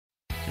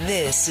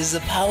This is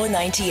a Power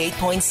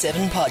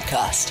 98.7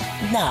 podcast.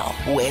 Now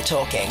we're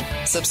talking.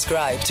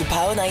 Subscribe to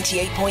Power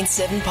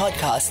 98.7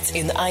 podcasts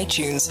in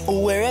iTunes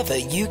or wherever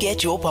you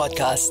get your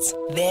podcasts.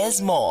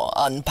 There's more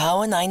on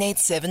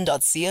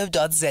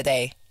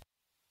power987.co.za.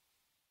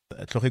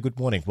 Tlhoge, good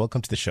morning.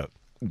 Welcome to the show.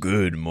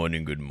 Good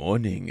morning, good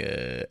morning.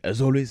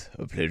 As always,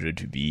 a pleasure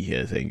to be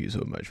here. Thank you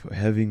so much for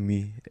having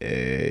me.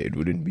 It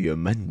wouldn't be a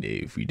Monday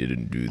if we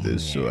didn't do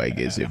this, so I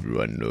guess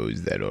everyone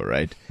knows that, all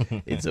right?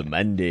 It's a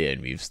Monday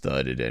and we've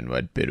started, and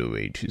what better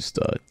way to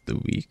start the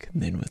week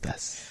than with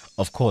us?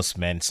 Of course,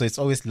 man. So it's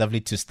always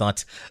lovely to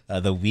start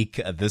the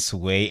week this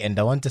way. And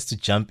I want us to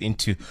jump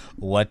into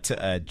what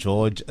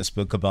George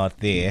spoke about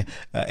there.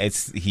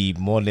 He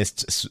more or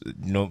less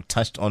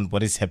touched on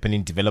what is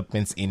happening,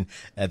 developments in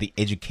the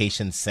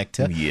education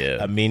sector. Yeah.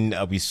 I mean,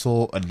 we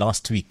saw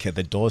last week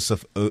the doors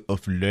of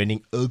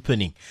learning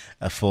opening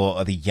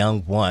for the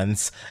young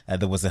ones.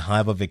 There was a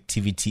hive of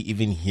activity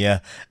even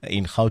here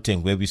in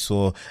Gauteng, where we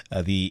saw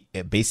the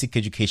Basic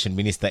Education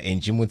Minister,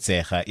 Angie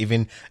Motshekga,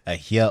 even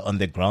here on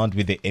the ground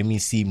with the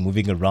MEC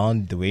moving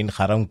around the way in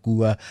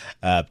Garamkua,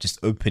 just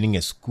opening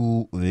a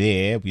school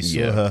there. We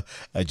saw her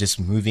just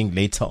moving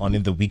later on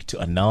in the week to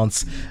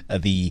announce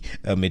the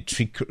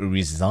matric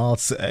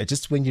results.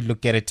 Just when you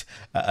look at it,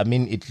 I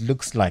mean, it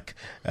looks like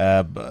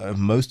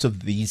most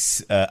of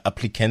these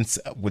applicants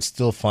would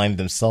still find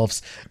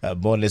themselves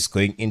more or less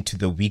going into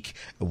the week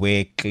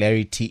where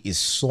clarity is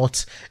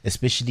sought,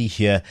 especially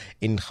here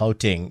in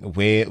Gauteng,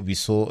 where we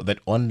saw that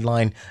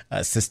online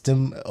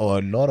system, or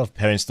a lot of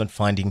parents not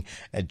finding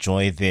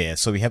joy there.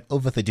 So we have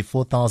over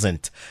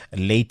 34,000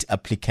 late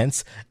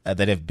applicants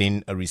that have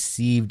been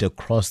received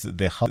across the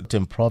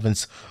Gauteng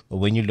province.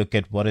 When you look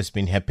at what has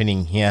been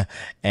happening here,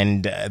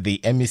 and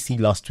the MEC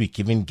last week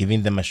even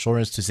giving them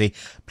assurance to say,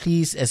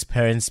 please, as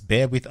parents,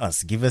 bear with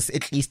us, give us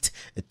at least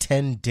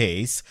 10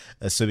 days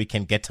so we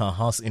can get our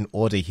house in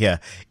order here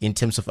in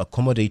terms of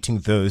accommodating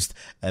those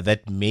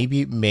that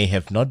maybe may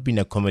have not been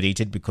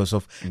accommodated because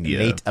of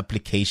late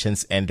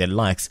applications and the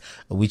likes,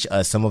 which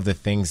are some of the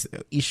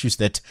issues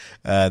that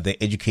the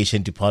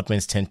education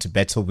departments tend to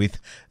battle with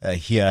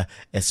here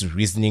as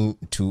reasoning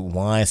to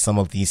why some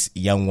of these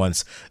young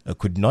ones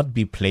could not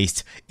be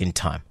placed in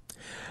time.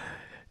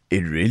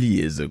 It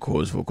really is a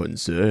cause for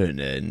concern,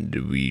 and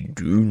we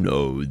do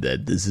know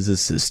that this is a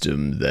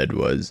system that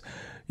was,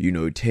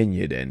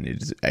 tenured, and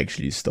it's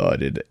actually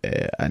started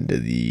under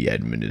the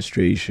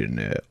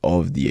administration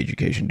of the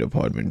education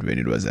department when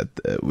it was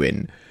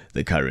when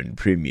the current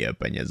premier,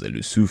 Panyaza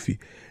Lusufi,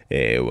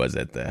 was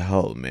at the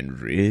helm. And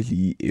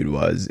really, it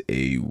was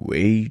a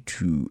way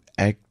to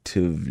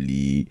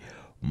actively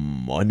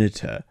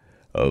monitor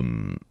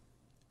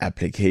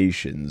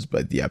applications,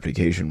 but the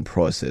application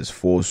process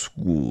for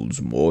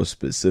schools more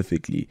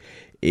specifically,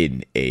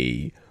 in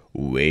a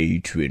way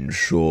to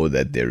ensure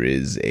that there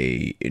is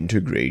a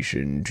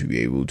integration, to be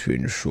able to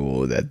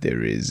ensure that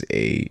there is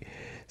a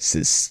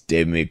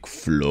systemic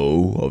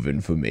flow of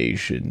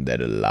information that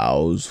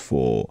allows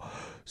for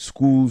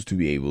schools to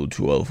be able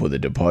to, well, for the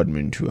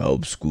department to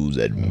help schools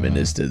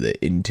administer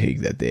the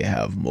intake that they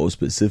have, more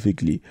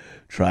specifically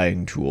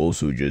trying to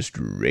also just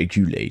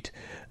regulate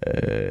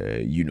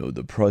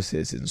the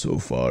process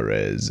insofar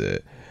as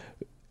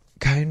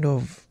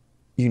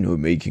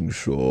making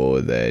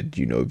sure that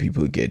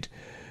people get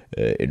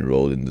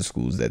enrolled in the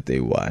schools that they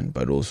want,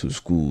 but also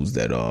schools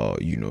that are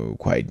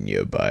quite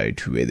nearby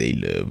to where they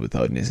live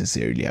without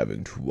necessarily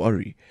having to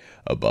worry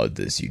about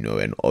this,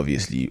 and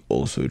obviously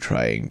also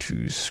trying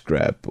to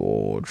scrap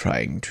or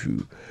trying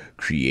to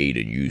create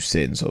a new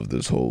sense of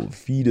this whole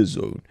feeder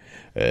zone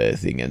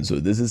thing. And so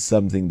this is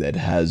something that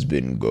has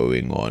been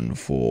going on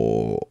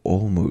for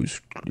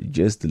almost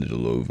just a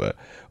little over,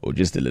 or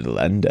just a little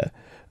under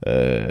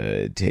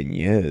 10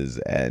 years,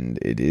 and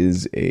it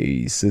is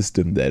a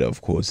system that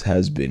of course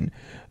has been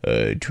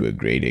to a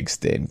great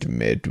extent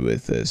met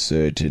with a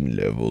certain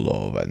level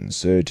of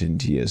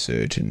uncertainty, a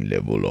certain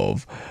level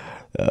of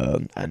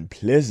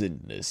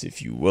unpleasantness,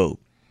 if you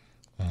will.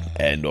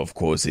 And of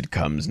course it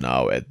comes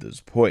now at this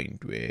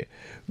point where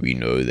we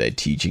know that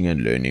teaching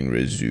and learning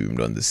resumed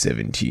on the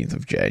 17th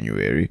of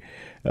January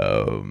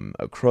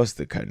across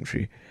the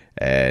country,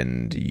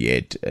 and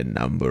yet a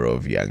number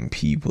of young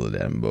people, a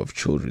number of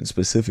children,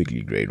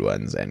 specifically grade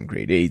 1s and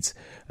grade 8s,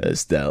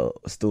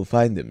 still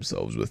find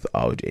themselves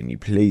without any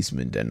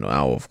placement. And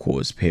now, of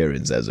course,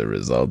 parents, as a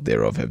result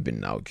thereof, have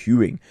been now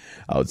queuing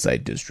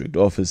outside district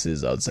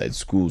offices, outside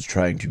schools,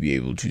 trying to be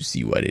able to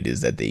see what it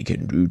is that they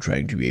can do,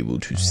 trying to be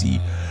able to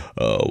see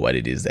what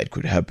it is that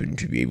could happen,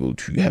 to be able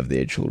to have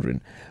their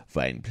children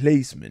find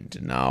placement.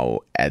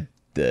 Now, at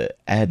the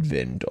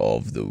advent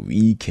of the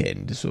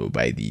weekend, so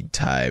by the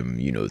time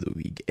the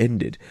week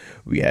ended,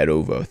 we had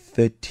over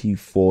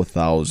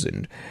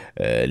 34,000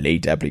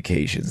 late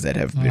applications that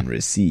have been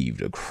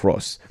received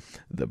across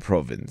the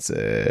province,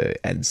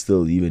 and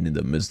still, even in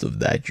the midst of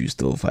that, you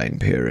still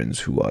find parents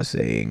who are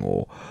saying,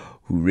 or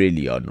who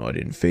really are not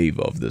in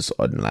favor of this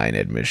online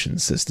admission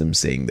system,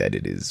 saying that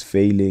it is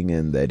failing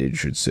and that it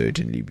should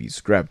certainly be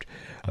scrapped.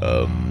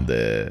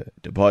 The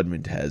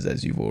department has,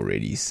 as you've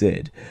already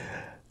said,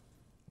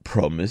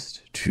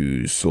 promised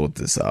to sort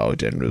this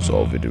out and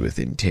resolve it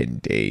within 10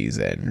 days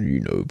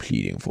and,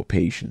 pleading for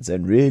patience.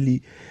 And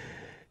really,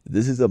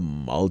 this is a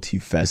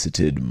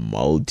multifaceted,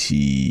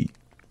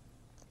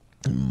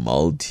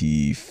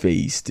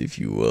 multi-faced, if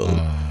you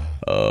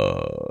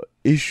will,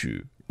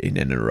 issue in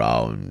and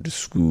around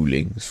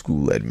schooling,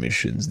 school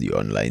admissions, the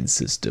online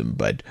system,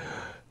 but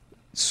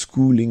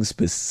schooling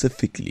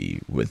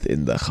specifically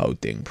within the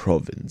Gauteng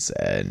province.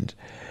 And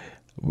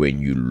when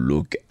you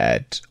look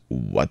at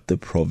what the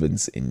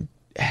province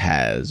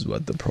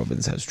what the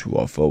province has to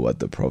offer, what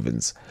the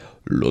province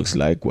looks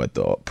like, what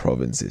the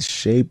province is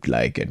shaped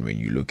like, and when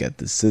you look at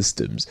the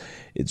systems,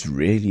 it's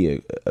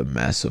really a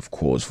massive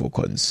cause for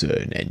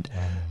concern. And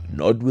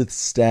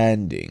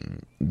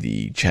notwithstanding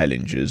the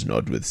challenges,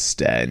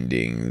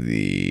 notwithstanding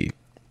the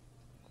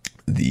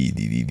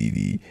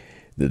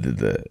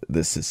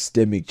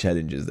systemic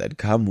challenges that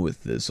come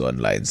with this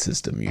online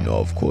system,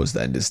 of course,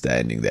 the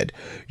understanding that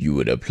you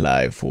would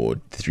apply for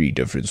 3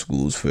 different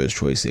schools, first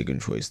choice,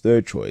 second choice,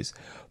 third choice,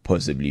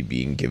 possibly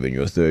being given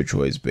your third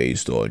choice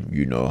based on,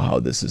 how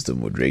the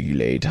system would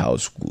regulate, how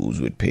schools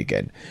would pick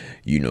and,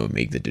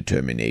 make the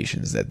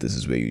determinations that this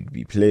is where you'd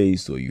be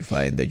placed, or you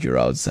find that you're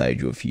outside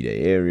your feeder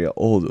area,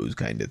 all those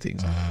kind of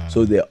things.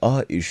 So there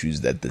are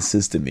issues that the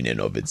system in and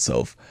of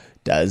itself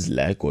does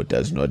lack or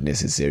does not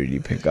necessarily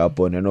pick up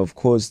on. And of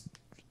course,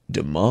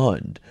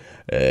 demand,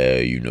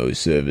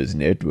 service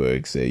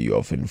networks,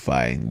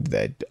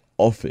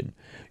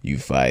 you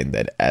find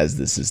that as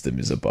the system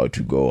is about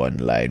to go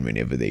online,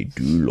 whenever they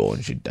do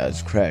launch, it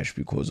does crash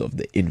because of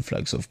the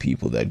influx of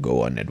people that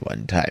go on at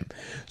one time.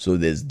 So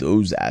there's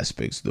those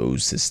aspects,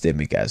 those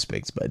systemic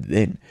aspects. But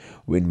then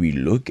when we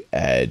look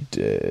at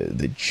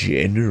the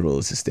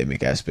general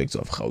systemic aspects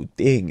of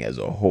Gauteng as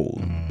a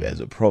whole, as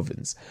a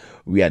province,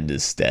 we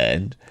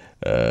understand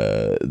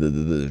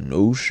the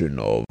notion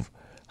of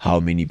how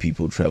many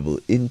people travel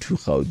into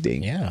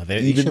Gauteng. Yeah, the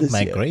issue of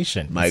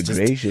migration.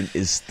 Migration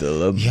is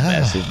still a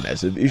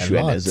massive issue.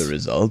 And as a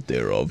result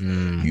thereof,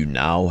 you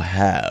now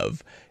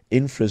have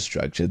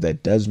infrastructure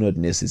that does not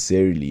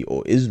necessarily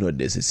or is not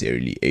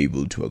necessarily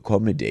able to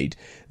accommodate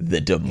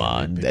the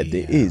demand that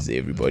there is,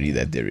 everybody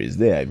that there is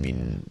there. I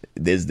mean,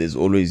 there's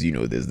always,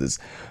 there's this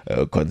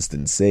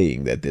constant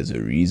saying that there's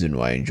a reason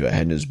why in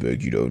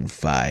Johannesburg you don't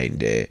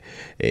find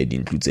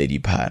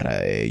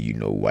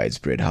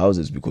widespread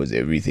houses, because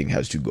everything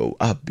has to go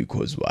up,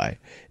 because why?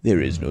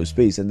 There is no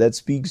space. And that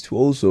speaks to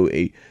also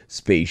a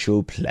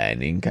spatial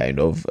planning kind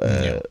of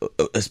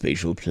a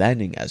spatial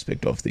planning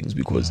aspect of things,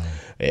 because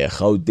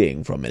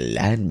Gauteng, from a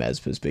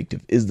landmass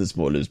perspective, is the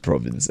smallest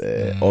province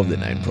of the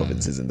 9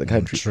 provinces in the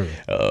country.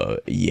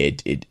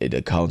 Yet it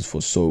accounts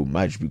for so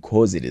much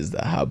because it is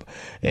the hub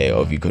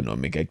of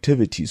economic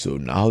activity. So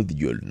now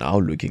you're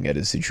looking at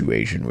a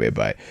situation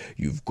whereby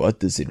you've got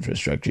this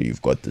infrastructure,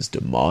 you've got this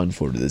demand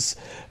for this,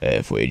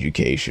 for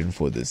education,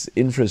 for this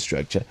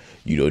infrastructure.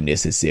 You don't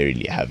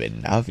necessarily have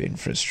enough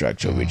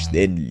infrastructure, which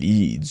then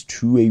leads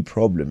to a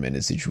problem and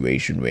a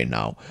situation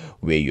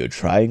where you're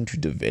trying to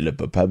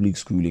develop a public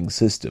schooling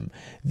system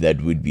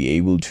that would be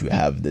able to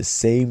have the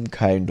same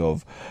kind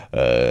of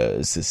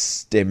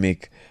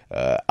systemic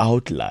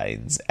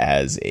outlines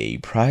as a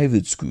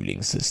private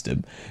schooling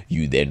system.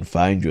 You then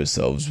find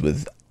yourselves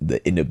with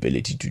the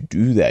inability to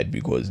do that,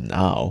 because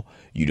now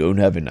you don't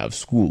have enough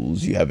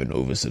schools, you have an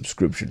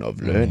oversubscription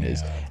of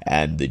learners,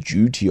 and the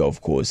duty, of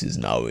course, is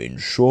now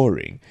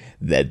ensuring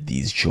that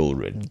these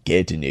children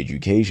get an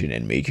education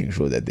and making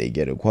sure that they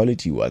get a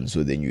quality one.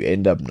 So then you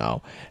end up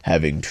now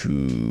having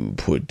to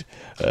put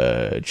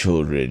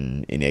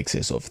children in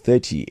excess of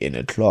 30 in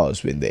a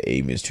class when the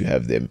aim is to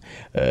have them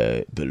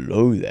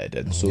below that.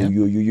 And so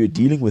you're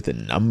dealing with a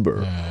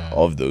number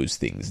of those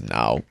things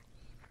now.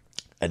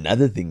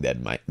 Another thing that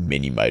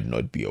many might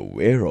not be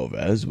aware of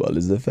as well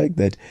is the fact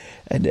that,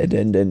 and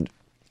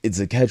it's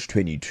a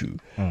catch-22.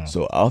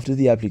 So after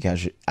the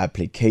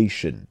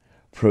application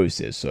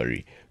process,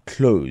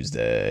 closed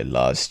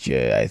last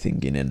year, I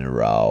think in and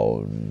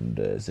around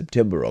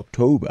September,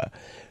 October,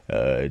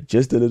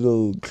 just a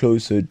little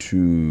closer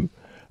to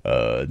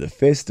the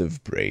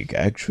festive break,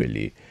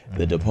 actually,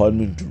 the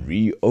department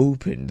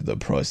reopened the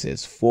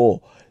process for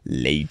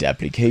late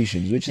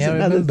applications, which is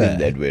another thing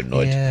that we're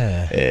not,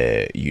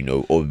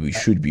 or we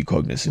should be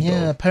cognizant of.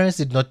 Yeah, parents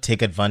did not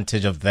take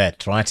advantage of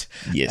that, right?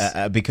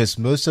 Yes. Because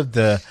most of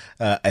the,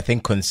 I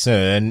think,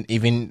 concern,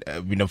 even,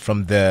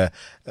 from the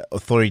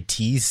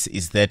authorities,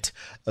 is that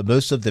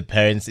most of the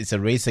parents, it's a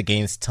race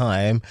against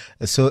time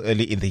so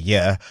early in the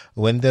year,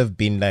 when there have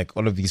been like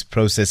all of these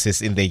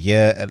processes in the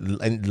year,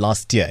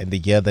 last year, in the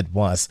year that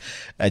was,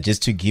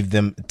 just to give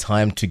them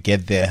time to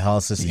get their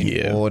houses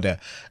in order.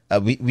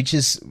 Which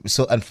is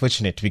so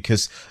unfortunate,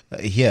 because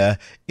here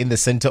in the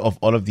center of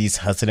all of these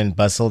hustle and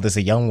bustle, there's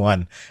a young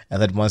one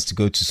that wants to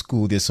go to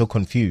school. They're so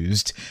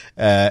confused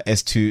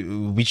as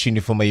to which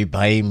uniform are you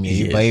buying me?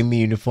 Are you buying me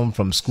uniform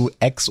from school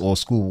X or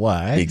school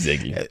Y?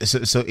 Exactly.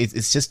 So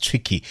it's just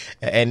tricky.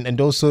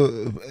 And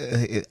also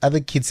other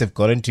kids have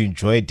gotten to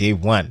enjoy day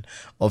one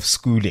of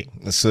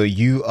schooling. So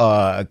you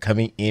are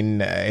coming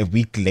in a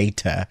week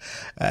later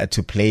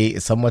to play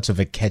somewhat of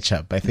a catch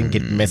up. I think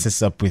it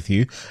messes up with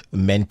you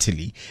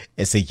mentally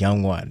as a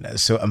young one.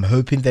 So I'm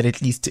hoping that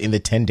at least in the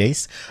 10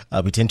 days,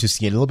 we tend to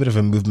see a little bit of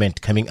a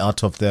movement coming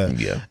out of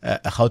the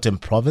Gauteng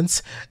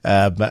province.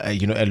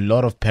 A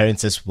lot of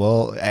parents as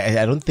well.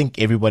 I don't think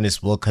everyone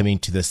is welcoming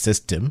to the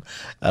system,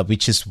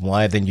 which is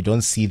why then you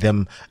don't see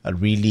them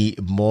really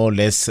more or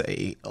less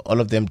all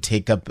of them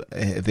take up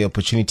the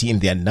opportunity in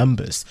their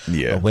numbers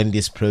when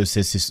this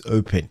process is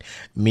open,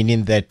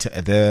 meaning that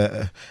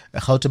the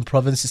Gauteng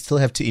province still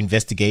have to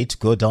investigate,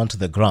 go down to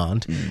the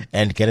ground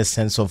and get a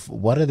sense of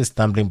what are the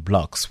stumbling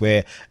blocks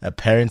where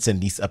parents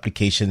and these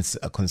applications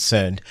are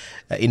concerned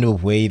in a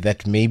way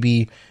that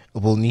maybe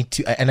will need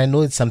to, and I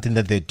know it's something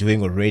that they're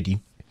doing already.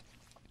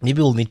 Maybe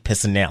we'll need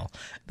personnel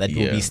that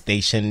will be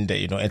stationed,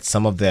 at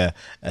some of the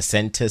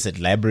centers, at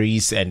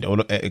libraries and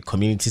all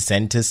community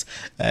centers,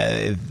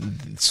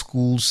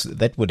 schools.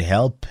 That would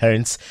help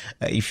parents.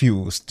 If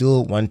you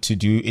still want to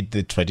do it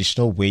the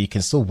traditional way, you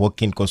can still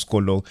walk in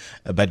Koskolo,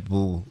 but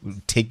we'll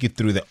take you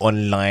through the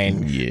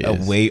online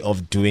way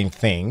of doing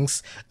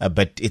things.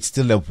 But it's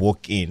still a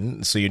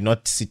walk-in, so you're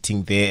not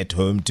sitting there at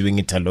home doing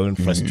it alone,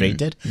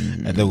 frustrated.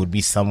 There would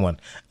be someone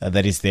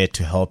that is there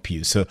to help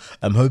you. So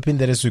I'm hoping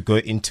that as we go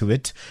into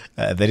it,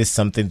 that is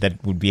something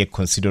that would be a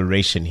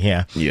consideration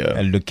here,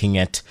 looking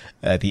at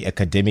the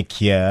academic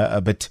year.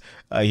 But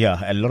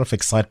a lot of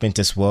excitement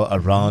as well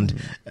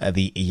around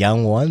the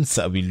young ones.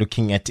 We're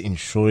looking at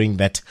ensuring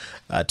that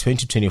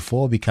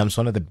 2024 becomes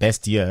one of the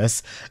best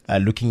years,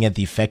 looking at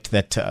the fact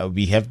that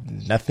we have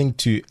nothing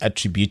to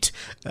attribute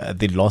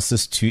the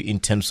losses to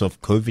in terms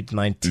of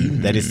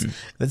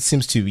COVID-19. That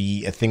seems to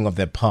be a thing of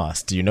the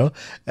past,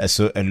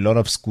 So a lot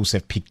of schools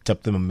have picked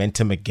up the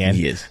momentum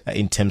again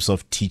in terms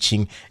of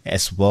teaching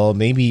as well.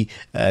 Maybe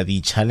the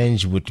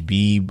challenge would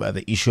be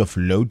the issue of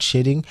load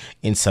shedding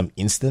in some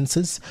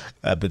instances,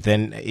 but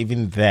then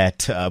even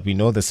that, we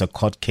know there's a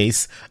court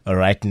case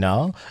right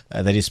now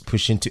that is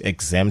pushing to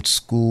exempt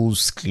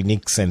schools,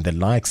 clinics, and the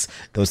likes.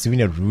 There was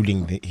even a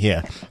ruling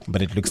here,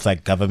 but it looks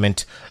like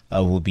government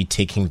will be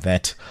taking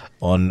that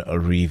on a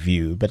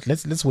review. But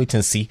let's wait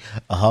and see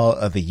how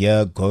the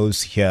year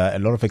goes here. A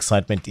lot of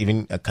excitement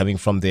even coming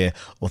from the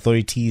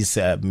authorities.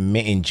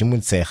 In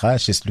Jimunseha,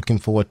 she's looking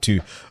forward to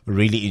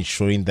really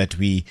ensuring that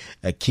we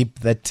keep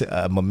that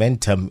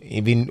momentum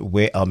even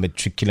where our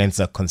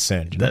matriculants are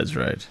concerned. That's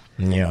right.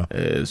 Yeah.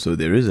 So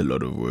there is a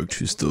lot of work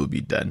to still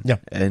be done. Yeah.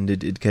 And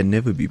it can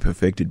never be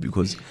perfected,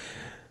 because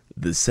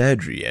the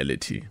sad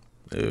reality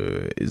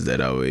is that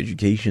our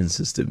education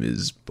system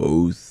is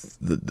both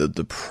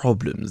the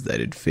problems that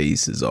it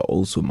faces are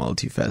also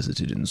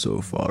multifaceted,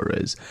 insofar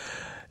as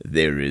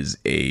there is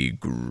a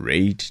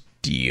great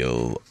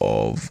deal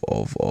of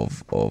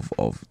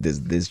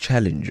there's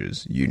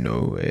challenges,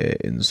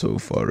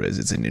 insofar as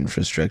it's an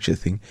infrastructure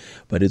thing,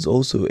 but it's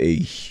also a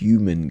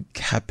human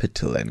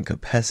capital and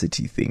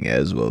capacity thing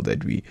as well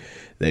that we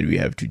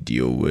have to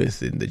deal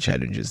with in the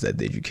challenges that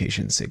the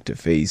education sector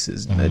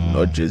faces.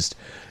 Not just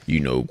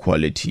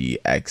quality,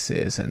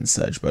 access and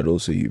such, but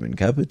also human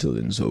capital,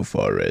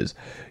 insofar as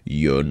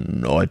you're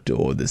not,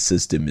 or the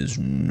system is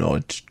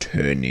not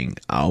turning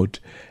out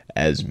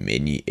as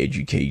many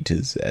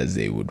educators as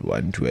it would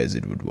want to,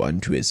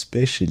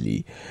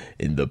 especially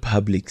in the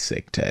public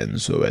sector. And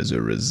so as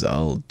a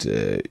result,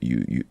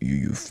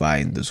 you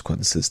find this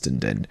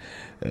consistent and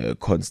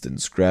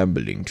constant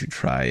scrambling to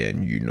try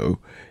and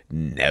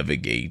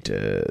navigate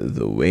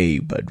the way.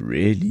 But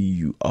really,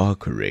 you are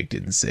correct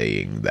in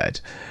saying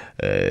that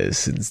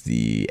since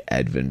the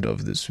advent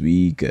of this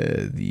week,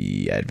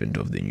 the advent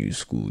of the new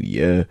school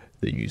year,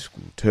 the new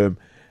school term,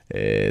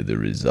 the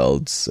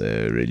results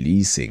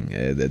releasing,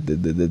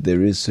 that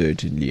there is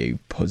certainly a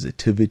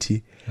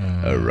positivity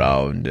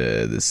around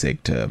the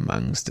sector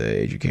amongst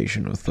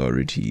education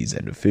authorities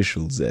and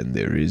officials, and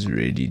there is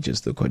really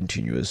just a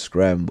continuous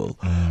scramble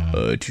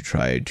to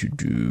try to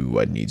do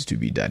what needs to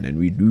be done. And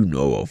we do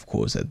know, of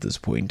course, at this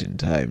point in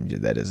time,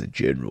 that as a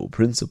general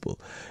principle,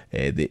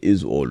 there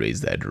is always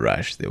that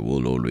rush. There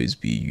will always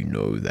be,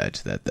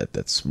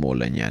 that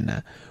smaller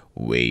nyana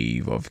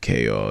wave of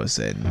chaos,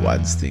 and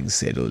once things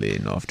settle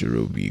in after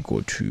a week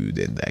or two,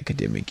 then the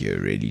academic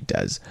year really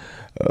does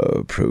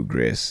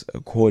progress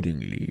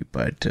accordingly.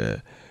 But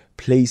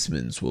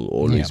placements will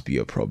always be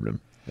a problem.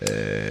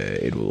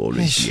 It will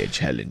always be a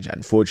challenge,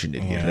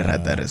 unfortunately.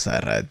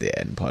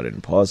 And part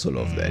and parcel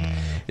of that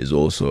is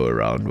also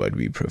around what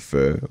we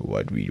prefer,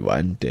 what we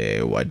want,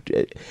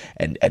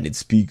 and it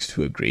speaks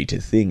to a greater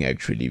thing,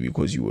 actually,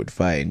 because you would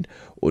find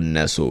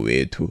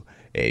Soweto,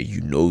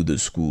 the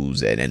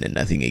schools, and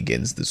nothing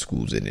against the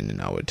schools in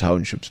our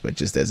townships, but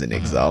just as an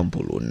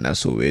example, on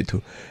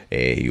Soweto,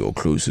 your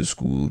closest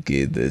school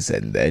get this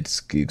and that,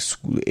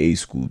 school A,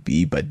 school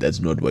B, but that's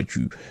not what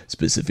you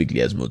specifically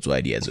as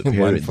Motswadi, as a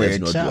parent,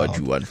 that's not what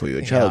you want for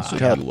your child. So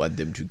you want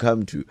them to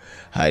come to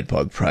Hyde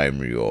Park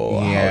Primary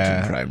or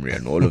Houghton Primary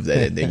and all of that,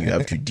 and then you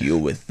have to deal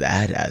with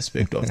that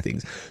aspect of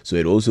things. So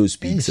it also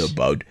speaks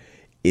about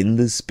in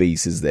the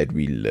spaces that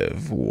we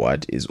live,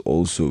 what is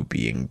also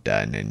being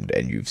done,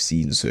 and you've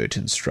seen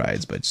certain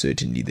strides, but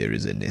certainly there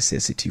is a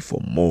necessity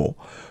for more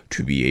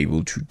to be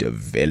able to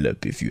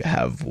develop. If you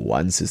have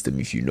one system,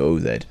 if you know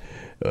that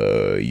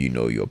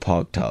your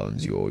park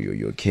towns, your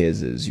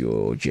Kezes,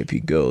 your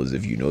Jeppy girls,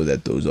 if you know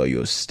that those are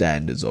your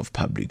standards of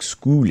public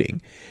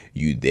schooling,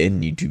 you then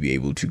need to be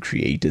able to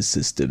create a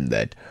system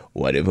that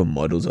whatever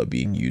models are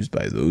being used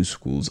by those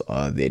schools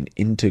are then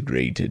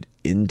integrated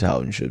in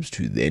townships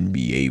to then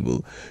be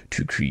able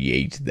to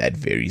create that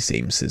very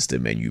same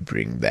system, and you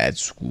bring that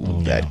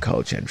school, that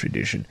culture and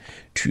tradition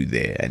to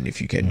there. And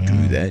if you can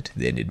do that,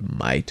 then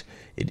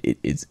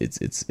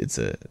it's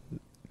a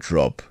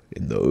drop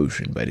in the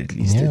ocean, but at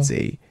least it's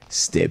a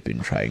step in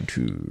trying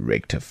to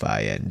rectify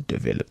and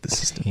develop the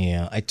system.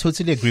 Yeah, I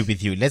totally agree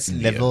with you. Let's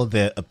level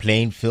the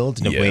playing field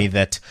in a way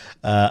that,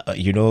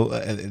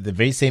 the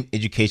very same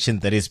education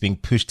that is being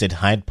pushed at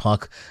Hyde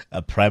Park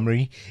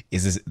Primary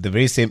is the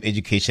very same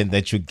education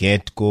that you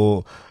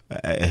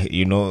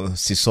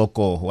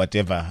Sisoko,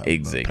 whatever,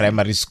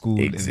 primary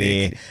school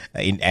there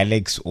in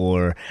Alex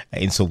or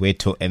in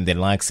Soweto and the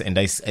likes. And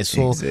I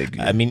saw,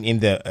 in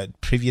the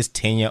previous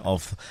tenure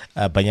of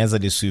Banyaza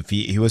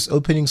Lesufi, he was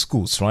opening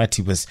schools, right?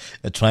 He was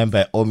trying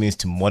by all means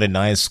to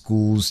modernize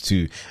schools,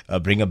 to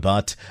bring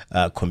about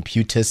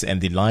computers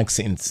and the likes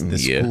in the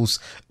schools.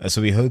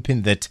 So we're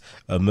hoping that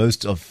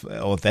most of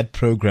that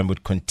program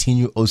would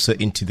continue also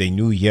into the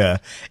new year,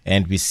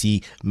 and we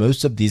see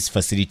most of these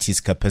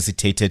facilities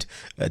capacitated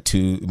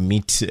to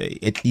meet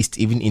at least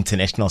even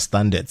international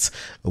standards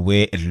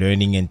where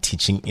learning and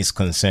teaching is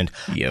concerned.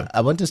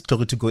 I want us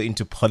to go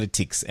into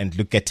politics and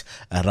look at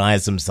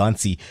Rise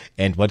Mzansi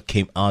and what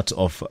came out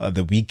of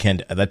the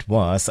weekend that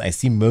was. I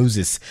see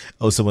Moses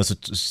also wants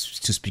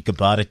to speak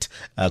about it,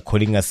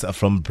 calling us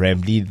from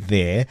Bramley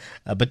there.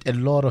 But a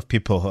lot of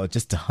people,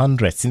 just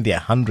hundreds, in their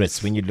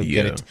hundreds, when you look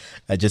at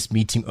it, just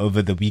meeting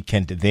over the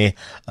weekend there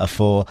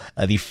for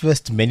the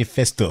first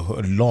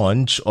manifesto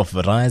launch of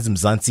Rise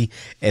Mzansi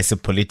as a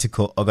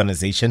political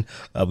organization.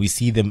 We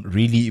see them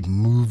really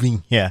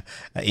moving here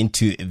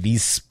into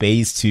this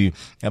space to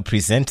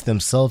present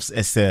themselves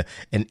as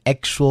an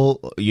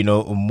actual,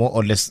 more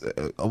or less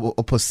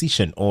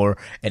opposition or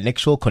an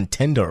actual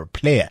contender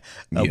player.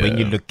 When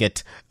you look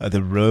at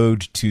the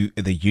road to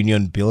the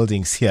union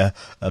buildings here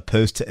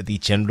post the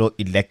general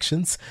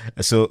elections.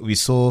 So we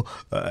saw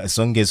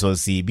Zongezo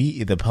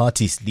Zibi, the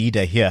party's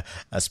leader here,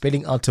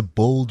 spelling out a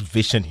bold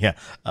vision here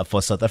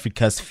for South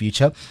Africa's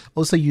future.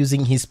 Also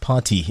using his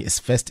party, his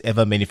first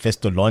ever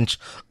manifesto launch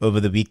over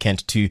the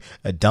weekend to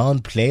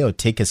downplay or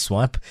take a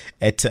swipe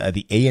at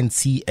the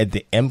ANC and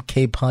the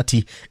MK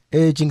party,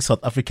 urging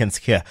South Africans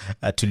here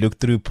to look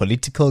through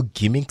political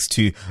gimmicks,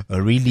 to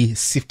really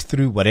sift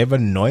through whatever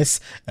noise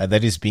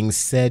that is being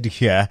said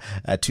here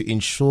to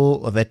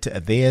ensure that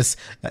theirs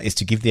is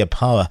to give their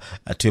power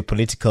to a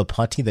political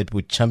party that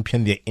would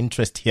champion their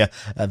interest here.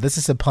 This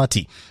is a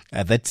party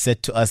that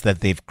said to us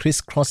that they've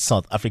crisscrossed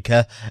South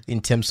Africa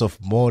in terms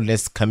of more or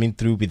less coming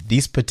through with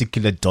this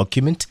particular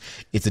document.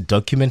 It's a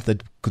document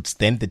that could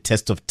stand the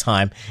test of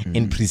time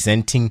in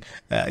presenting,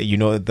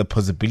 the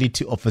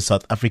possibility of a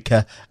South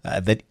Africa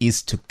that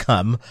is to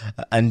come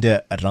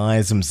under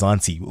Rise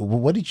Mzansi.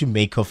 What did you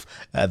make of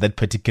that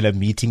particular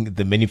meeting,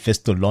 the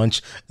manifesto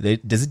launch?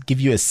 Does it give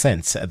you a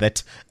sense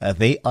that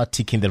they are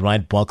ticking the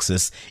right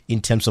boxes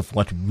in terms of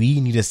what we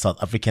need as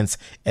South Africans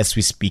as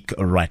we speak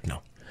right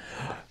now?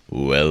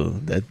 Well,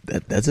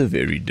 that's a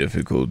very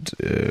difficult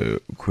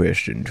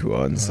question to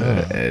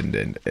answer,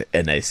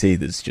 and I say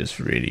this just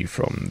really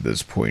from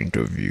this point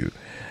of view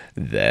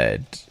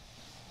that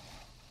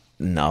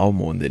now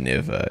more than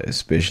ever,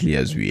 especially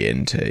as we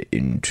enter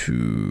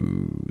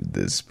into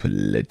this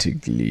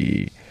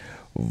politically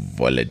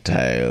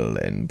volatile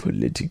and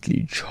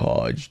politically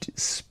charged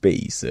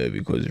space,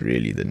 because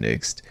really the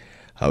next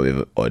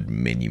however odd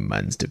many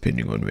months,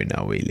 depending on when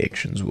our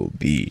elections will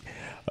be,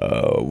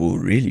 will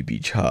really be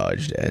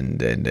charged.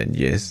 And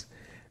yes,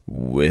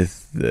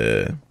 with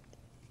the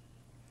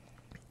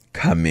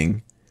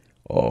coming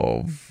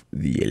of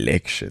the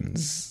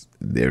elections,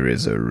 there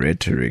is a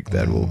rhetoric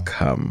that will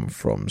come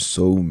from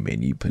so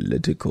many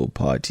political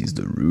parties,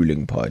 the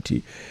ruling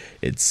party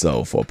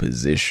itself,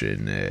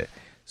 opposition,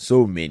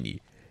 so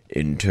many,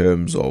 in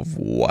terms of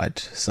what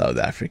South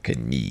Africa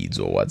needs,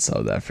 or what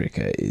South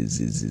Africa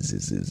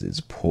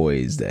is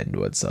poised, and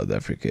what South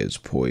Africa is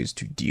poised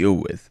to deal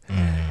with.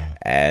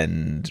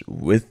 And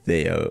with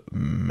their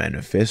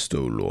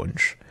manifesto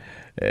launch,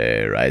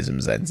 Rise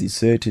Mzansi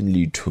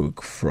certainly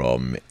took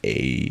from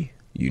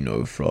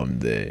from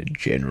the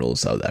general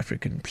South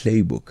African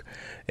playbook,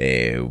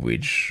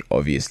 which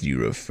obviously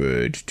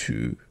referred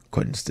to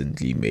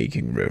constantly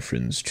making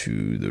reference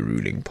to the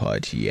ruling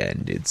party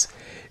and its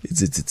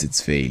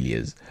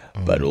failures,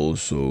 but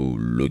also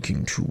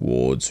looking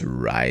towards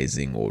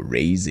raising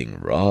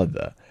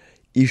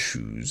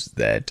issues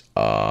that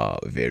are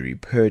very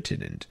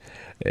pertinent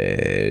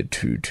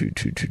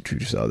to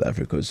South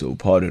Africa. So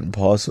part and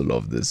parcel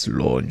of this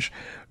launch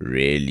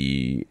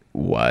really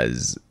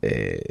was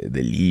the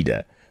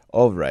leader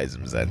of Rise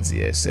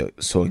Mzansi,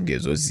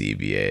 Songezo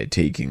Zibi,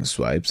 taking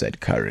swipes at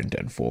current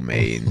and former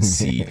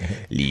ANC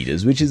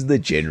leaders, which is the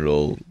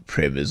general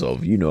premise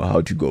of,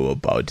 how to go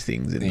about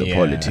things in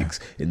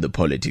the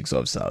politics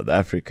of South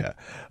Africa.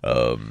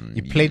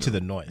 You play to the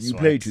noise. You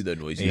play to the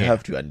noise. You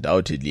have to,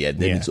 undoubtedly, and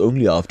then it's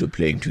only after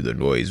playing to the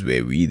noise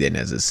where we then,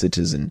 as a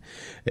citizens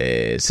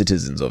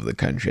of the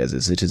country, as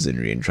a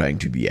citizenry, and trying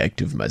to be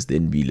active, must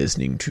then be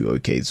listening to,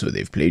 okay, so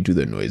they've played to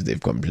the noise,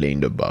 they've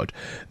complained about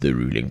the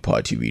ruling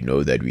party, we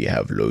know that we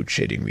have load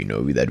shedding, we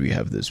know that we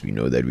have this, we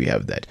know that we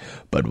have that,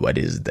 but what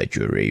is it that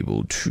you're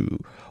able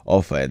to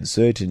offer? And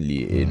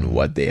certainly in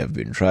what they have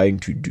been trying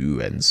to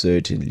do, and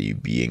certainly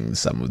being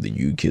some of the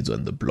new kids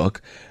on the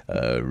block,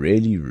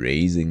 really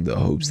raising the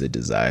hopes, the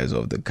desires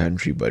of the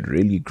country, but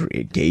really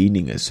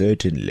gaining a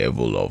certain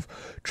level of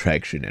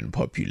traction and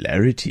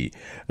popularity,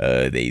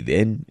 they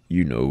then,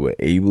 were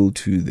able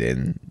to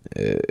then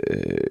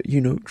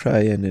try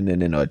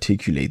and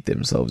articulate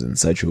themselves in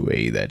such a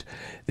way that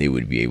they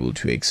would be able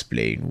to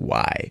explain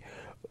why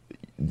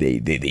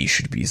they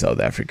should be South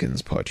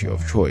Africans' party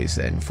of choice.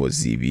 And for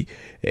Zibi,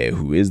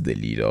 who is the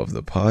leader of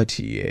the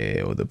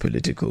party or the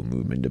political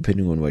movement,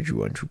 depending on what you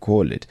want to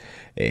call it,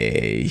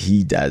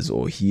 he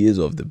is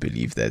of the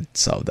belief that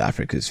South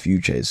Africa's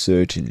future is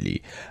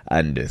certainly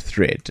under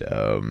threat,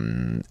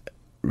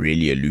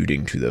 really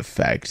alluding to the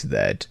fact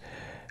that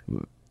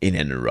in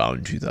and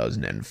around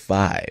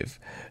 2005,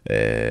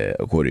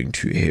 according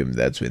to him,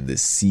 that's when the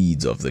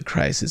seeds of the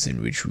crisis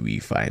in which we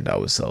find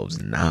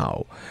ourselves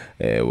now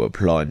were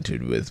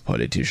planted, with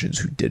politicians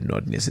who did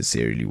not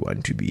necessarily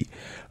want to be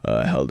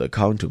held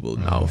accountable.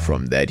 Now,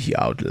 from that, he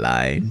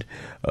outlined,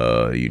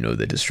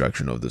 the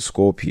destruction of the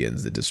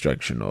Scorpions, the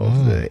destruction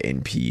of the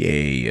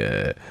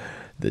NPA,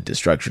 the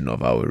destruction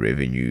of our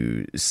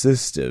revenue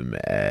system,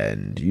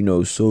 and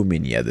so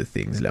many other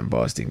things,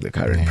 lambasting the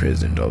current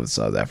president of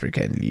South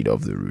Africa and leader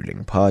of the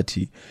ruling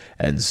party,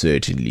 and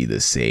certainly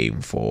the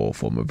same for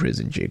former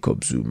President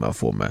Jacob Zuma,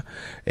 former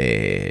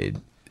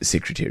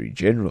Secretary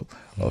General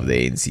of the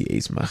ANC,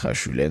 Ace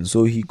Magashule. And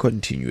so he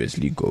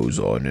continuously goes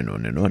on and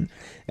on and on.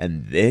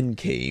 And then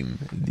came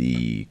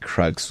the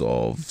crux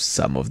of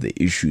some of the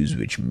issues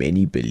which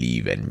many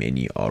believe and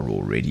many are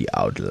already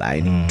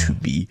outlining to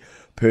be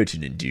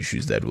pertinent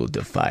issues that will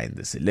define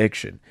this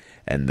election.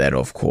 And that,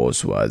 of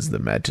course, was the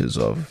matters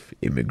of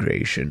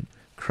immigration,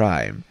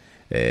 crime,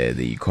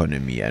 the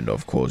economy, and,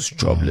 of course,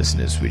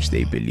 joblessness, which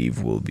they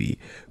believe will be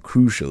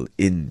crucial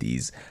in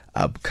these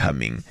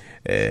upcoming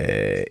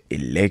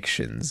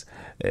elections.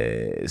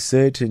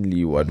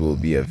 Certainly what will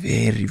be a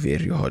very,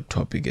 very hot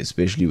topic,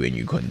 especially when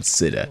you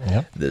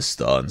consider the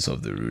stance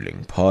of the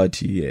ruling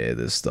party,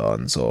 the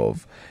stance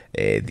of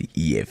the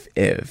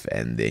EFF,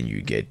 and then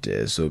you get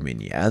so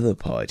many other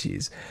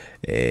parties,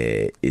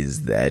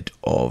 is that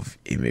of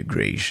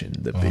immigration,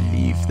 the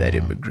belief that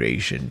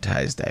immigration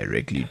ties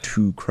directly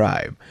to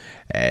crime.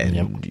 And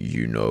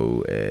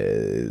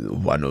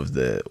one of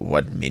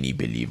what many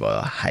believe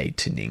are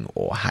heightening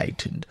or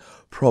heightened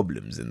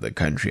problems in the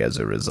country as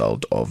a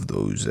result of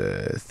those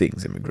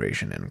things,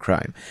 immigration and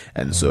crime.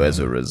 And so as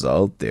a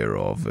result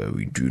thereof,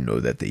 we do know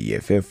that the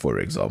EFF, for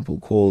example,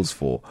 calls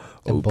for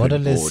open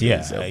borders,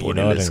 a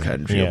borderless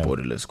country, a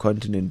borderless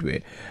continent,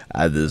 where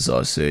others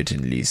are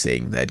certainly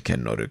saying that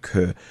cannot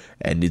occur.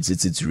 And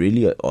it's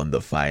really on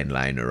the fine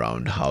line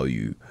around how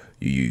you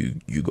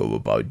go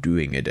about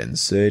doing it. And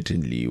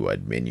certainly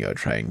what many are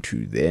trying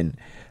to then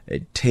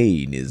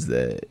attain is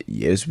that,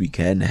 yes, we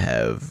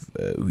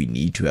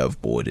need to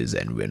have borders,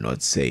 and we're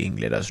not saying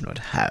let us not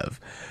have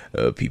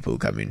people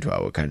come into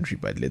our country,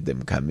 but let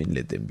them come in,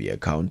 let them be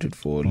accounted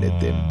for,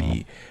 let them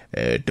be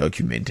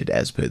documented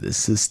as per the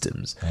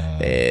systems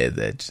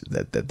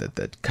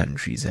that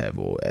countries have,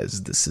 or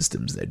as the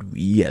systems that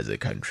we as a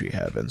country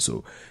have. And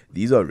so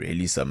these are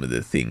really some of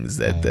the things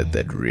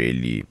that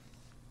really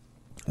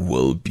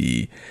will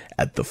be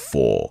at the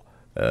fore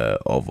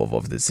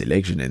of this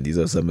election, and these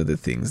are some of the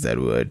things that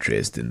were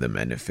addressed in the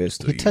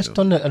manifesto. He touched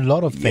on a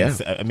lot of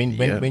things. I mean,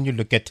 when you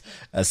look at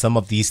some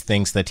of these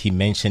things that he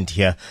mentioned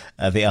here,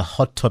 they are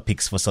hot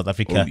topics for South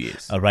Africa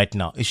right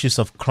now. Issues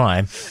of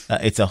crime,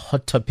 it's a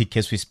hot topic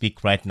as we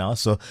speak right now.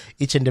 So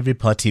each and every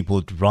party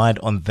would ride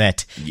on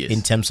that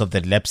in terms of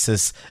the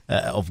lapses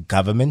of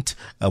government,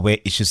 where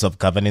issues of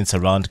governance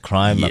around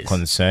crime are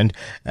concerned.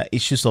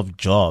 Issues of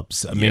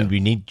jobs. I mean, we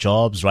need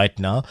jobs right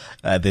now.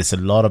 There's a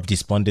lot of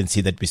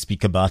despondency that we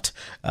speak about,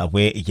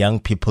 where young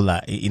people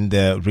are in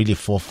the really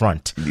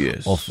forefront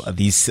of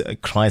these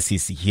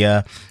crises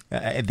here.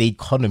 The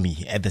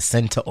economy at the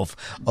center of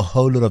a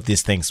whole lot of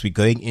these things. We're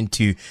going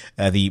into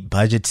the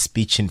budget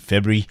speech in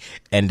February,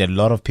 and a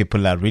lot of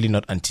people are really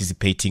not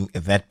anticipating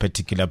that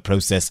particular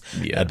process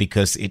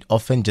because it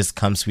often just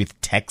comes with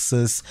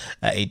taxes.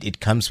 It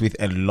comes with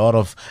a lot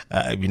of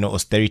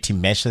austerity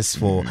measures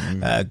for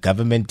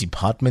government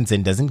departments,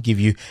 and doesn't give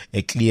you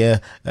a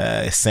clear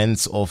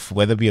sense of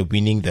whether we are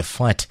winning the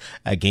fight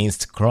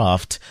against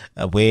graft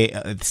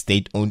where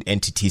state-owned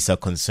entities are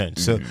concerned.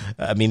 So,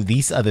 I mean,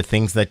 these are the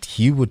things that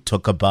he would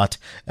talk about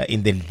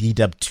in the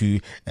lead up to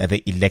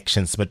the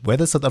elections. But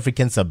whether South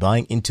Africans are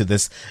buying into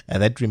this,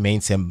 that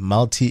remains a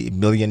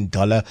multi-million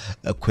dollar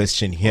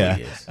question here,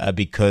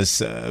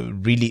 because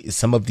really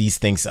some of these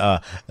things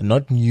are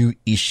not new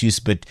issues,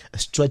 but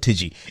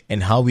strategy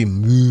and how we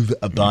move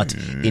about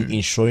in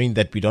ensuring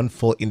that we don't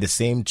fall in the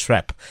same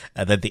trap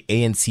that the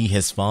ANC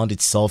has found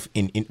itself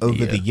in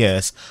over the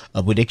years,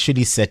 would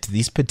actually set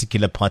this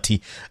particular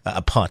party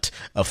apart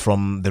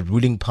from the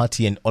ruling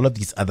party and all of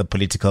these other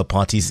political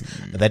parties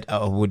that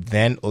would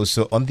then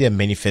also on their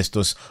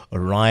manifestos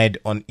ride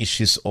on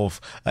issues of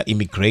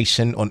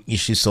immigration, on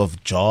issues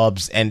of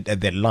jobs and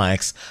the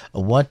likes.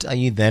 What are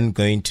you then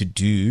going to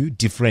do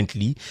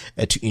differently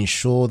to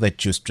ensure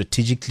that you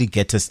strategically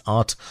get us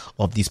out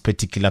of these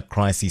particular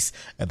crises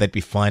that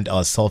we find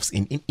ourselves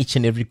in each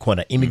and every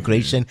corner?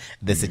 Immigration,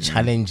 there's a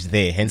challenge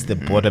there, hence the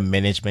Border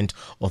Management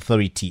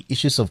Authority.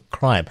 Issues of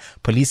crime,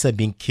 police are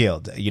being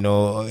killed,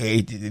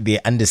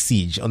 they're under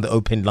siege on the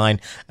open line.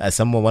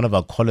 One of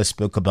our callers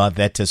spoke about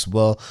that as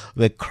well,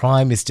 where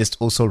crime is just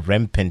also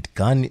rampant.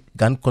 Gun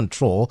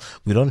control,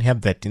 we don't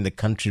have that in the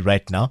country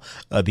right now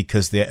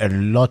because there are a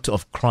lot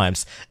of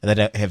crimes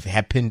that have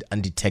happened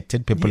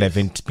undetected. People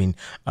haven't been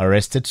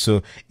arrested,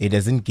 so it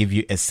doesn't give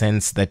you a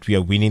sense that we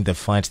are winning the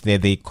fight there.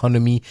 The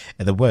economy,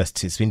 the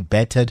worst. It's been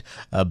battered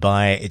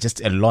by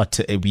just a lot.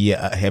 We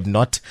have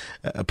not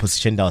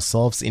positioned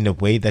ourselves in a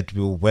way that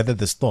will weather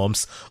the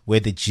storms where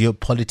the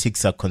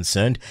geopolitics are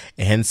concerned.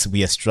 Hence,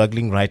 we are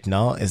struggling right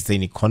now as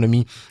an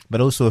economy,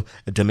 but also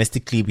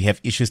domestically, we have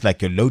issues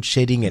like your load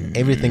shedding and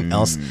everything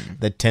else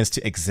that tends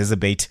to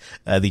exacerbate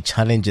the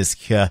challenges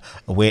here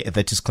where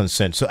that is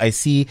concerned. So I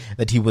see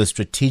that he was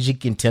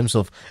strategic in terms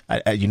of,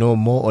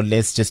 more or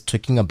less just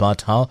talking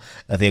about how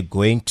they're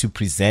going to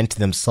present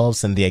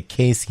themselves and their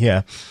case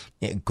here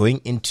going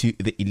into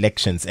the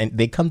elections. And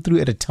they come through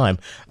at a time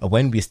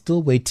when we're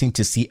still waiting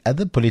to see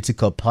other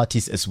political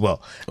parties as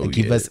well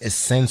give us a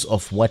sense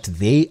of what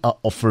they are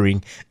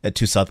offering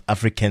to South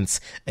Africans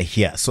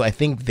here. So I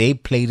think they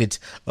played it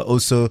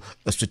also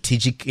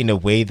strategic in a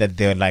way that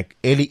they're like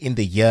early in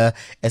the year,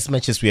 as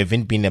much as we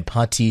haven't been a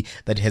party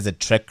that has a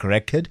track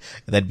record,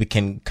 that we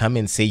can come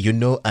and say,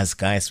 us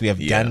guys, we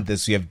have done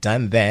this, we have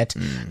done that.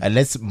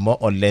 Let's more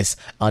or less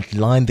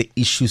outline the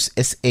issues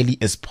as early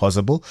as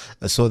possible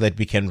so that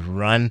we can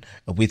run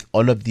with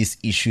all of these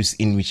issues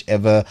in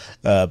whichever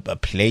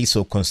place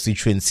or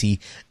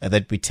constituency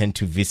that we tend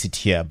to visit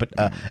here. But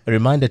a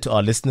reminder to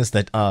our listeners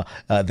that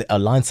the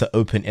lines are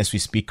open as we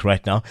speak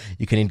right now.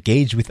 You can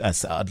engage with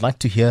us. I'd like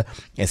to hear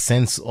a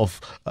sense of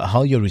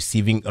how you're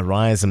receiving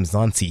Rise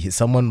Mzansi.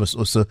 Someone was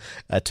also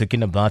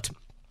talking about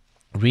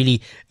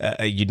really,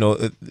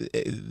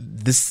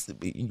 this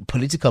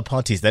political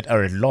parties that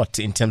are a lot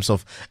in terms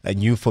of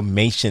new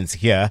formations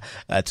here,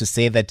 to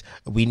say that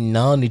we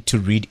now need to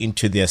read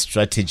into their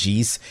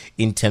strategies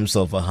in terms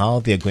of how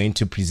they're going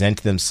to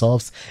present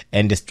themselves,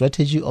 and the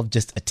strategy of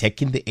just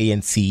attacking the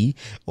ANC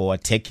or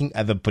attacking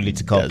other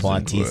political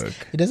parties.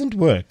 It doesn't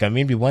work. I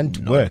mean, we want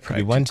work. Practical.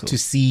 We want to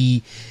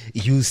see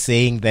you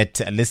saying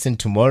that, listen,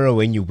 tomorrow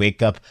when you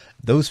wake up,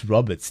 those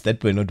robots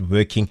that were not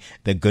working,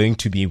 they're going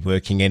to be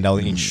working, and I'll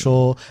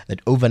ensure that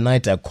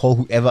overnight I call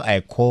whoever I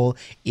call,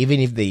 even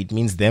if it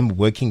means them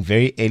working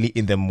very early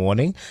in the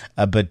morning,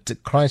 but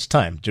crunch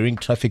time during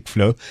traffic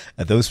flow,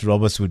 those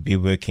robots would be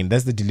working.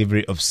 That's the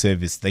delivery of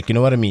service. Like, you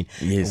know what I mean?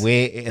 Yes.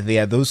 Where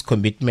there are those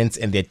commitments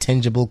and they're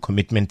tangible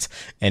commitments,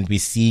 and we're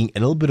seeing a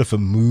little bit of a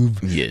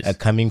move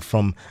coming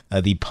from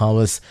the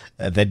powers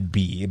that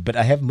be. But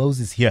I have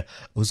Moses here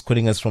who's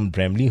calling us from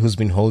Bramley, who's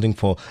been holding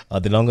for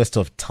the longest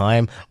of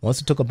time. Wants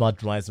to talk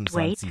about Rise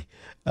Mzansi.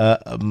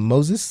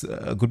 Moses,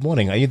 good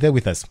morning. Are you there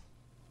with us?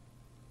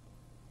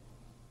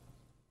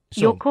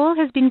 Your call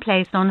has been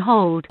placed on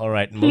hold. All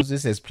right,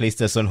 Moses has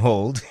placed us on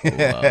hold.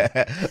 Wow.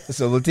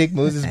 So we'll take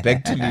Moses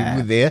back to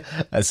Lulu there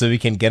so we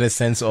can get a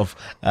sense of,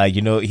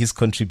 his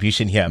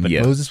contribution here. But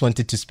Moses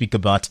wanted to speak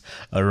about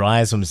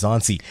Rise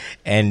Mzansi.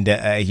 And,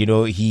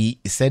 he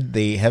said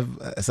they have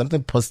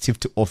something positive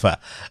to offer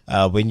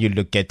when you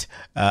look at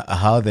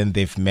how then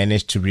they've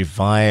managed to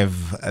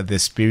revive the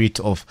spirit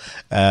of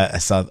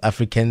South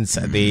Africans.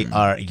 They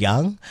are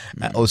young,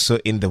 also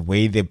in the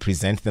way they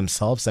present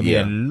themselves. I mean,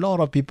 a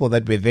lot of people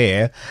that were there,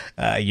 in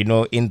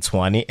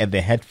Tshwane at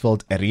the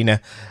Hatfield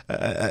Arena,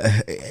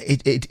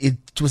 it's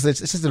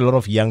just a lot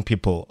of young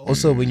people.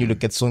 Also, when you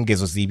look at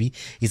Songezo Zibi,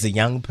 he's a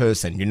young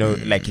person,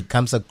 like he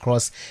comes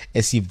across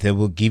as if they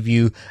will give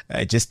you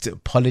just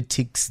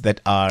politics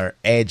that are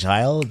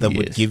agile, that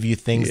would give you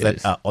things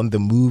that are on the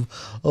move.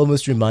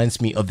 Almost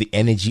reminds me of the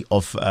energy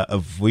of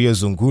Vuyo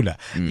Zungula,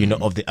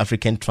 of the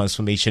African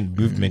Transformation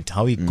Movement,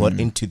 how he got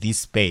into this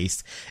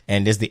space.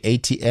 And as the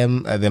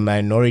ATM, the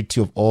minority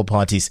of all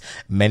parties,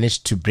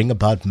 managed to bring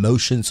about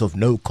motions of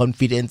no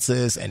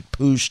confidences and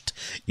pushed,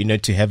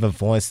 to have a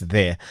voice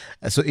there.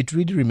 So it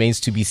really remains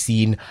to be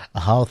seen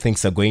how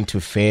things are going to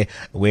fare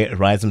where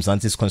Rise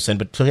Mzansi is concerned.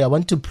 But sorry, I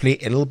want to play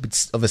a little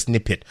bit of a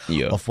snippet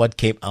of what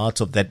came out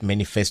of that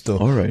manifesto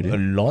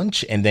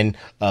launch, and then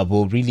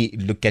we'll really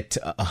look at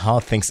how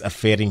things are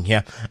faring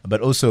here. But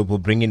also we'll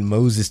bring in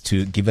Moses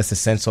to give us a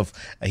sense of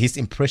his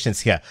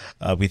impressions here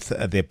with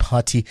their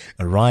party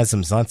Rise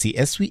Mzansi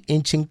as we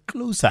inching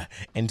closer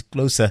and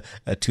closer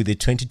to the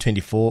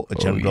 2024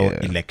 general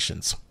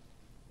elections.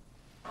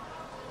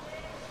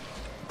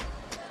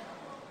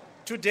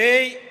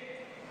 Today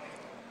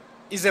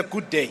is a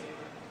good day.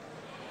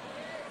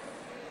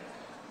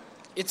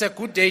 It's a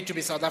good day to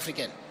be South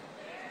African.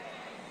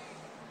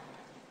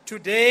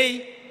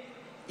 Today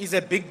is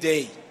a big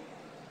day.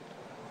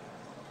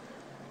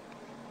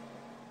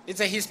 It's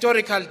a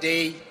historical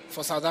day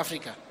for South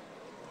Africa.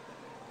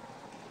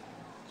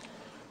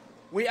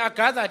 We are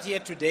gathered here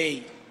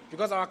today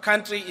because our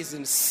country is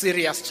in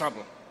serious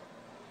trouble.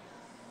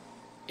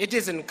 It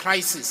is in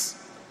crisis.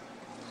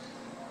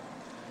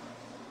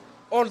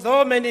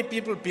 Although many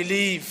people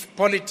believe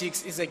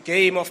politics is a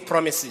game of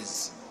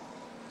promises,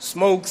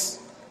 smokes,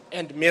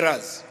 and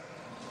mirrors,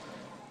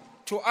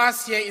 to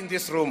us here in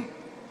this room,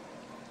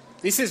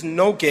 this is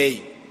no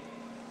game.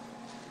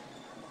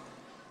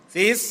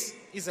 This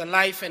is a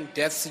life and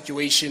death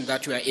situation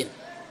that we are in.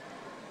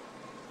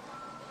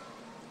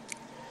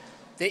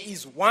 There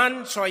is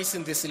one choice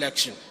in this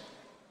election.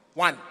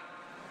 One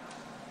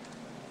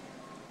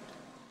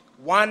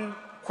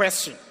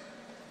question.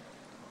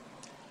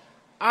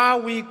 Are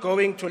we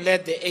going to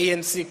let the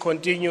ANC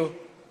continue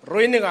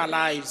ruining our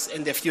lives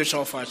and the future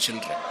of our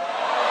children?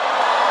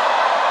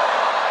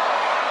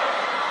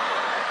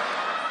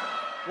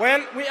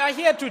 Well, we are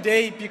here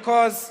today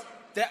because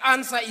the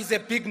answer is a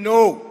big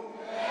no.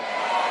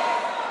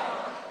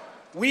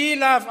 We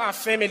love our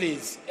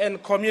families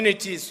and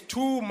communities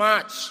too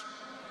much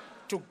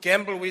to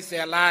gamble with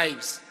their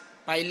lives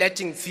by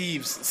letting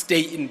thieves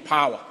stay in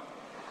power.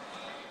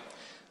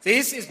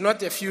 This is not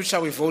the future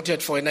we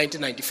voted for in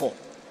 1994.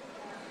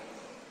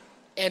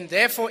 And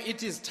therefore,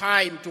 it is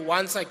time to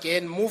once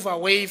again move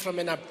away from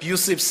an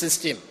abusive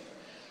system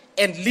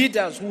and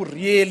leaders who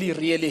really,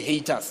 really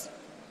hate us.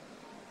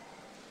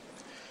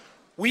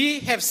 We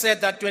have said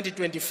that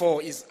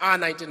 2024 is our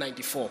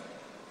 1994.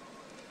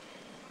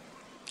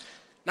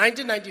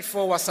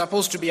 1994 was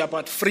supposed to be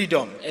about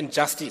freedom and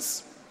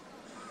justice.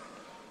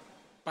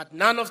 But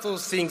none of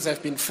those things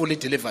have been fully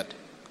delivered.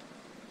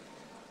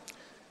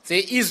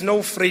 There is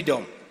no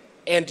freedom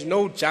and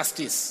no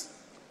justice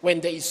when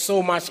there is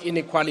so much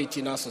inequality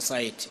in our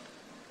society.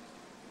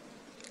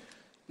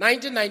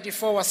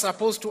 1994 was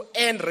supposed to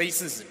end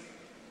racism.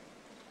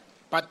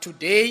 But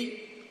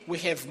today, we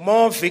have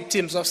more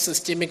victims of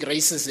systemic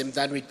racism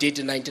than we did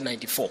in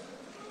 1994.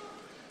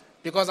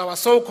 Because our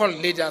so-called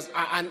leaders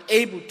are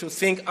unable to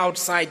think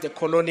outside the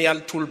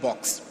colonial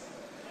toolbox.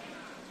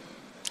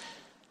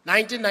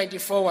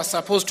 1994 was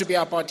supposed to be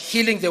about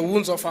healing the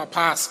wounds of our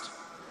past.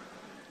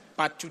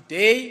 But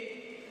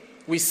today,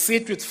 we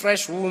sit with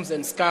fresh wounds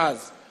and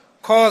scars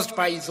caused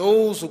by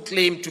those who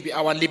claim to be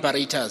our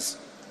liberators.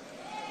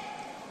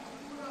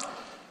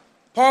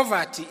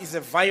 Poverty is a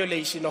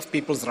violation of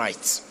people's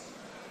rights.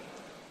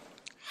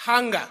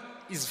 Hunger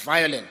is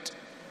violent.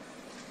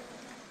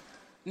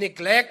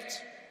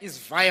 Neglect is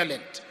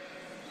violent.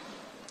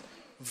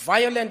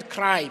 Violent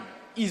crime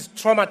is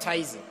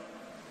traumatizing.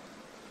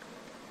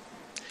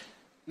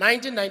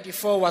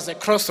 1994 was a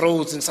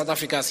crossroads in South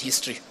Africa's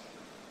history.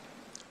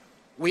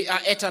 We are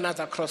at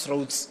another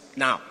crossroads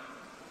now.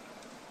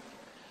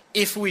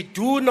 If we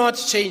do not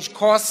change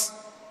course,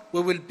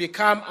 we will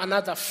become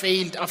another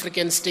failed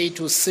African state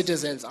whose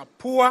citizens are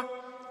poor,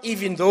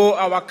 even though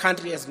our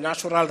country has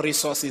natural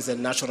resources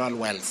and natural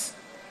wealth.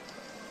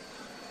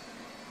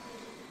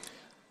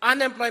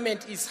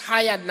 Unemployment is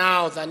higher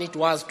now than it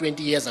was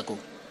 20 years ago.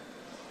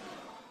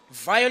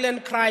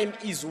 Violent crime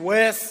is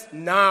worse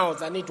now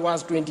than it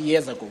was 20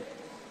 years ago.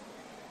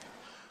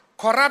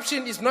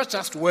 Corruption is not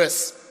just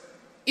worse,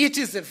 it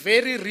is the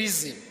very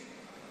reason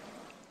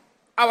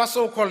our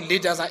so-called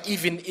leaders are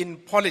even in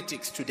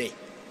politics today.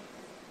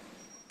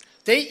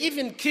 They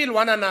even kill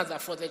one another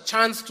for the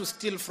chance to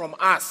steal from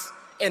us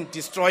and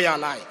destroy our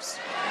lives.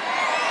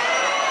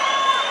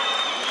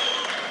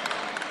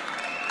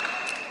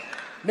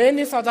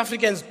 Many South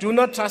Africans do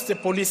not trust the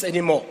police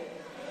anymore.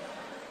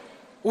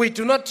 We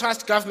do not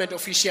trust government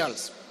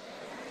officials.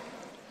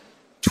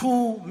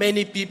 Too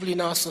many people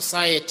in our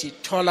society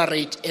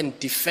tolerate and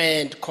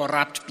defend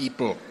corrupt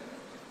people.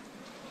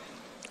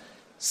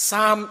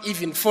 Some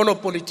even follow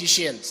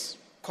politicians,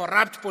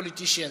 corrupt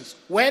politicians,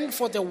 when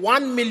for the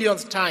 1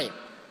 millionth time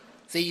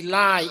they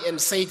lie and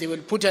say they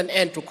will put an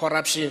end to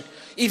corruption,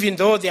 even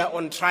though they are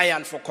on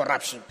trial for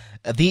corruption.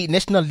 The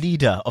national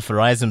leader of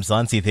Rise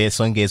Mzansi there,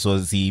 Songezo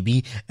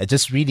Zibi,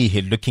 just really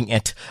looking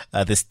at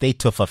the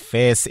state of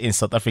affairs in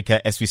South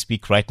Africa as we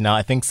speak right now.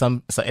 I think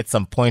at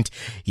some point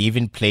he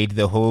even played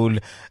the whole,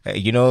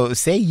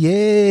 say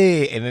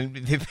yeah, and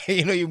then,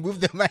 you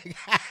move the mic.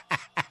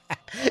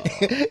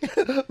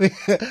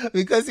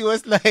 Because he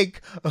was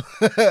like,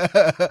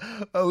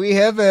 we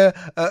have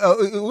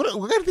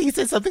he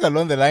said something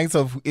along the lines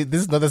of,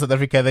 this is not the South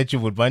Africa that you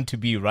would want to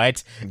be,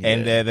 right? Yeah.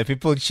 And the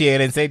people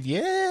cheered and said,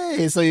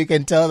 yeah. So you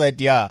can tell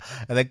that, yeah,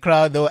 the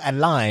crowd, they were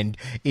aligned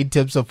in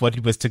terms of what he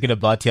was talking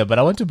about here. But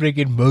I want to bring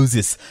in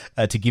Moses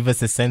to give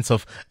us a sense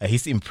of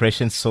his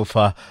impressions so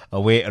far,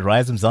 where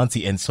Rise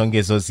Mzansi and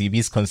Songezo Zibi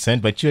is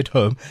concerned. But you at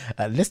home,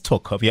 let's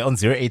talk. We are on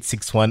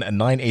 0861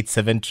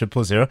 987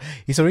 000.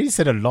 He's already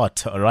said a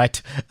lot, all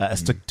right?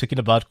 Talking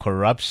about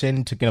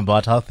corruption, talking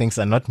about how things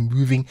are not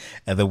moving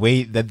the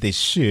way that they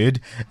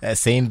should,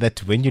 saying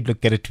that when you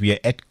look at it, we are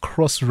at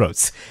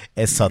crossroads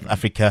as South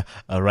Africa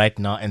right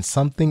now, and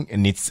something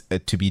needs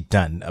to be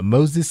done.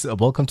 Moses,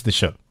 welcome to the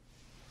show.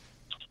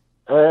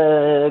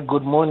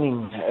 Good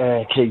morning,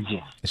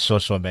 KG.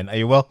 Sure, man. Are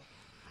you well?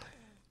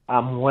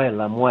 I'm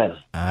well.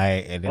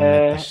 I didn't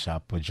like the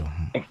sharp.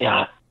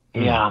 Yeah,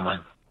 man.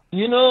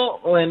 You know,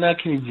 when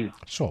KG.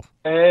 Sure.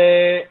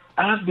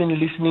 I've been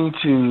listening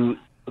to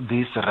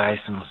these Rice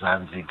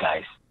Mzansi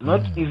guys,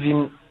 not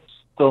even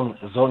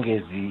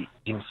Zongezi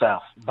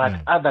himself, but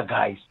other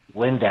guys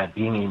when they're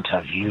being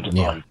interviewed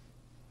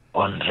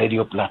on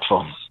radio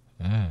platforms.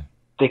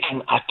 They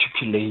can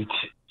articulate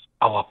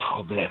our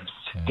problems.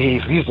 They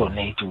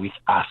resonate with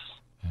us.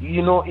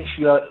 You know, if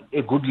you are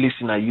a good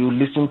listener, you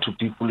listen to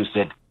people who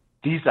said,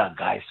 these are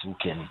guys who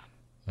can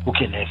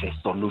have a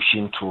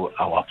solution to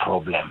our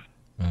problem.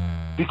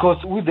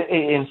 Because with the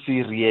ANC,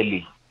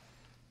 really,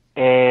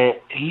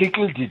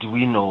 little did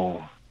we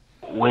know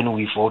when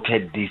we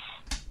voted these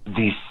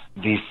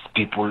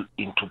people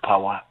into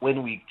power,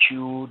 when we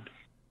queued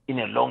in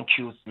a long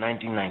queue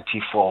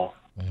 1994,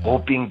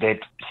 hoping that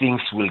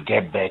things will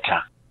get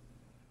better.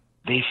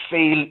 They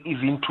fail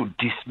even to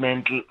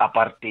dismantle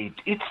apartheid.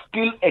 It's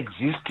still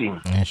existing,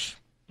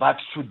 but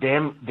to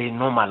them, they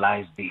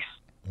normalize this.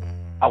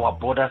 Our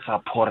borders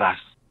are porous.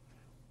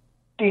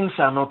 Things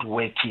are not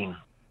working.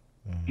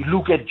 You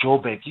look at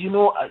Joburg, you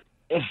know,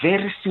 a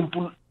very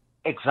simple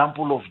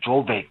example of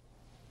Joburg.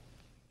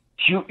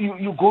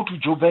 You go to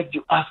Joburg,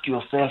 you ask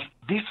yourself,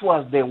 this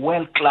was the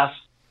world-class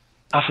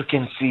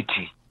African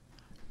city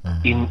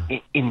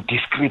in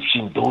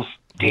description those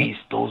days,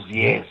 those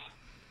years.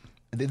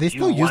 They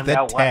still use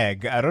that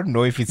tag. I don't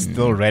know if it's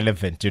still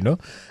relevant, you know?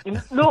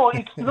 No,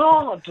 it's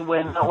not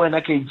when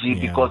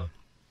AKG, because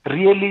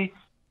really,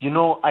 you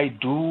know, I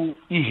do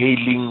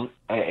e-hailing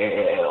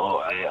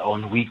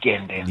on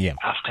weekend and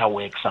after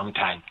work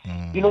sometimes.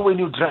 You know, when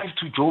you drive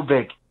to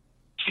Joburg,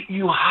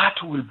 your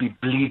heart will be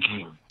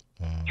bleeding.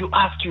 You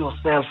ask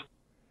yourself,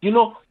 you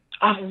know,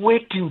 I've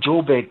worked in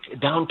Joburg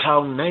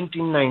downtown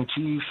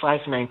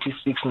 1995,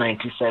 96,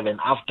 97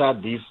 after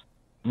this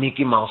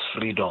Mickey Mouse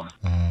freedom.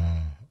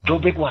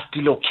 Joburg was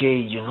still okay,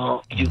 you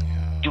know.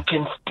 You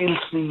can still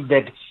see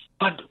that.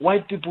 But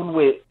white people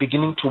were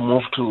beginning to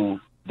move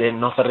to the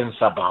northern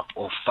suburb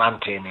of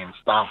Sandton and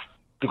stuff,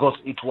 because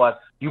it was,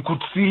 you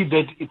could see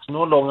that it's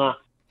no longer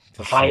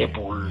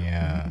viable.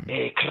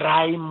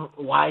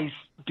 Crime-wise,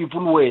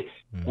 people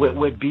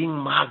were being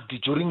marked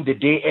during the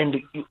day,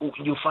 and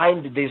you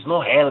find there's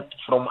no help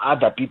from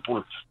other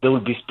people. There will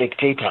be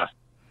spectators.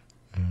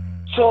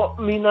 So,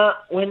 Mina,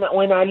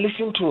 when I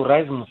listen to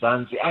Rise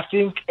Mzansi, I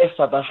think as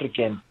South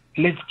Africans,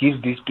 let's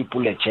give these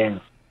people a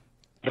chance.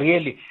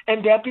 Really.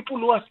 And there are people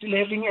who are still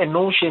having a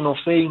notion of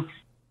saying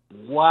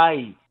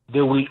why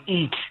they will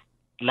eat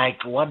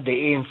like what the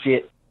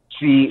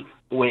ANC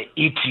were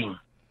eating.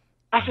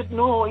 I said,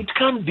 no, it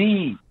can't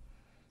be.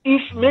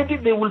 If maybe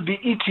they will be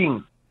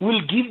eating,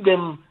 we'll give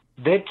them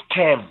that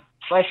term,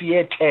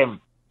 5-year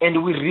term,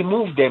 and we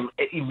remove them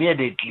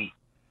immediately.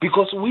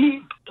 Because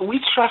we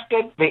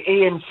trusted the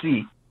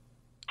ANC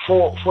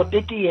for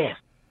 30 years,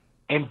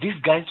 and these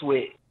guys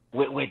were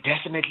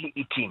definitely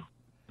eating.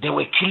 They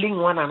were killing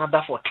one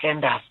another for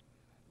tenders.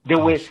 They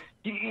were,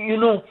 you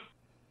know,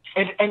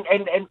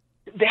 and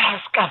they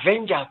are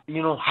scavengers,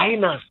 you know,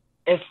 hyenas,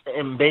 as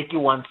Mbeki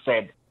once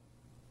said.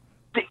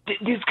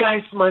 These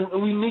guys, man,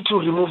 we need to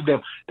remove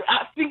them.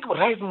 I think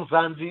Rise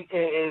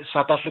Mzansi,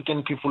 South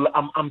African people,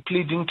 I'm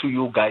pleading to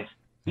you guys.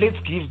 Let's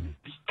give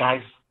these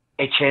guys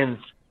a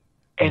chance.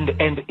 And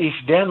if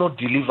they're not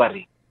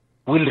delivering,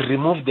 we'll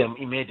remove them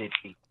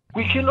immediately.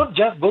 We cannot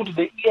just go to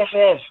the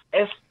EFF,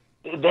 as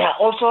there are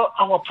also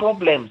our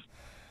problems.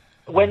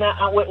 When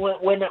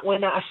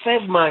I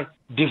served my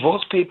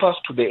divorce papers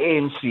to the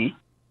ANC,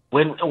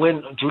 when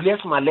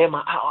Julius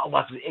Malema, I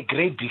was a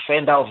great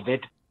defender of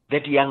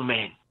that young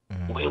man.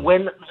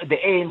 When the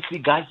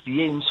ANC guys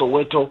here in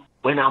Soweto,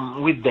 when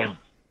I'm with them,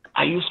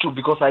 I used to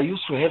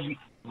have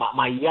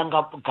my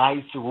younger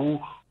guys who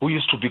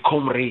used to be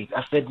comrades.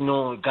 I said,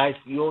 no, guys,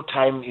 your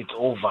time is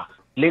over.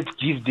 Let's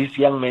give this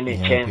young man a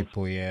chance.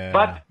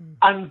 But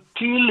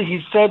until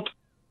he said,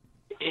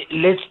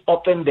 let's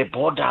open the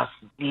borders,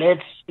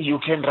 you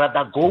can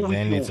rather go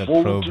then with it's your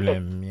a vote.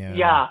 problem.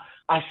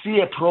 I see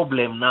a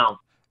problem now.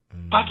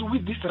 But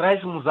with this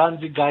Rise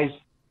Mzansi guys,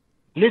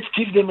 let's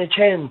give them a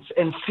chance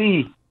and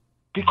see.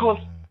 Because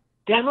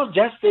they are not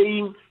just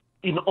saying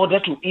in order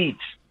to eat.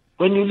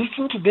 When you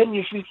listen to them,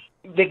 you feel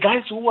the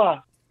guys who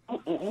are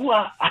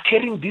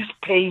carrying this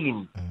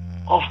pain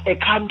of a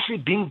country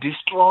being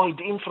destroyed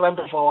in front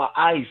of our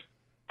eyes.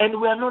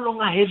 And we are no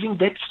longer having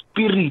that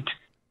spirit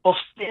of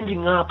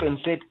standing up and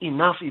said,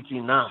 enough is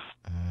enough.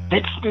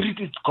 That spirit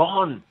is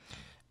gone.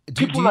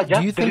 Do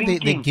you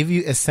think they give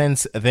you a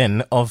sense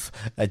then of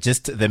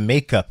just the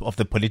makeup of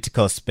the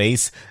political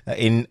space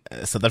in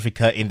South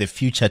Africa in the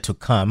future to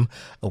come,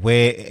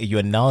 where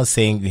you're now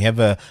saying you have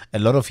a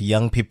lot of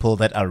young people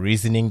that are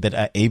reasoning, that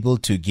are able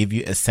to give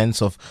you a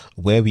sense of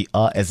where we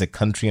are as a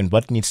country and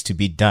what needs to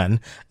be done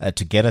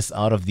to get us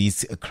out of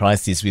these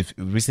crises? We've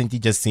recently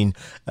just seen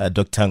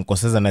Dr.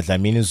 Nkosazana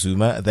Dlamini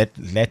Zuma, that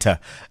letter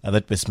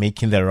that was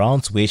making the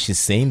rounds where she's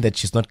saying that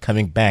she's not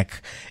coming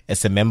back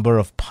as a member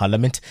of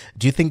parliament.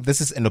 Do you think this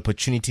is an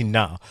opportunity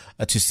now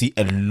to see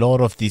a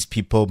lot of these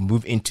people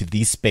move into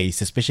this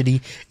space,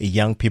 especially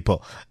young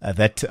people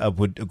that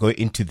would go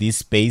into this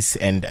space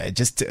and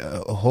just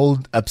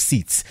hold up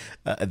seats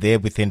there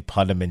within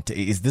Parliament?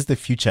 Is this the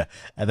future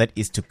that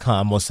is to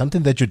come, or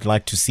something that you'd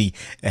like to see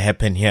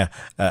happen here,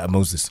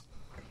 Moses?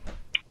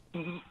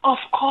 Of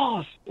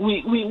course,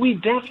 we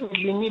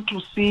definitely need to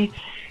see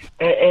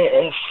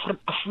a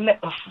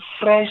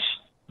fresh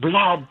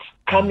blood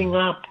coming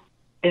up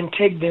and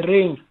take the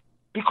reins,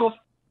 because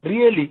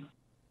really,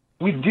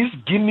 with this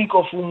gimmick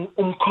of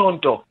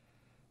umkhonto,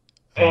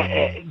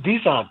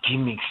 these are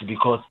gimmicks,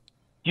 because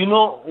you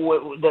know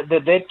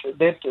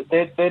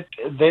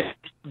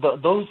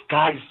those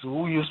guys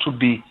who used to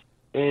be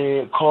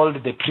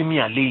called the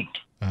Premier League,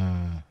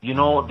 you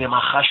know, the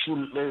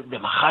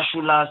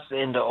Mahashulas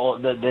and all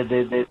the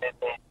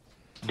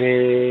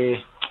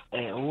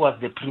who was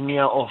the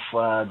premier of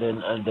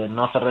the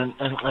northern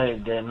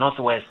the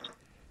northwest,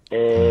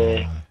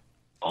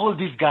 all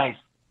these guys.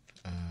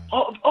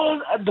 All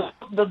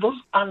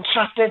those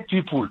untrusted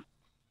people,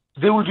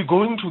 they will be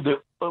going to the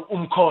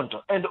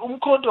umkhonto, and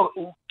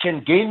umkhonto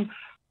can gain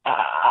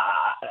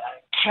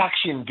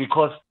traction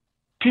because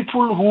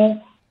people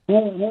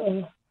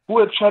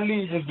who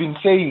actually have been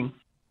saying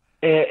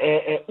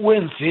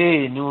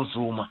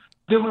Zuma,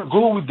 they will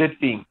go with that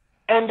thing.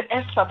 And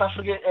as South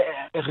Africa,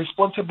 a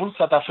responsible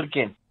South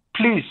African,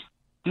 please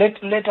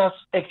let us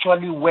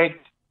actually work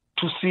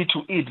to see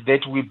to it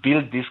that we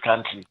build this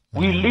country.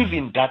 We live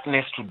in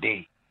darkness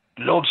today.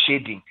 Load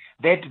shedding,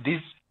 that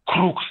these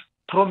crooks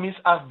promise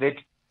us that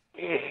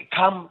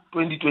come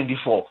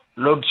 2024,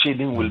 load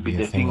shedding will be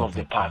the thing of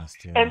the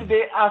past. Yeah. And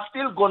they are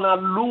still going to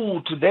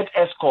loot that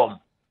ESCOM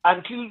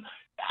until,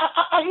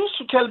 I used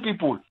to tell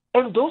people,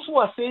 and those who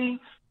are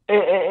saying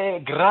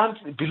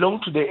grants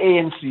belong to the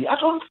ANC, I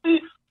don't see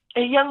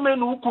a young man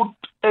who could,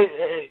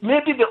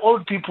 maybe the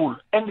old people,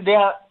 and they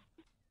are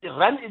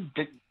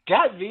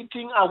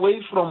diverting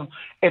away from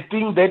a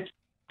thing that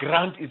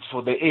grant is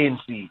for the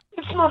ANC.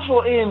 It's not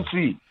for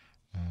ANC.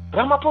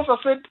 Ramaphosa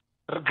said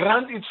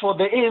grant is for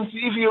the ANC.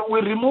 If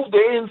we remove the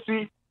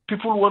ANC,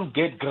 people won't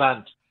get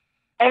grant.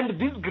 And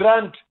this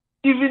grant,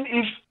 even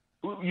if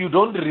you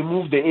don't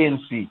remove the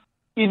ANC,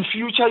 in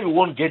future you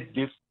won't get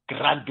this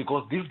grant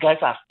because these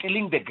guys are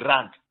stealing the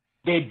grant.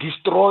 They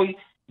destroy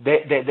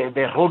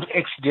the road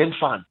accident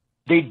fund.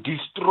 They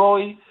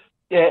destroy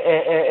this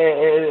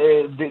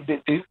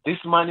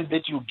money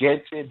that you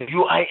get, the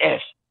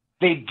UIF.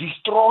 They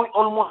destroy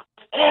almost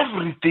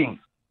everything.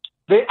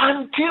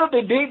 Until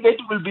the day that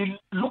we'll be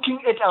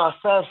looking at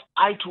ourselves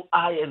eye to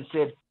eye and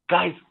said,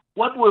 guys,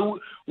 what we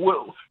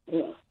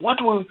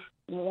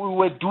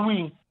were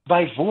doing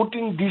by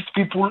voting these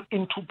people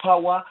into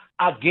power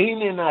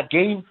again and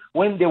again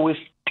when they were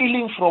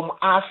stealing from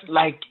us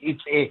like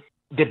it's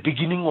the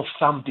beginning of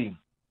something.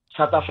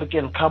 South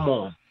African, come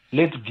on.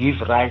 Let's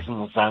give Rise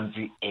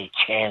Muzanzi a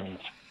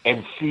chance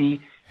and see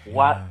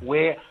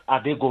where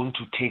are they going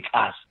to take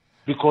us.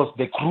 Because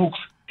the crooks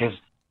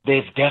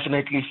they've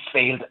definitely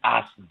failed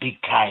us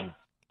big time.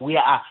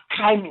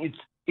 Crime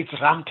it's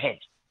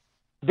rampant.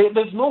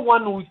 There's no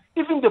one who,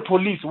 even the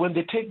police, when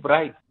they take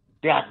bribes,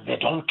 they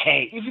don't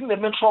care. Even the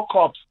Metro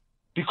cops,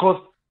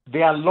 because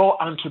they are law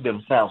unto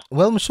themselves.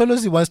 Well,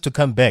 Msholozi wants to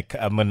come back,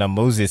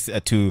 Moses,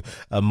 to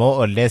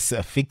more or less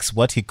fix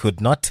what he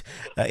could not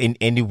in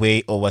any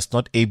way or was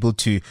not able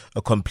to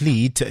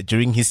complete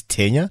during his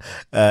tenure.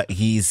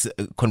 He's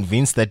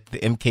convinced that the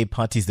MK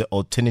party is the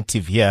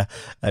alternative here,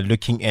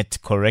 looking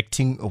at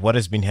correcting what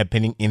has been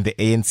happening in the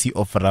ANC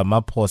of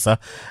Ramaphosa.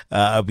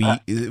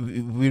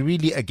 We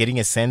really are getting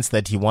a sense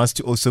that he wants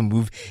to also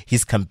move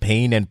his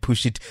campaign and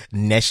push it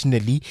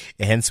nationally.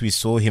 Hence, we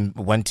saw him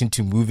wanting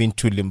to move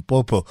into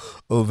Limpopo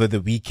over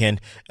the weekend.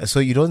 So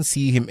you don't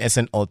see him as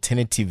an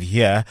alternative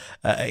here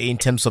in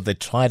terms of the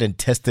tried and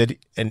tested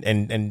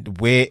and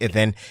where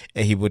then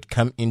he would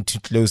come in to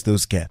close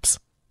those gaps.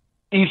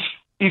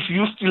 If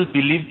you still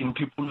believe in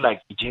people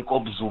like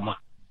Jacob Zuma,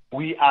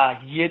 we are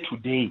here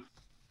today.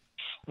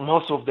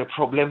 Most of the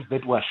problems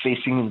that we're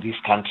facing in this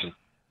country,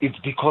 it's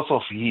because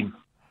of him.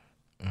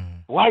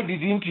 Why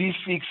didn't he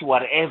fix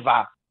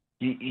whatever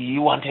he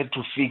wanted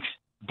to fix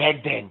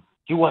back then?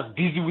 He was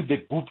busy with the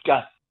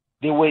Guptas.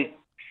 They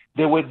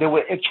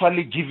were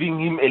actually giving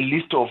him a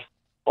list of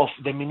of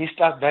the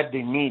ministers that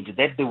they need,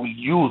 that they will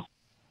use.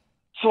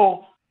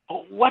 So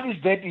what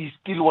is that he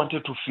still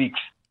wanted to fix?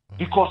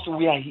 Because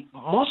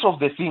most of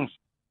the things,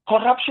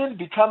 corruption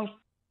becomes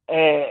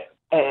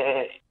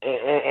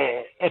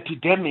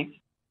epidemic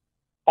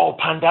or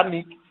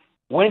pandemic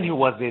when he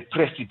was a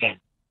president.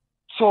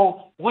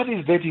 So what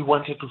is that he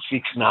wanted to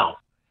fix now?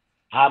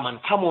 Man,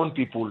 come on,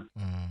 people.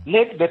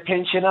 Let the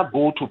pensioner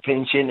go to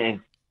pension.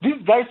 And this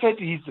guy said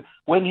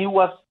when he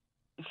was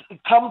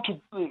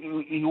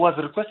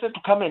requested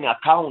to come and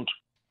account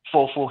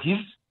for his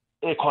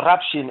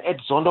corruption at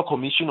Zondo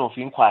Commission of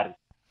Inquiry.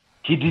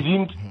 He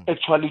didn't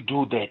actually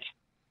do that.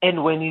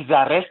 And when he's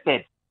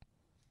arrested,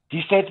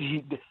 he said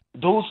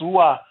those who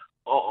are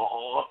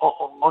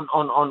on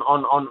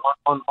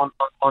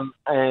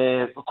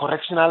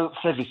correctional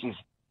services,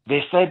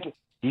 they said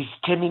he's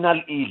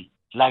terminal ill,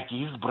 like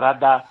his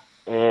brother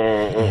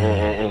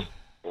Shabir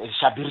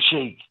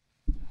Sheikh.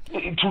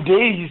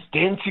 Today he's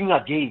dancing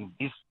again.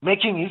 He's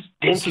making his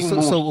dancing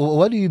moves. So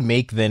what do you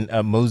make then,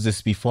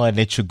 Moses, before I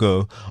let you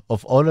go,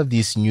 of all of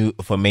these new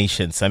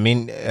formations? I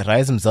mean,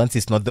 Rise Mzansi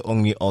is not the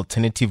only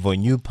alternative or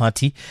new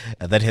party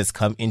that has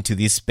come into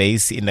this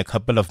space. In a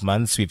couple of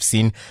months, we've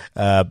seen,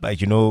 the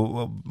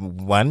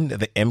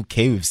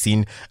MK, we've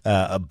seen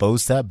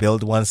BOSA,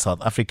 Build One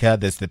South Africa,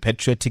 there's the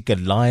Patriotic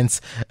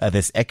Alliance,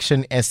 there's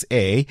Action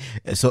SA.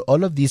 So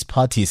all of these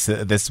parties,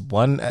 there's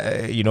one,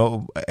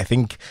 I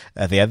think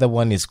the other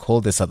one is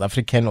called the South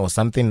African or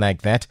something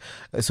like that.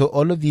 So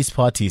all of these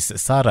parties,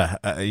 Sarah,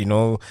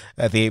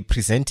 they're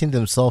presenting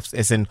themselves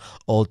as an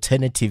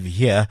alternative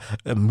here,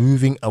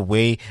 moving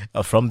away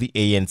from the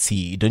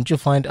ANC. Don't you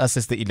find us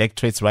as the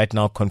electorates right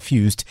now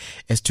confused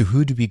as to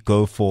who do we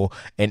go for,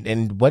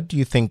 and what do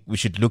you think we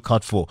should look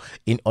out for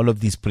in all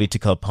of these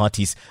political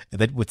parties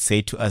that would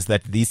say to us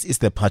that this is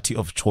the party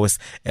of choice,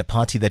 a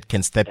party that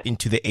can step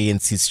into the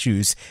ANC's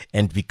shoes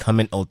and become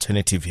an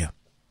alternative here?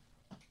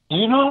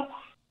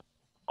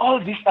 All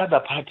these other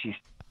parties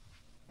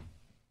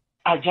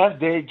are just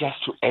there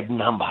just to add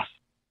numbers.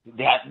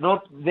 They are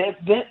not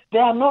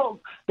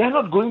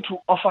going to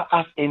offer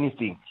us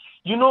anything.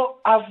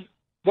 As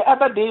the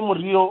other day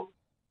Murillo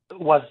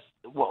was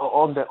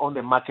on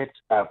the market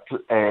on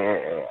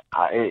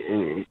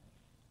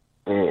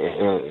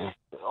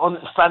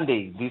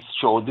Sunday, this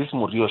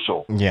Murillo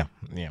show. Yeah.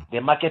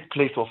 The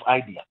marketplace of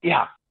idea.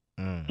 Yeah.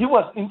 He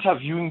was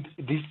interviewing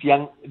this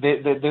young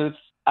there's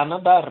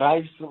another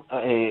Rise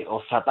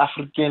of South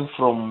African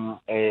from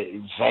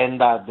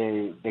Venda,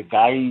 the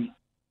guy,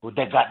 the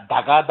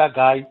Dagada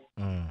guy,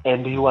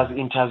 and he was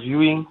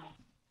interviewing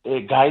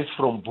guys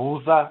from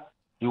Buza.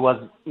 He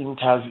was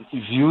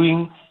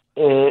interviewing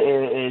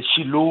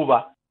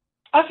Shiluba.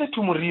 I said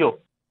to Murillo,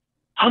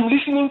 I'm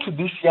listening to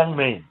this young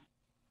man.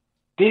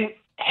 They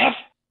have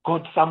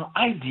got some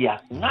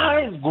ideas,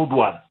 nice, good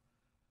ones.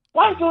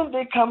 Why don't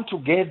they come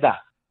together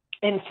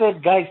and say,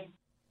 guys,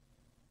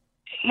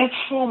 let's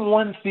form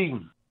one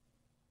thing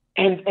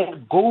and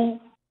go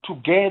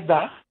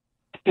together.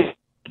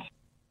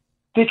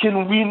 They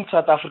can win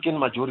South African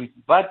majority.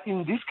 But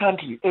in this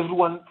country,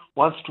 everyone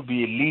wants to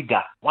be a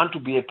leader, want to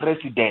be a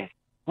president,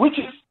 which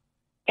is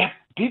a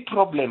big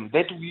problem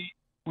that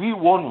we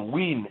won't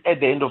win at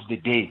the end of the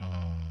day.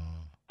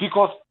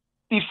 Because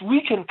if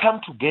we can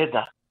come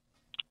together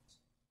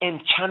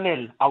and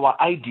channel our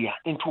idea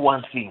into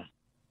one thing,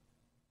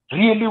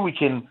 really we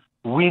can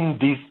win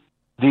this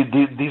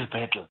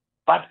battle.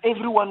 But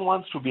everyone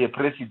wants to be a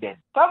president.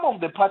 Some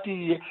of the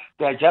party,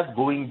 they are just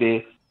going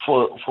there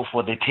for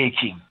the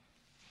taking.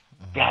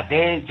 They are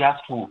there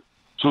just to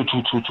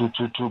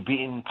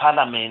be in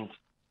parliament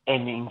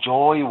and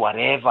enjoy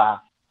whatever.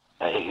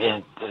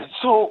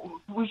 So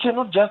we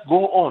cannot just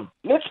go on.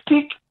 Let's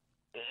pick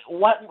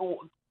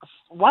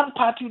one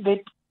party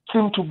that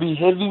seems to be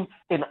having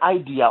an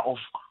idea of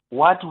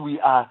what we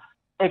are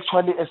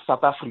actually as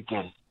South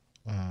Africans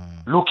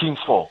looking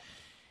for,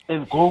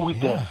 and go with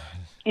them.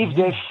 If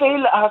they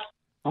fail us,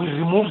 we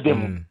remove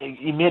them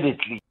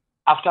immediately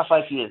after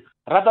 5 years,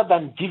 rather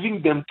than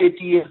giving them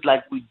 30 years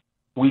like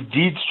we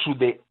did to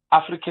the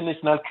African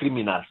national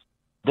criminals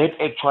that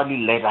actually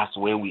led us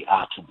where we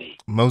are today.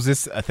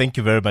 Moses, thank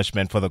you very much,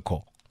 man, for the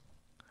call.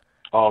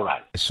 All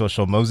right. Sure.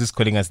 Moses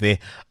calling us there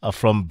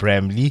from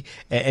Bramley.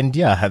 And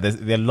there are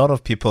a lot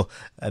of people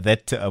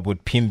that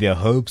would pin their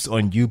hopes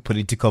on new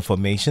political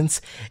formations,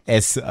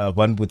 as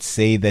one would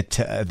say that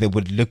they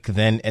would look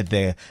then at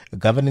the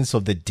governance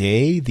of the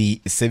day,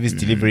 the service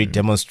delivery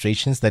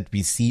demonstrations that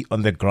we see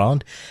on the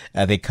ground.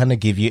 They kind of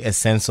give you a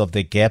sense of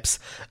the gaps.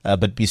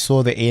 But we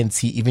saw the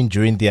ANC even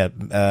during their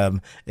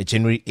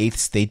January 8th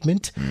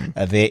statement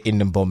there in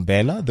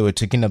Mbombela. They were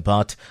talking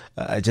about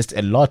just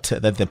a lot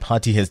that the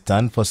party has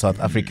done for South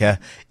Africa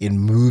in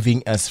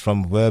moving us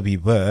from where we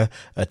were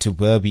to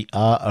where we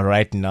are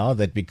right now,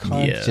 that we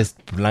can't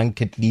just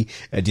blanketly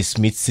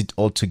dismiss it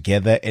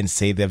altogether and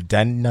say they've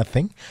done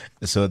nothing.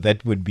 So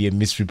that would be a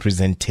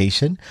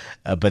misrepresentation.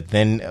 But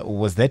then,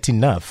 was that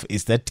enough?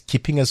 Is that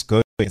keeping us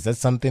going Is that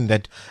something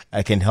that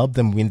can help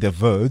them win their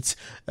votes?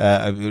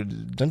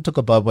 Don't talk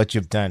about what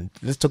you've done.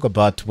 Let's talk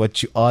about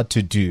what you are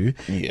to do.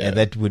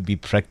 That would be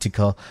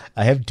practical.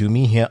 I have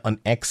Dumi here on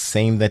X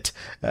saying that,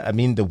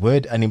 the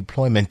word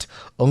unemployment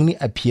only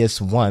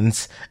appears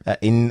once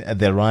in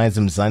the Rise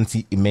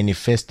Mzansi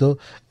manifesto,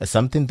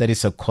 something that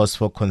is a cause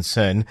for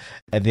concern.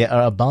 There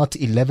are about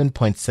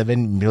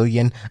 11.7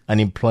 million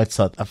unemployed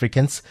South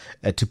Africans.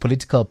 To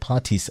political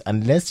parties,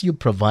 unless you're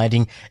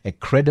providing a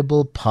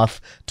credible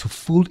path to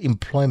full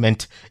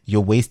employment,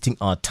 you're wasting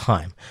our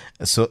time.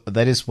 So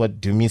that is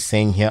what Dumi is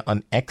saying here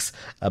on X.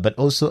 But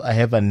also I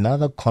have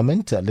another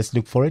comment. Let's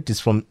look for it. It's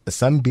from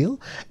Sambil,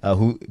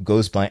 who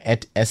goes by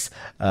 @S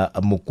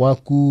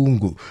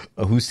Mukwakungu,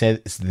 who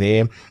says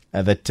there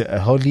that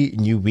Holy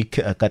New Week,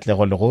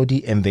 Katlego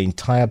Logodi and the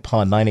entire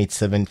Power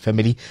 987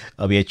 family,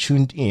 we are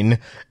tuned in.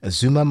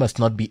 Zuma must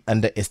not be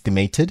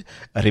underestimated.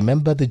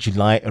 Remember the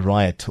July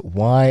riot.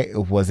 Why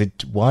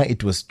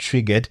it was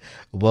triggered?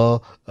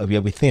 Well, we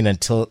are within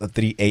until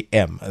 3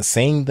 a.m.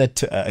 Saying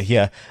that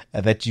here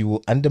that you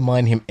will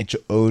undermine him at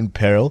your own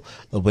peril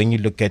when you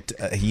look at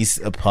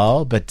his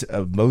power. But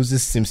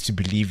Moses seems to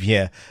believe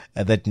here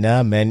that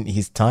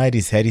he's tired,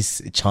 he's had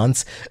his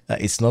chance.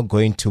 It's not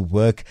going to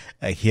work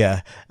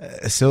here.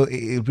 So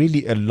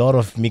really a lot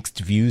of mixed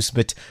views,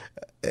 but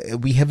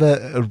we have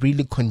a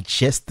really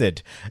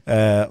congested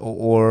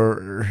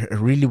or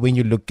really, when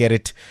you look at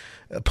it,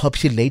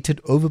 overpopulated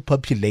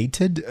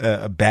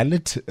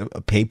ballot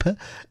paper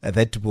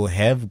that we'll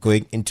have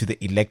going into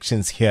the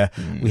elections here.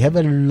 We have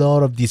a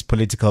lot of these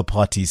political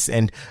parties,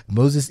 and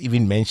Moses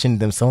even mentioned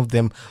them. Some of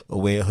them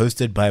were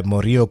hosted by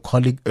Morio,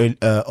 colleague,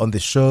 on the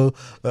show,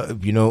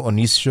 on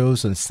his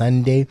shows on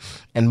Sunday,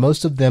 and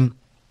most of them,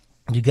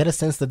 you get a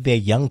sense that they're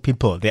young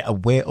people. They're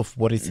aware of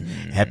what is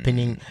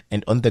happening,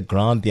 and on the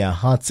ground, their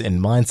hearts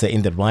and minds are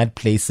in the right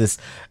places,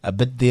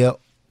 but they're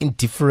in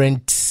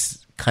different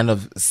kind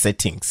of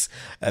settings.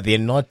 They're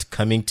not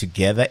coming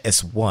together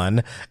as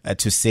one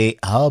to say,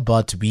 how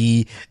about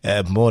we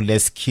more or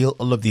less kill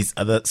all of these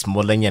other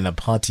smaller Nyana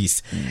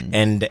parties.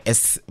 And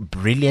as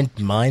brilliant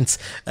minds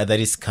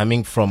that is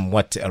coming from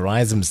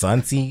Rise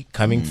Mzansi,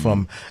 coming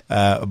from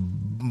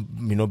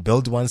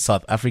Build One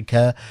South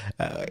Africa,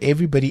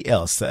 everybody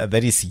else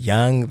that is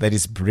young, that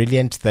is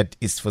brilliant, that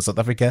is for South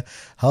Africa.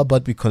 How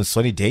about we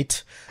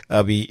consolidate,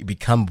 we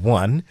become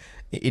one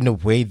in a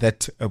way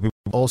that we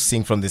all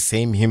sing from the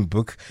same hymn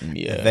book.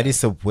 That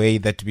is a way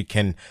that we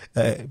can,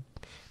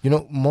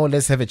 more or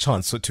less have a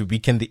chance to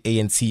weaken the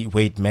ANC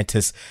where it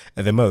matters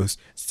the most.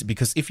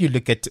 Because if you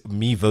look at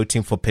me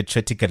voting for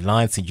Patriotic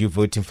Alliance and you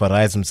voting for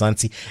Rise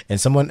Mzansi and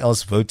someone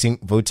else voting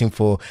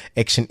for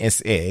Action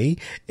SA,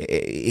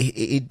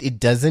 it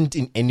doesn't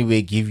in any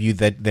way give you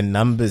that the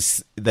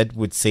numbers that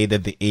would say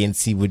that the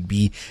ANC would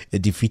be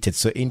defeated.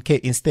 So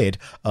instead,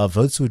 our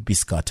votes would be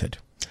scattered.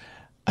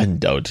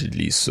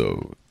 Undoubtedly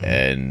so.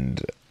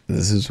 And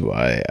this is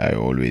why I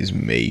always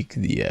make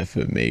the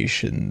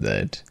affirmation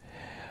that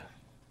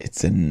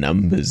it's a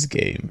numbers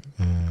game.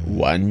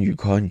 One, you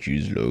can't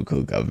use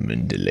local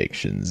government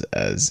elections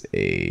as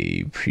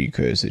a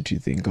precursor to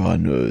think, oh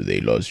no,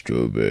 they lost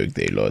Joburg,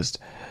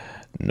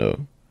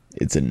 No,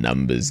 it's a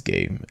numbers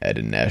game. At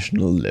a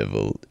national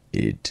level,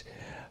 it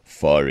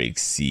far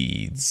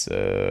exceeds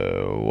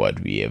what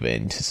we ever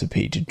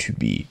anticipated to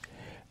be.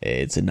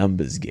 It's a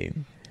numbers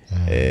game.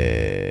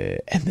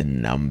 And the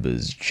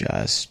numbers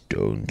just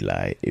don't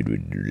lie. It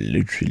would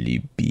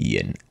literally be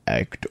an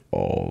act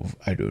of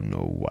I don't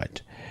know what.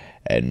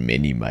 And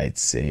many might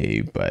say,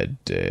 but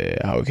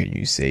how can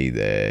you say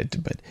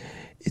that? But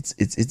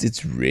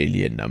it's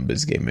really a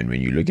numbers game. And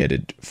when you look at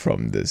it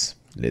from this,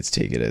 let's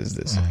take it as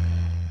this.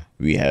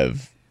 We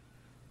have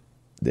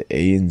the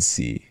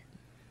ANC.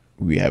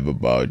 We have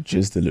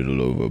just a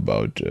little over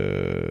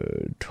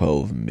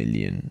 12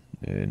 million.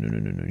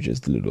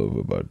 Just a little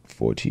over about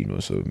 14 or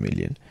so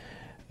million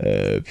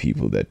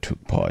people that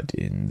took part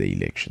in the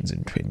elections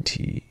in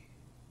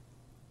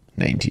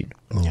 2019.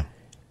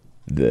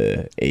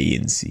 The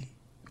ANC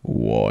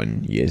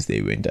won. Yes,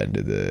 they went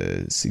under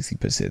the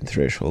 60%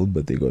 threshold,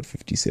 but they got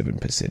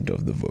 57%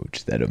 of the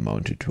vote. That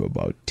amounted to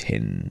about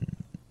 10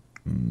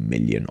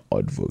 million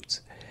odd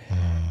votes.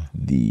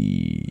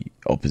 The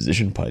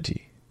opposition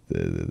party,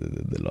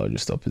 the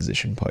largest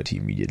opposition party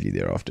immediately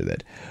thereafter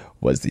that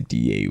was the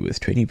DA with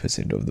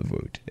 20% of the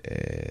vote.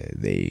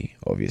 They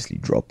obviously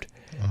dropped.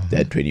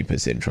 That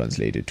 20%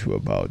 translated to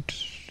about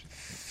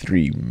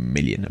 3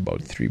 million,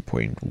 about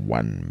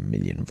 3.1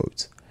 million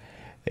votes.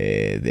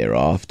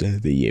 Thereafter,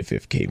 the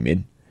EFF came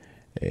in.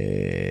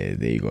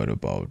 They got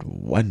about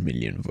 1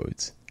 million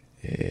votes.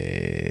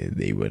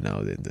 They were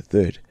now then the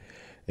third.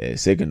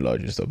 Second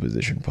largest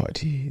opposition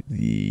party.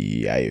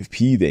 The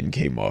IFP then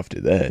came after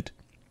that,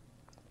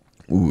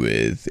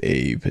 with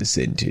a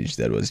percentage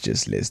that was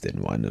just less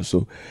than 1 or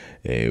so,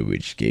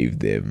 which gave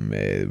them,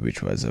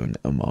 which was an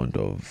amount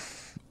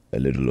of a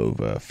little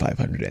over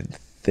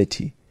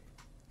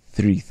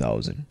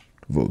 533,000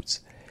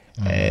 votes,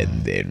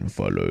 and then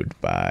followed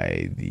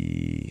by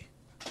the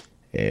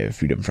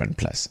Freedom Front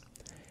Plus.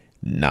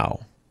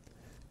 Now,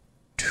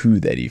 to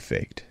that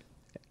effect,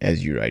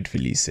 as you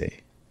rightfully say,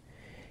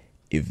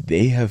 if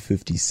they have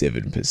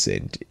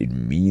 57%, it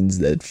means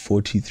that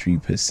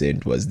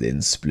 43% was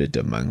then split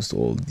amongst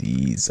all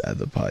these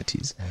other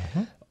parties.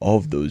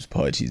 Of those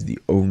parties, the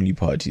only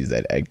parties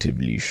that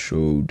actively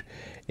showed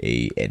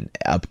an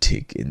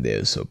uptick in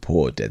their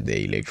support and their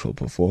electoral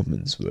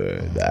performance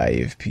were the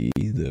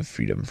IFP, the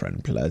Freedom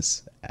Front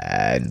Plus,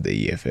 and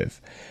the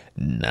EFF.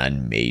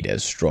 None made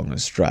as strong a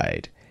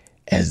stride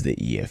as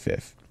the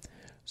EFF.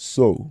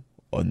 So,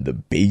 on the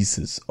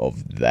basis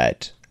of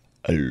that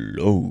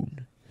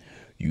alone,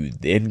 you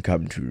then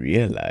come to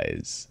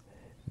realize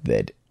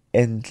that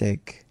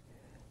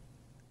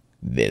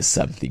there's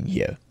something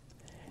here.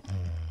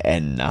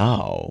 And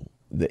now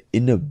the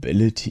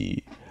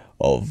inability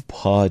of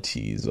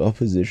parties,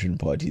 opposition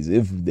parties,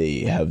 if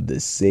they have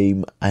the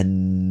same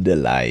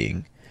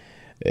underlying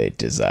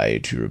desire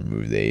to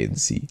remove the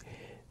ANC,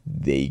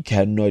 they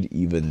cannot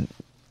even,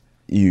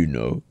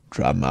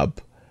 drum up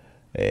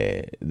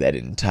that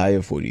entire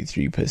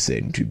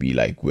 43% to be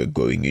like, we're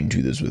going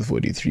into this with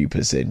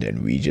 43%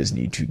 and we just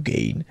need to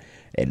gain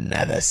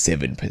another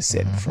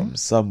 7% from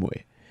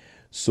somewhere.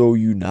 So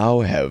you now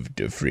have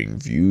differing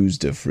views,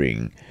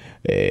 differing,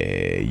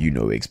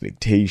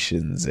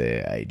 expectations,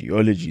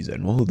 ideologies,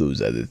 and all those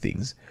other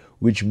things,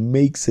 which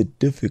makes it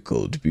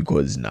difficult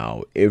because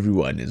now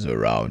everyone is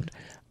around,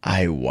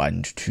 I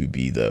want to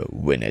be the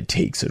winner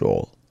takes it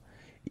all.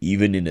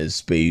 Even in a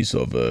space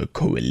of a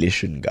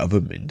coalition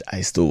government,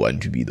 I still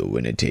want to be the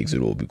winner takes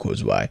it all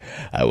because why?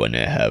 I want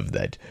to have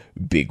that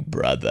big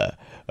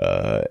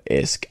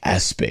brother-esque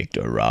aspect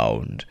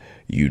around,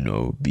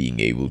 being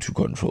able to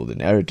control the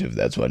narrative.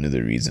 That's one of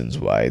the reasons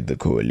why the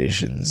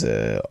coalitions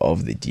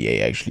of the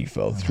DA actually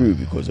fell through,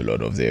 because a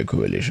lot of their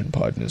coalition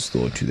partners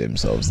thought to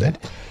themselves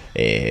that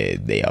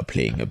they are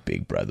playing a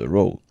big brother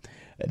role.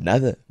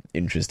 Another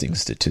interesting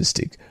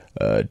statistic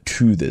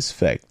to this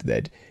fact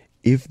that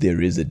if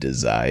there is a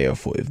desire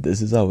if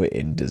this is our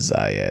end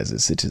desire as a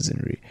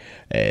citizenry,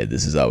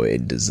 this is our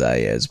end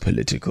desire as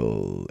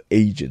political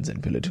agents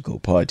and political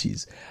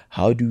parties,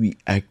 how do we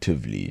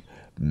actively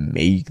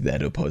make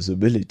that a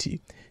possibility?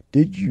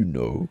 Did you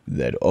know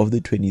that of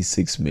the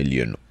 26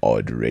 million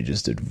odd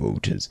registered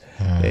voters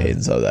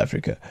in South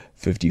Africa,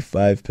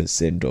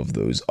 55% of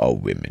those are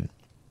women?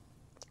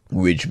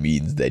 Which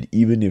means that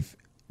even if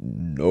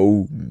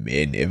no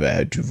men ever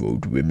had to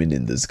vote, women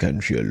in this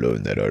country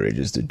alone that are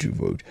registered to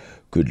vote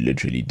could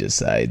literally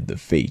decide the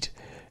fate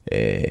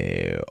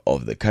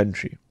of the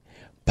country.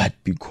 But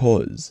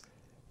because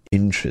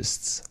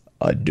interests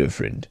are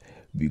different,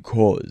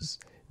 because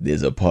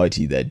there's a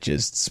party that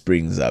just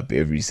springs up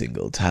every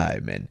single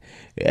time, and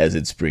as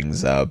it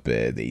springs up,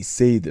 they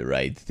say the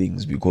right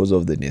things because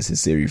of the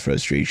necessary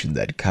frustration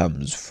that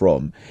comes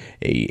from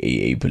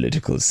a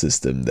political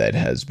system that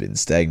has been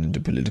stagnant, a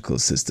political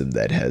system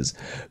that has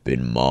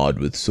been marred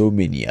with so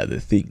many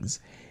other things.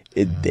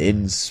 It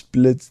then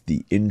splits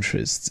the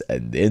interests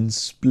and then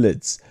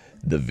splits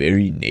the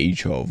very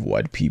nature of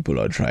what people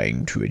are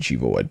trying to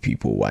achieve or what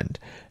people want.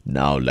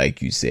 Now,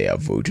 like you say, I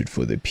voted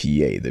for the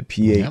PA. The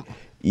PA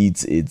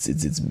eats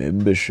its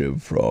membership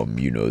from,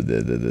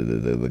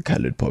 the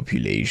colored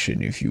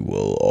population, if you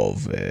will,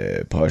 of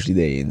partially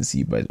the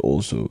ANC, but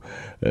also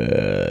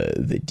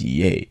the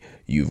DA.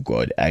 You've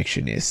got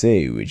Action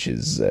SA, which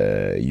is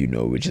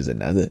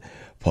another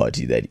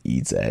party that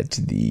eats at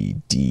the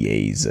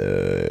DA's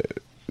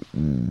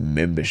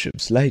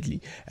membership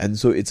slightly. And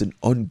so it's an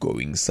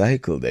ongoing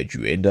cycle that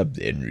you end up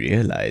then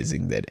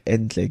realizing that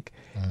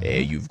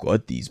you've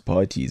got these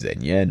parties,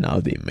 and now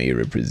they may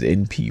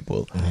represent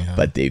people,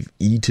 but they've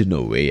eaten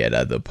away at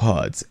other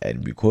parts.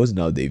 And because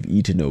now they've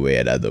eaten away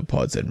at other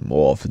parts, and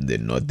more often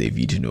than not they've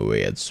eaten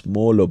away at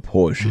smaller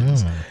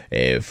portions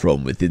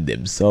from within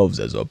themselves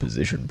as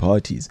opposition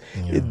parties,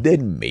 it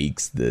then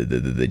makes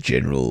the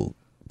general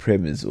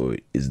premise, or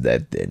is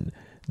that then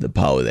the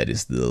power that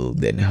is still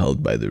then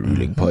held by the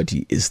ruling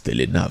party is still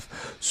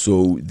enough.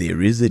 So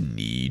there is a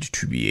need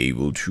to be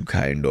able to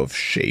kind of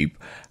shape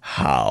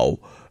how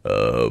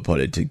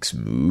politics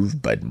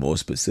move, but more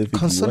specifically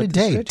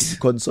consolidate,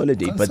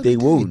 but they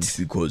won't,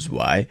 because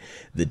why?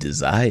 The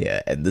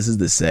desire, and this is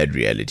the sad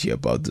reality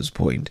about this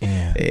point,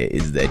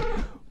 is that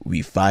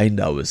we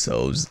find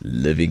ourselves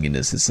living in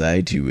a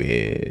society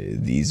where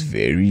these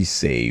very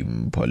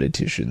same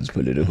politicians,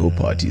 political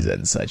parties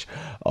and such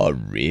are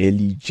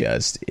really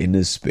just in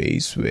a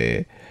space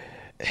where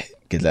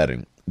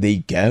they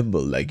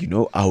gamble, like,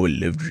 our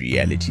lived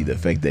reality, the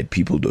fact that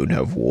people don't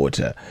have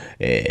water,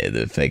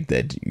 the fact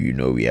that,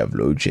 we have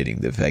load shedding,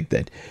 the fact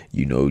that,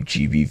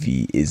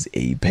 GBV is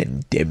a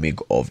pandemic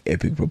of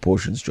epic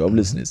proportions,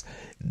 joblessness.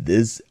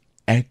 This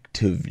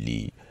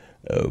actively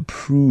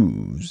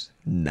proves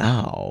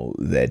now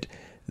that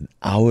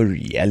our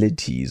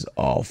realities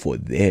are for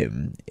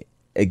them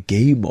a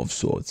game of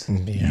sorts.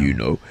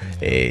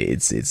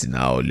 It's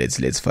now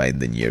let's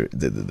find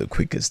the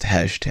quickest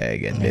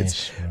hashtag and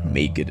let's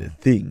make it a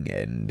thing,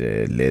 and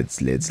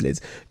let's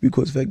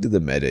because fact of the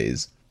matter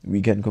is,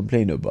 we can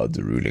complain about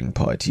the ruling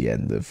party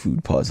and the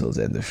food parcels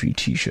and the free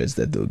t-shirts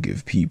that they'll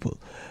give people.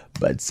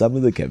 But some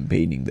of the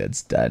campaigning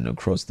that's done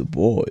across the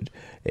board,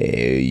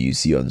 you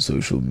see on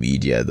social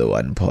media, the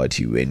one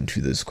party went to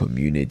this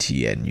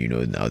community and,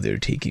 now they're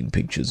taking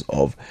pictures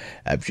of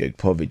abject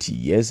poverty.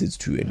 Yes, it's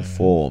to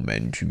inform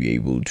and to be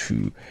able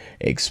to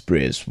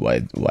express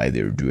why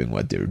they're doing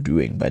what they're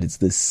doing, but it's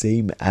the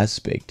same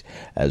aspect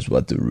as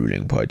what the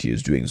ruling party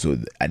is doing. So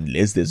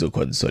unless there's a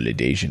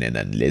consolidation and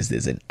unless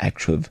there's an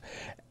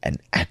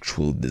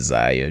actual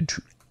desire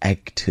to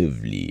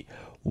actively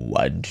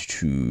want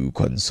to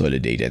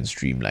consolidate and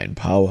streamline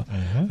power,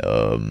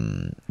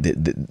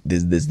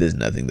 there's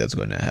nothing that's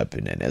going to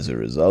happen, and as a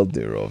result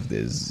thereof,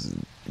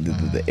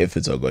 the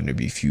efforts are going to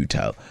be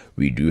futile.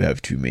 We do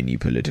have too many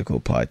political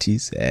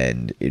parties,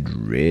 and it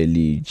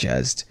really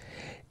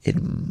it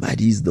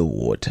muddies the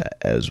water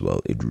as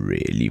well. It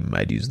really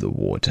muddies the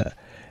water.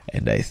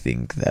 And I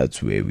think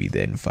that's where we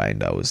then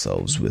find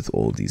ourselves with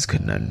all these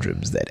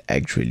conundrums that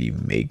actually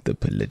make the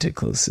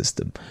political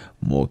system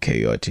more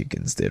chaotic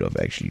instead of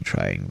actually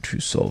trying to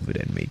solve it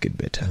and make it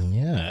better.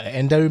 Yeah,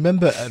 and I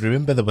remember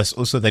there was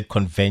also that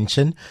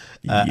convention.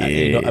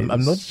 Yes.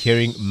 I'm not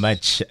hearing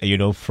much,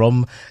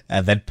 from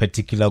that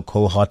particular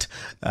cohort.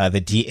 The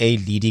DA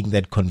leading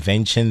that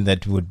convention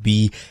that would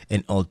be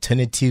an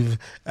alternative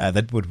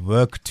that would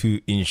work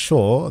to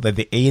ensure that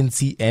the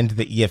ANC and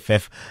the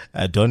EFF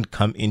don't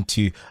come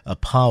into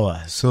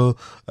power. So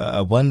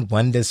one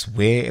wonders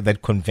where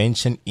that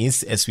convention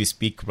is as we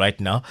speak right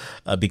now,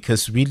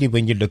 because really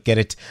when you look at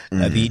it,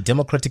 the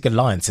Democratic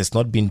Alliance has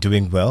not been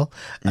doing well.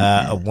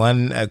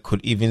 One could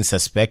even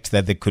suspect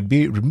that they could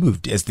be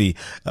removed as the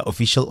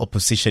official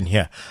opposition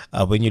here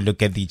when you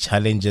look at the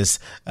challenges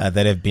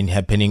that have been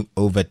happening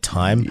over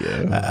time.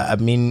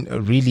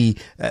 Really,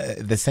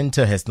 the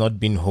center has not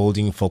been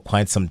holding for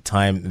quite some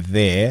time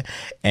there,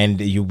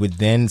 and you would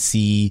then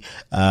see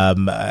a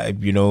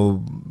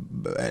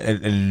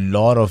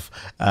lot of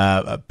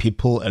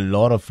people, a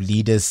lot of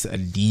leaders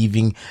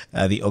leaving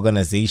the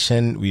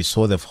organization. We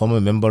saw the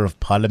former member of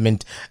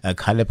parliament,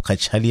 Caleb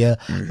Kachalia,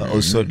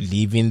 also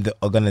leaving the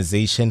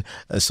organization.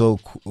 So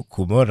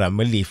Kumora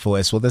Malifo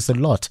as well. There's a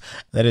lot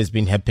that has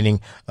been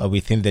happening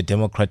within the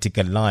Democratic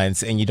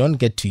Alliance, and you don't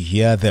get to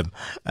hear them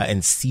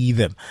and see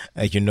them.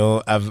 I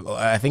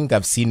think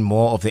I've seen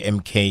more of the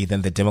MK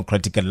than the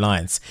Democratic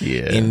Alliance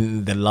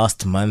in the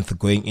last month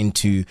going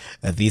into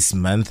this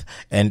month,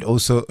 and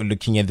also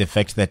looking at the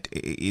fact that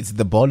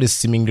the ball is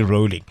seemingly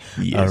rolling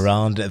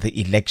around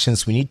the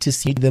elections. We need to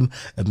see them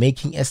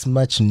making as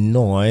much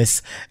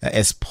noise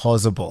as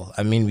possible.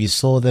 I mean, we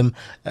saw them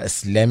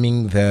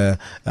slamming the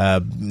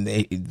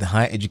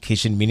higher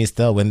education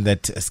minister when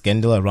that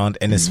scandal around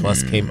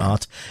NSFAS came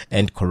out,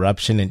 and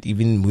corruption, and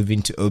even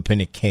moving to open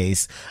a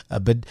case.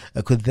 But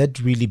could that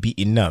really be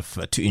enough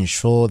to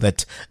ensure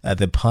that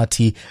the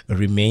party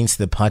remains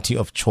the party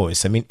of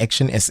choice? I mean,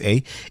 Action SA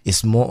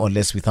is more or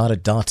less, without a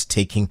doubt,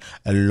 taking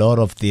a lot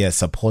of their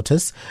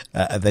supporters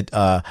that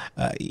are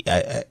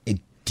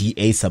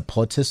DA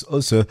supporters.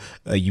 Also,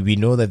 we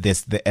know that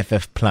there's the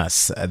FF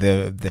Plus.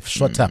 They've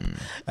shot up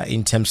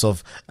in terms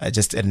of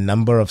just a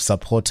number of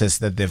supporters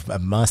that they've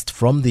amassed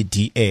from the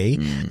DA,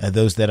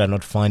 those that are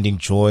not finding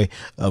joy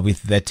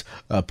with that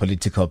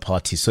political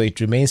party. So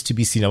it remains to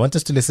be seen. I want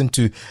us to listen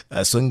to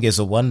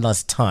Songezo one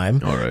last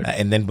time. All right.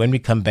 And then when we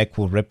come back,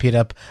 we'll wrap it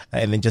up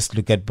and then just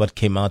look at what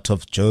came out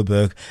of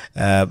Joburg,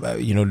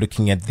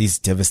 looking at this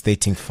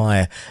devastating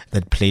fire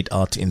that played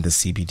out in the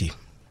CBD.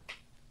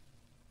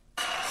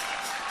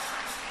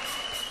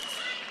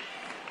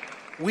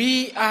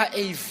 We are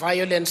a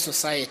violent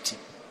society.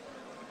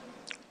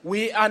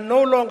 We are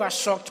no longer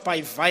shocked by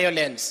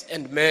violence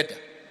and murder.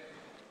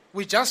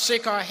 We just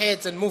shake our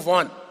heads and move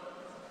on.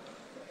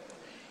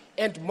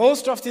 And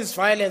most of this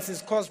violence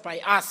is caused by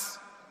us,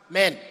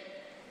 men.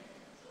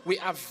 We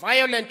are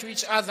violent to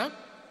each other.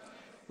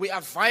 We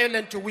are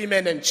violent to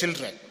women and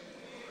children.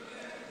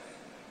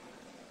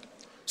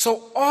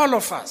 So all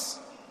of us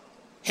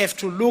have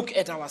to look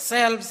at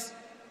ourselves,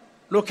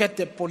 look at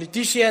the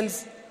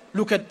politicians,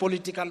 look at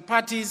political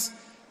parties,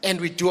 and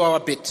we do our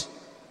bit.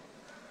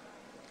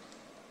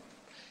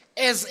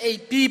 As a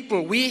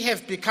people, we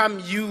have become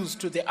used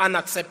to the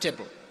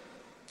unacceptable.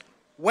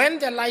 When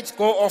the lights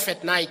go off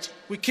at night,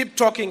 we keep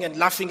talking and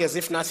laughing as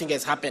if nothing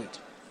has happened.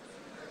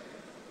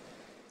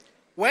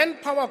 When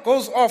power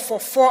goes off for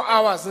 4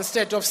 hours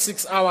instead of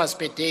 6 hours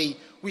per day,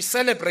 we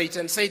celebrate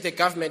and say the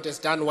government has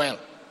done well.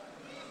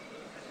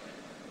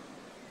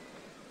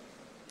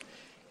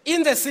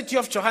 In the city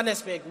of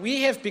Johannesburg,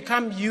 we have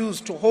become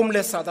used to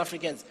homeless South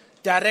Africans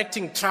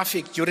directing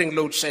traffic during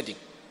load shedding.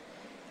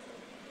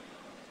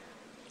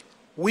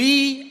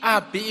 We are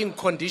being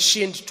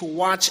conditioned to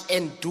watch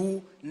and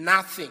do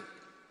nothing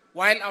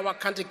while our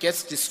country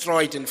gets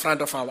destroyed in front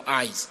of our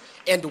eyes.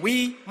 And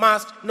we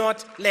must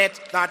not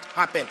let that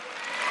happen.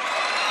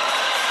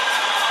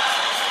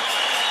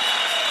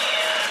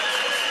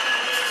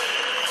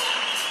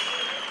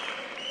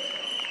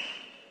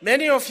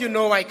 Many of you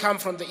know I come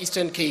from the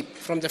Eastern Cape,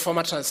 from the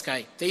former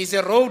Transkei. There is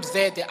a road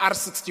there, the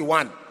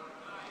R61.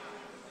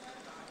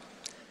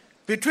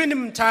 Between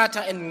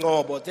Mthatha and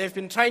Ngobo, they've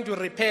been trying to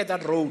repair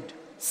that road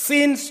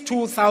since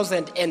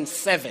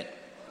 2007.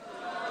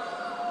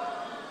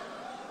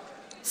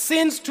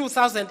 Since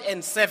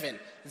 2007,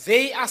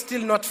 they are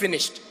still not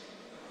finished.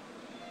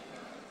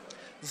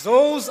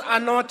 Those are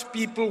not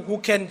people who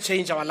can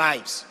change our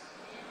lives.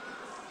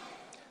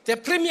 The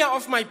premier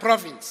of my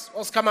province,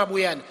 Oscar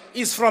Mabuyane,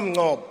 is from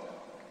Ngobo.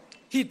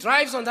 He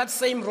drives on that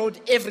same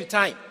road every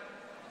time.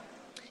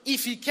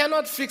 If he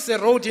cannot fix a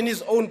road in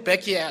his own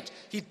backyard,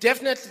 he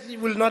definitely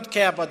will not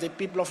care about the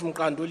people of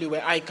Mkanduli,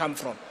 where I come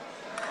from.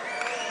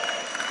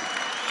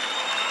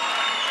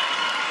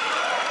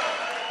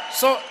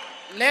 So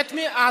let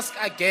me ask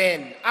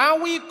again, are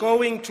we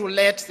going to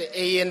let the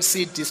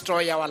ANC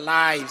destroy our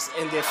lives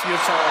and the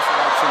future of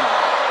our children?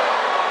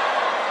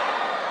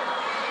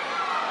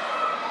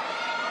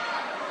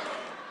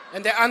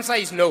 And the answer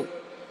is no.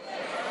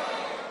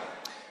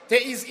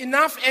 There is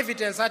enough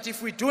evidence that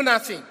if we do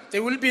nothing,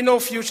 there will be no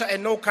future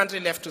and no country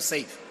left to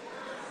save.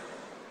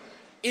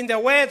 In the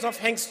words of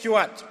Hank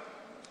Stewart,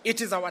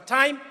 it is our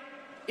time,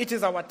 it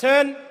is our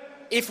turn.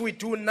 If we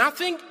do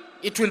nothing,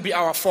 it will be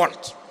our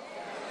fault.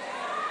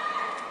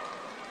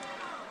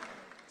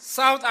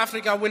 South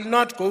Africa will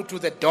not go to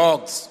the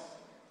dogs,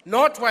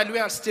 not while we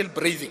are still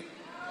breathing.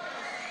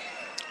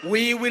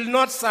 We will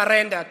not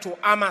surrender to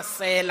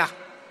Amasela,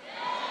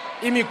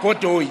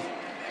 Imigodoi.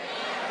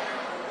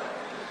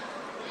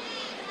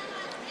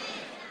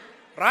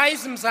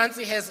 Rise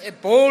Mzansi has a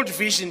bold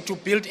vision to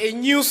build a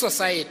new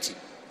society,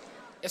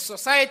 a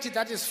society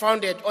that is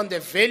founded on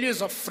the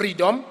values of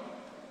freedom,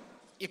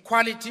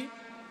 equality,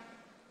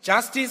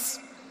 justice,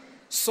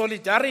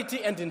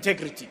 solidarity, and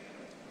integrity.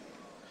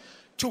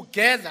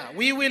 Together,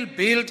 we will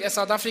build a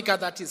South Africa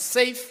that is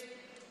safe,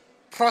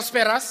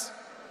 prosperous,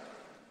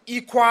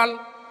 equal,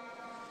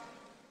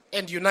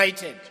 and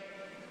united,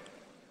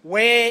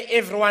 where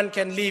everyone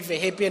can live a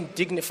happy and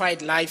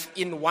dignified life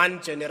in one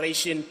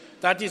generation,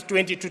 that is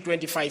 20 to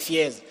 25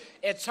 years.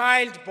 A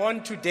child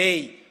born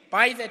today,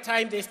 by the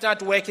time they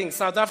start working,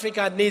 South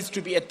Africa needs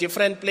to be a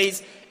different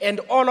place, and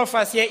all of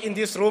us here in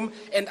this room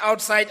and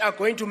outside are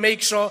going to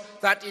make sure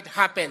that it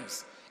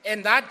happens.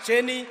 And that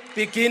journey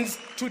begins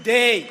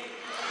today.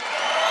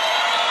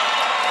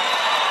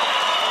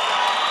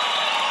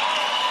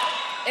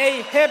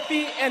 A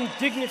happy and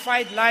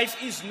dignified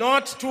life is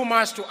not too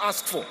much to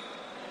ask for.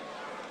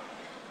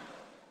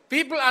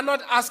 People are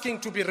not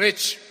asking to be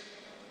rich.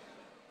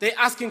 They're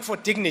asking for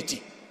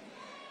dignity.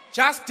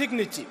 Just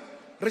dignity,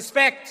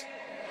 respect.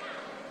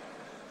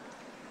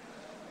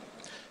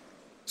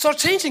 So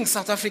changing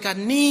South Africa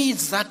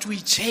needs that we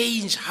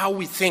change how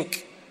we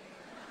think.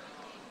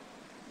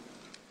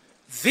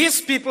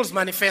 This People's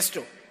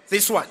Manifesto,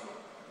 this one,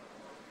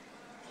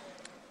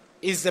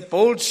 is the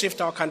bold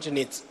shift our country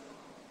needs.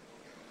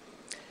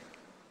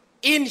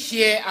 In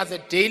here are the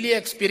daily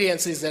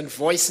experiences and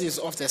voices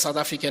of the South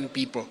African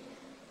people.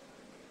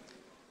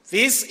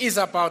 This is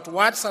about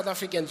what South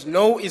Africans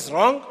know is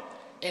wrong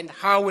and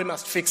how we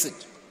must fix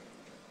it.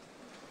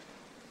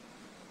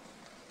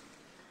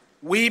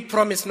 We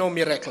promise no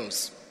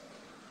miracles.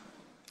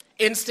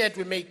 Instead,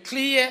 we make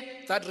clear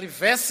that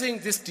reversing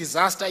this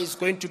disaster is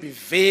going to be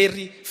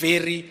very,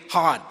 very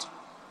hard.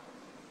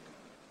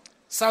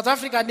 South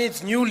Africa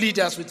needs new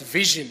leaders with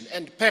vision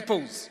and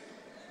purpose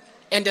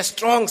and a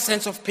strong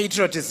sense of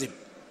patriotism.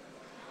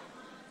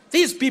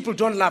 These people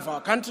don't love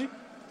our country.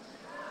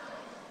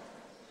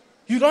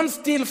 You don't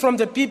steal from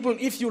the people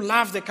if you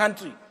love the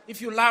country,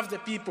 if you love the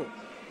people.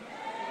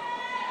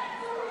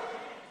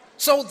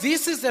 So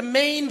this is the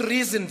main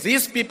reason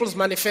this People's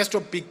Manifesto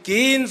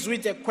begins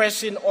with the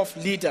question of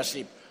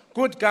leadership,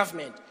 good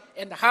government,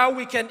 and how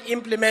we can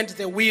implement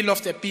the will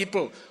of the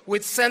people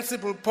with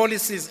sensible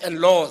policies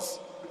and laws.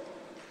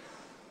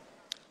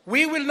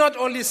 We will not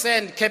only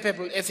send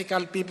capable,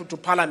 ethical people to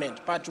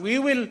Parliament, but we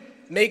will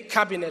make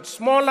cabinet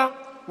smaller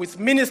with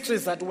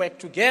ministries that work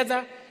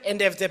together and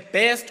have the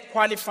best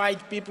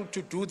qualified people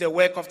to do the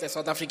work of the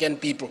South African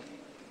people.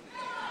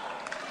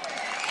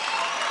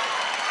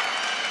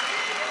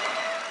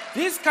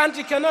 This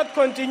country cannot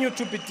continue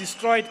to be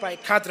destroyed by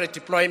cadre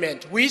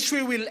deployment, which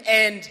we will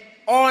end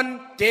on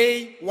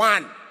day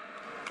one.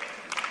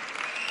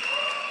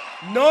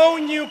 No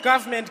new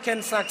government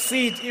can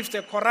succeed if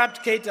the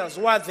corrupt cadres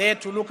who are there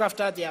to look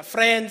after their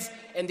friends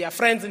and their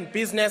friends in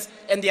business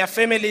and their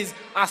families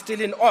are still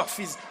in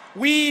office.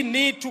 We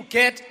need to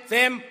get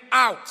them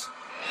out.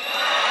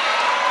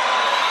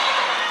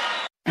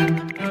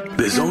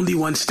 There's only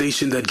one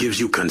station that gives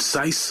you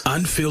concise,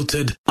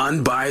 unfiltered,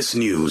 unbiased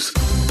news.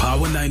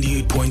 Power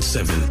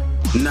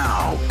 98.7.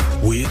 Now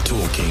we're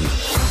talking.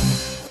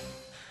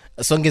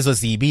 Songezo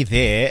Zibi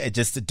there,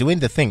 just doing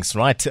the things,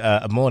 right?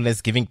 More or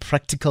less giving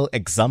practical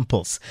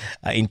examples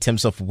in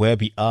terms of where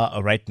we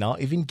are right now,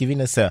 even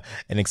giving us an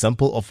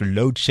example of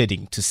load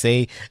shedding to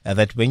say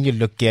that when you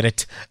look at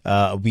it,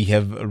 we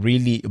have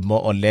really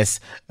more or less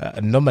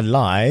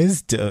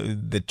normalized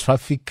the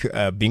traffic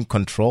being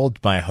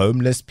controlled by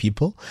homeless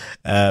people.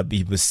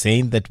 He was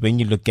saying that when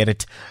you look at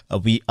it,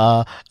 we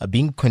are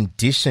being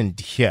conditioned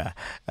here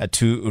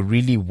to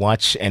really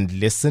watch and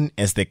listen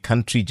as the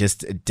country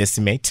just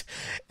decimate.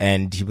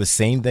 And he was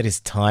saying that it's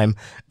time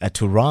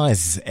to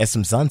rise as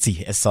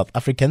Mzansi, as South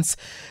Africans,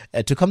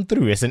 to come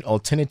through as an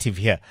alternative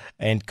here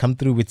and come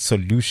through with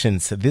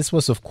solutions. This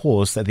was, of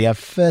course, their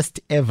first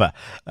ever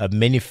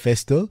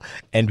manifesto.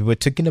 And we're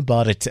talking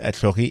about it,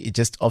 Tlhori,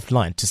 just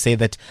offline, to say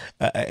that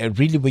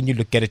really when you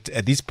look at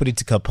it, these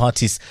political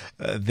parties,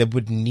 they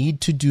would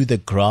need to do the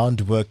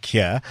groundwork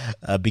here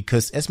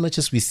because as much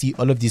as we see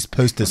all of these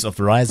posters of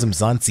Rise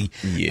Mzansi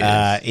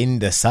in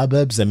the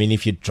suburbs, I mean,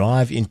 if you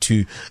drive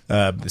into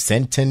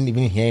Sandton,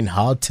 even here in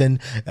Houghton,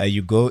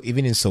 you go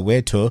even in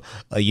Soweto,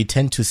 you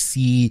tend to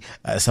see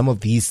some of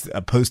these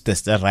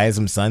posters that Rise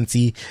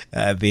Mzansi.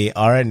 They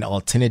are an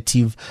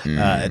alternative.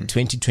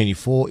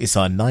 2024 is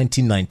our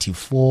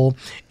 1994,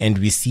 and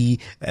we see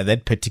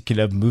that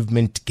particular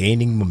movement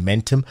gaining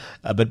momentum.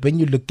 But when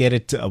you look at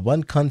it,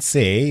 one can't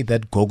say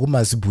that Gogo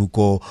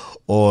Mazibuko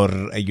or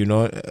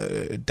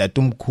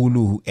Datum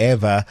Kulu,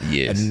 whoever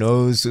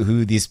knows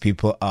who these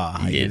people are.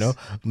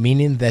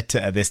 Meaning that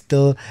there's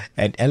still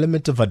an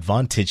element of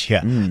advantage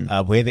here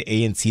where the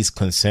ANC is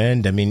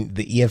concerned. I mean,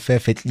 the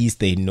EFF, at least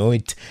they know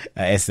it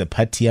as the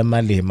party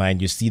Malema,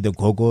 and you see the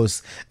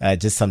Gogos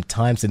just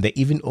sometimes, and they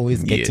even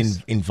always get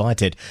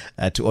invited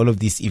to all of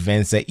these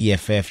events. The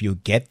EFF, you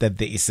get that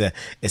there is a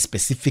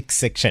specific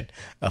section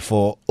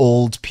for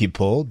old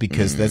people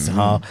because that's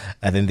how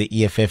then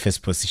the EFF has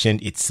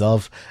positioned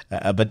itself.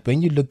 But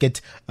when you look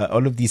at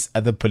all of these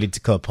other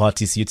political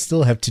parties, you'd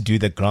still have to do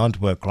the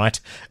groundwork, right,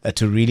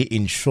 to really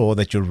ensure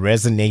that you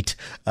resonate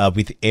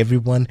with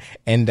everyone.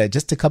 And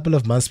just a couple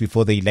of months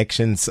before the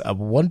elections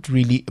won't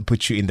really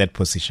put you in that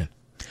position.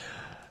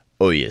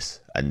 Oh, yes,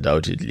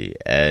 undoubtedly.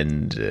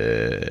 And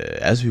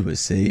as we were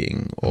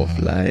saying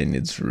offline,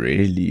 it's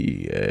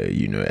really,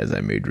 as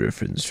I made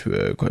reference to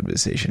a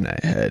conversation I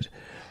had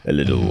a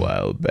little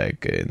while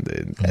back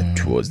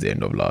towards the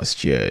end of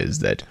last year, is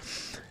that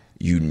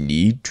you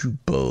need to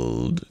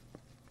build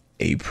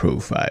a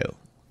profile.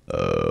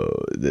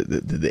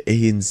 The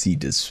ANC,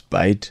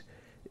 despite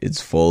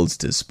its faults,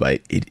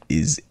 despite it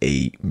is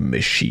a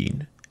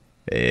machine.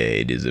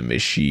 It is a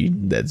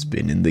machine that's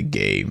been in the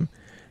game,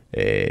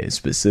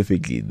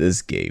 specifically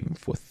this game,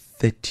 for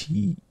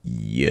 30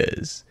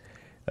 years.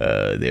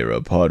 They're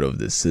a part of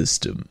the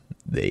system.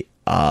 They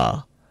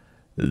are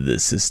the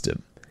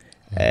system.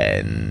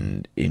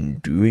 And in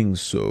doing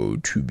so,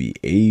 to be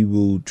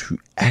able to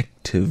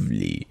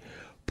actively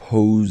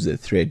pose a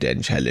threat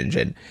and challenge,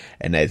 and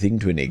I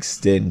think to an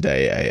extent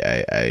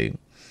I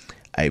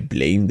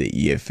blame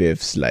the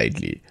EFF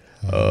slightly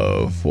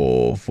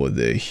for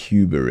the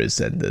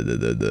hubris and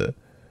the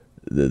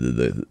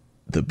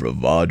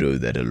bravado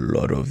that a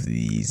lot of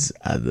these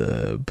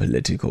other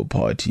political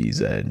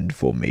parties and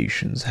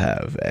formations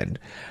have. And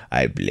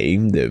I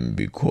blame them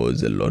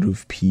because a lot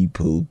of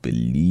people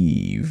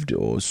believed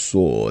or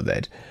saw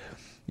that,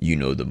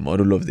 the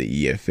model of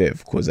the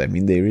EFF, because I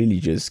mean, they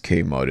really just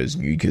came out as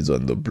new kids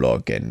on the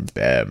block and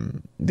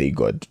bam, they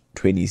got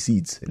 20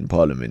 seats in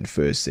parliament,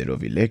 first set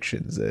of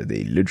elections.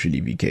 They literally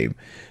became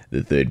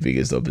the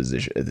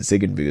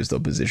second biggest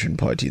opposition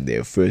party in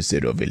their first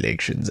set of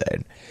elections,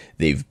 and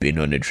they've been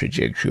on a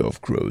trajectory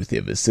of growth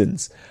ever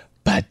since.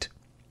 But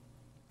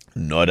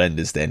not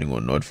understanding or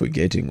not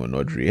forgetting or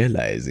not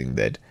realizing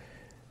that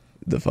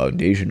the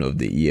foundation of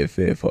the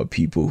EFF are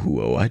people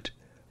who are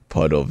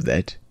part of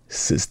that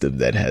system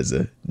that has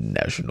a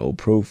national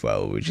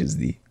profile, which is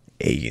the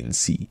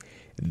ANC.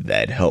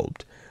 That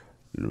helped.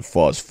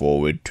 Fast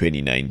forward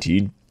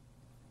 2019,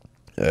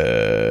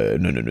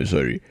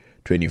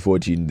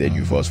 2014, then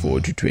you fast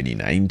forward to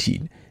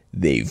 2019,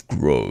 they've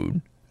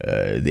grown.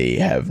 They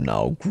have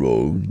now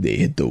grown. They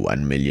hit the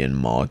 1 million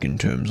mark in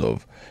terms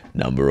of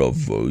number of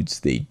votes.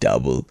 They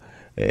double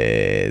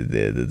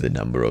the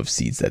number of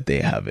seats that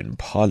they have in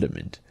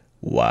parliament.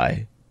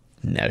 Why?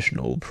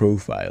 National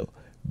profile.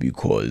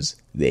 Because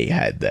they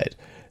had that.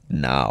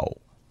 Now,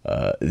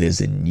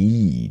 there's a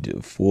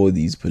need for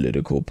these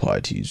political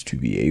parties to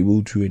be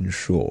able to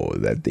ensure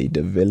that they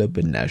develop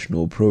a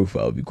national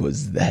profile,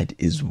 because that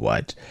is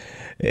what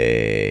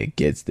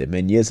gets them.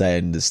 And yes, I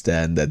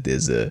understand that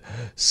there's a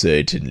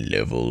certain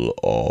level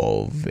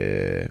of,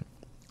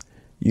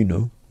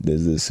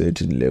 there's a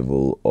certain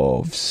level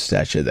of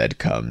stature that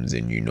comes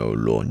in,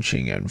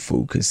 launching and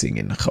focusing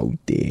in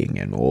Gauteng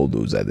and all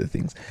those other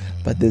things.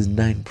 But there's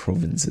 9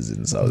 provinces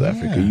in South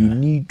Africa. You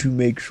need to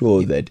make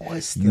sure that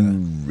you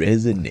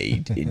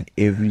resonate in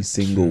every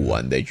single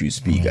one that you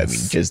speak. I mean,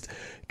 just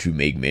to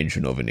make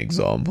mention of an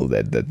example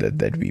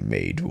that we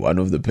made, one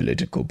of the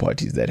political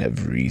parties that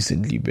have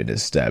recently been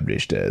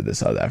established, the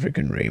South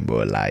African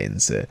Rainbow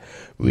Alliance,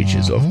 which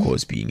is of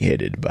course being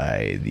headed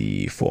by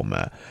the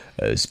former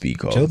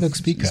Speaker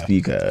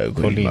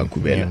Colleen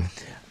Makhubela.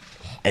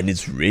 And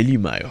it's really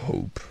my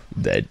hope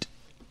that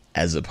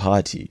as a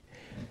party,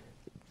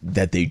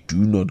 that they do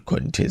not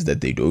contest, that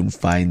they don't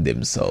find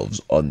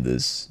themselves on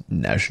this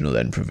national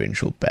and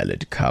provincial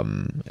ballot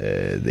come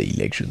the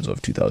elections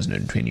of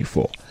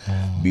 2024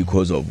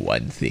 because of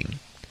one thing.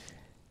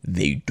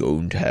 They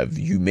don't have,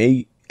 you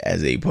may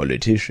as a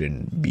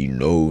politician be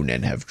known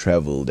and have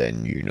traveled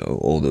and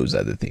all those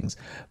other things,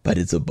 but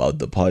it's about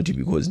the party,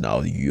 because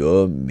now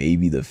you're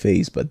maybe the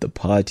face, but the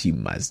party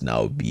must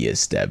now be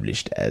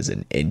established as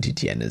an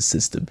entity and a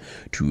system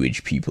to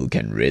which people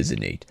can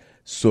resonate.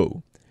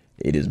 So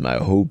it is my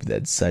hope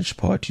that such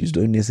parties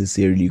don't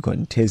necessarily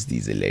contest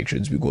these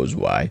elections, because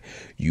why?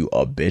 You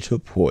are better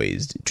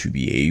poised to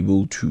be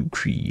able to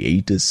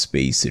create a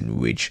space in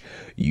which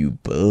you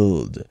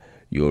build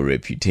your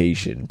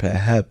reputation,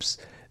 perhaps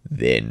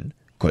then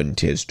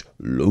contest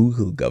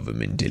local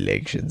government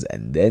elections,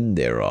 and then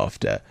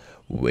thereafter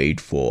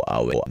wait for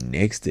our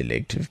next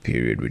elective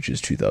period, which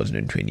is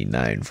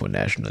 2029, for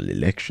national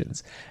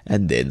elections,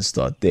 and then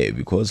start there.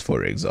 Because,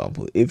 for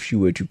example, if she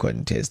were to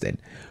contest, and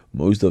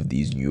most of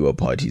these newer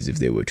parties, if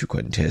they were to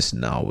contest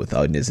now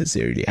without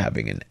necessarily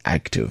having an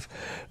active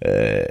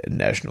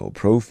national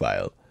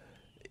profile,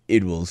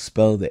 it will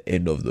spell the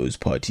end of those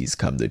parties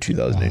come the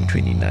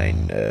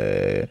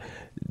 2029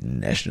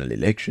 national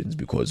elections.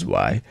 Because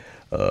why?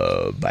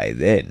 By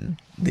then,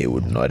 they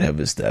would not have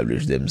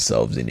established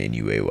themselves in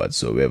any way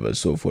whatsoever.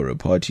 So for a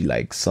party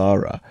like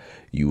Sarah,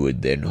 you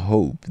would then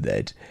hope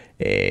that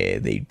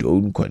they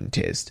don't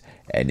contest,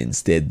 and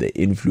instead the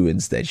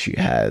influence that she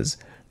has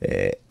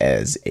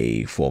as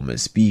a former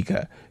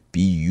speaker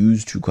be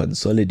used to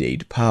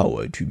consolidate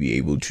power, to be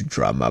able to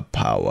drum up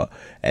power,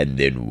 and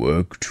then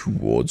work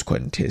towards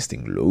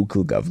contesting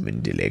local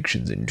government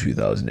elections in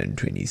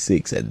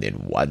 2026. And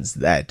then once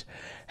that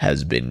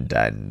has been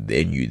done,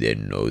 then you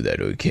then know that,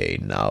 okay,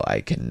 now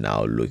I can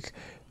now look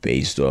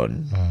based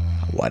on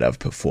what I've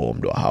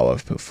performed or how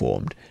I've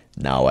performed.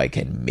 Now I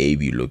can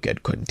maybe look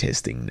at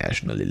contesting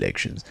national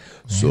elections.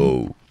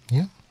 So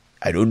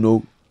I don't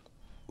know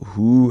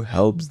who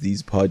helps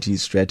these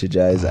parties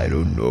strategize. I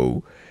don't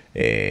know.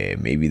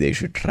 Maybe they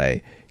should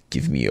try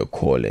give me a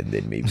call and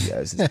then maybe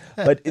assist.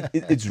 But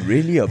it's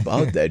really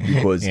about that,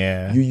 because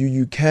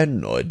you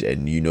cannot,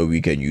 and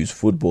we can use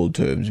football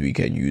terms, we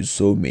can use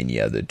so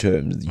many other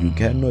terms. You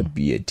cannot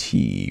be a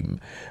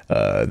team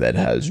that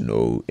has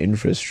no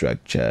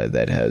infrastructure,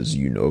 that has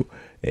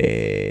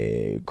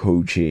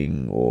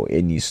coaching or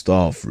any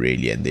staff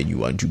really, and then you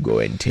want to go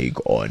and take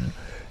on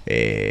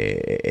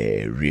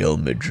Real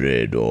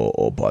Madrid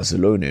or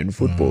Barcelona in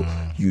football.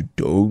 You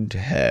don't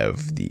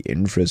have the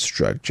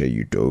infrastructure,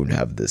 you don't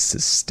have the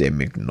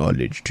systemic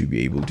knowledge to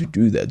be able to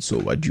do that. So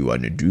what you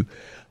want to do,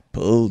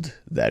 build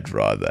that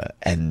rather,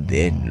 and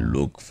then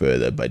look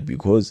further. But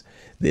because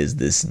there's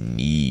this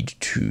need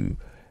to,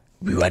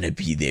 we want to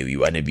be there, we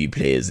want to be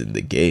players in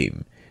the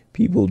game,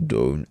 people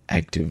don't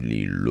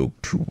actively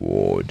look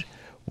toward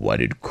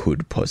what it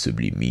could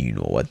possibly mean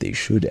or what they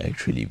should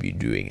actually be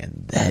doing.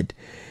 And that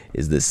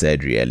is the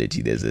sad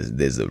reality.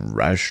 There's a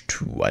rush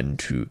to want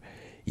to,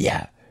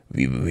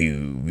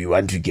 we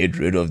want to get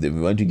rid of them.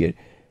 We want to get,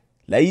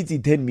 like,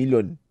 10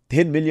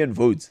 million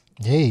votes.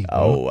 Hey,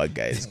 bro.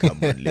 Guys, come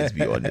on, let's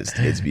be honest.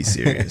 Let's be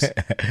serious.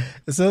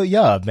 So,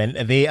 man,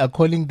 they are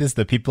calling this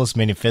the People's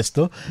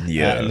Manifesto.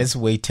 Let's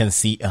wait and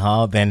see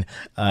how then,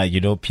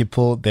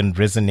 people then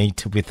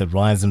resonate with the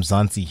Rise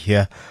Mzansi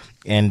here.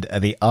 And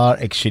they are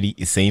actually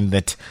saying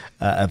that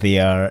they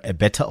are a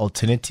better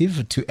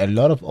alternative to a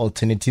lot of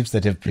alternatives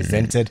that have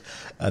presented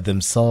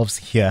themselves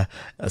here.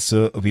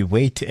 So we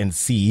wait and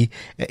see.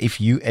 If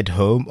you at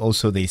home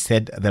also, they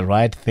said the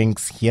right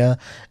things here.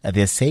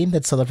 They're saying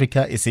that South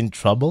Africa is in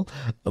trouble.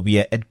 We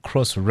are at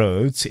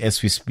crossroads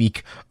as we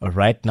speak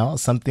right now.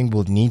 Something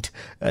will need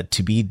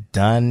to be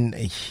done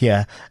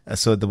here.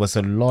 So there was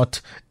a lot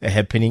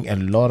happening, a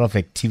lot of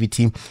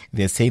activity.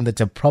 They're saying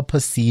that a proper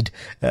seed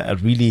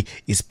really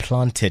is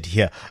planted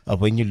here.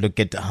 When you look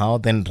at how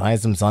then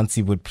Rise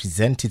Mzansi would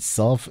present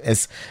itself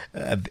as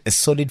a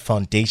solid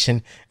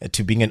foundation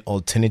to being an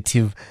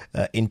alternative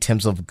in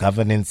terms of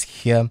governance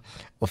here,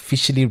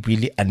 officially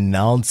really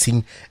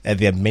announcing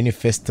their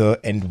manifesto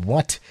and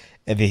what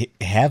they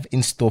have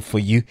in store for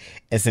you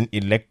as an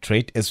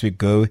electorate as we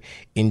go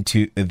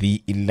into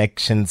the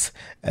elections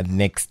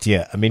next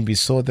year. I mean, we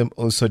saw them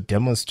also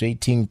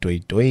demonstrating,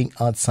 doing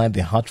outside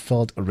the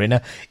Hartfeld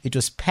Arena. It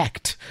was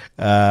packed.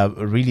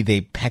 Really,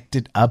 they packed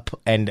it up,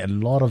 and a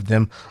lot of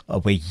them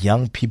were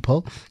young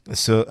people.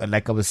 So,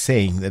 like I was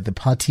saying, that the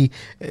party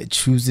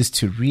chooses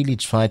to really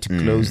try to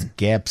close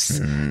gaps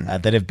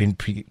that have been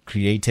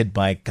created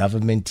by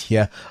government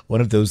here.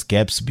 One of those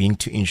gaps being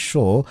to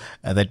ensure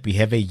that we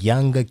have a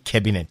younger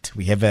cabinet.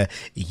 We have a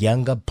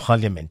younger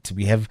parliament.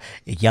 We have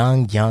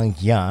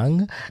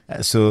young.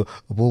 So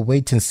we'll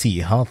wait and see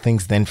how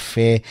things then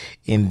fare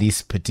in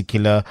this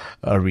particular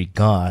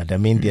regard. I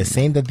mean, they're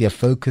saying that they're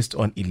focused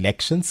on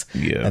elections.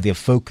 They're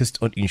focused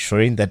on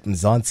ensuring that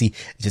Mzansi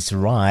just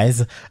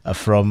rise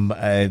from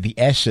the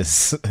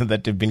ashes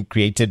that have been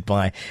created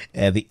by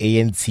the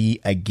ANC,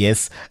 I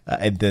guess.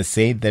 And they're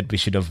saying that we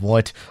should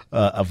avoid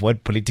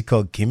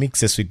political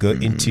gimmicks as we go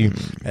into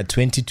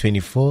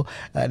 2024.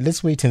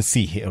 Let's wait and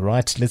see,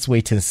 right? Let's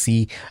wait and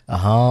see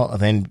how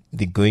then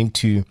they're going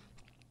to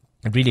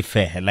really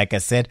fair. Like I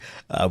said,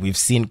 we've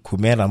seen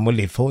Kumera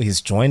Molefo,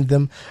 he's joined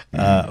them.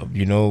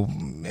 You know,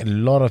 a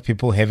lot of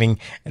people having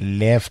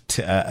left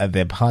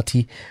their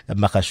party.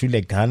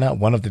 Makashule Ghana,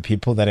 one of the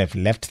people that have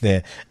left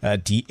the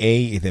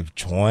DA, they've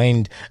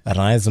joined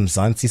Rise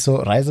Mzansi.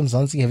 So Rise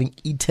Mzansi having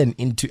eaten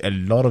into a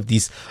lot of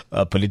these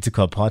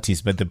political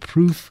parties, but the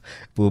proof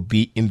will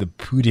be in the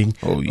pudding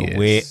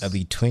where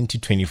the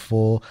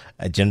 2024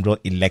 general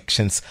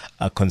elections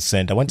are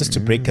concerned. I want us to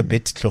break a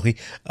bit, Tlori.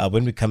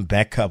 When we come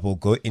back, we'll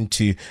go into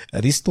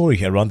this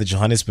story around the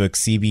Johannesburg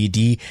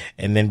CBD,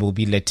 and then we'll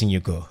be letting you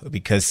go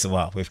because,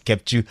 wow, we've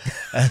kept you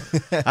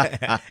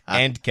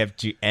and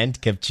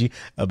kept you,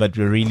 but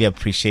we really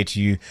appreciate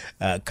you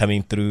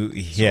coming through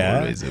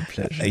here. It's always a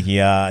pleasure.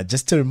 Yeah,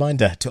 just a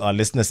reminder to our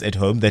listeners at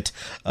home that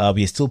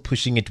we are still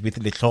pushing it with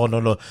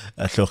Letlonolo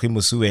Tlori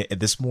Musue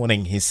this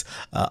morning. He's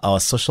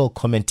our social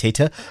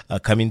commentator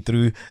coming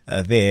through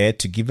there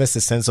to give us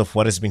a sense of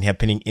what has been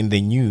happening in the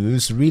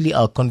news. Really,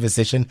 our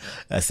conversation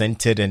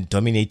centered and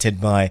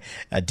dominated by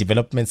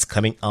developments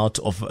coming out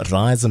of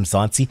Rise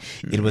Mzansi.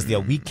 It was their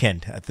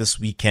weekend this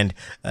weekend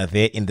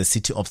there in the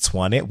city of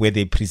Tshwane, where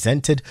they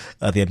presented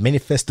their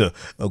manifesto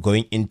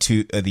going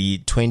into the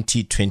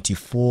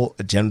 2024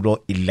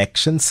 general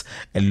elections.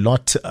 A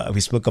lot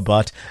we spoke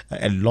about,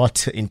 a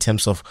lot in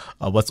terms of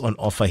what's on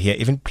offer here.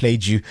 Even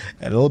played you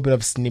a little bit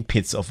of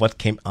snippets of what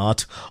came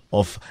out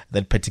of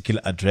that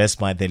particular address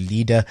by the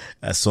leader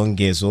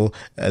Songezo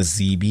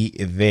Zibi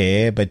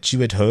there. But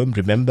you at home,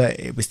 remember,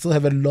 we still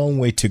have a long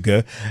way to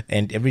go,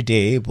 and every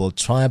day we'll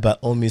try by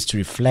all means to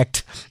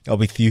reflect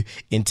with you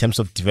in terms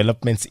of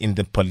developments in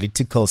the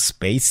political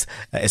space,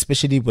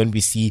 especially when we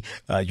see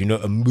a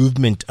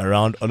movement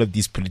around all of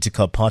these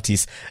political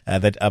parties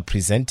that are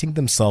presenting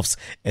themselves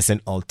as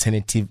an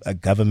alternative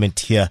government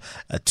here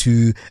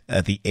to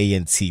the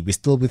ANC. We're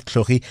still with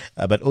Tlori,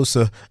 but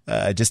also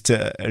just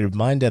a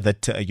reminder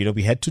that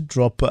we had to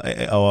drop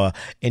our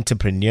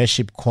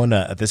entrepreneurship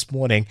corner this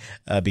morning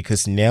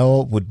because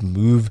Nell would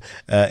move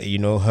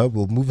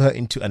we'll move her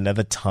into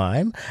another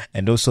time,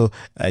 and also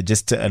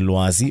just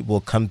Lwazi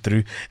will come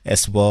through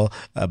as well,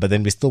 but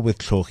then we're still with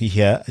Tlori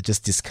here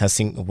just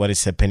discussing what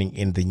is happening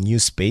in the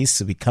news space.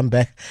 So we come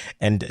back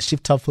and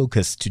shift our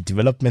focus to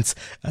developments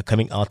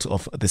coming out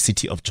of the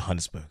city of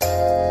Johannesburg.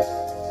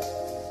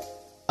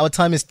 Our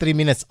time is 3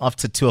 minutes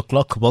after 2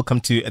 o'clock.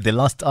 Welcome to the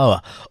last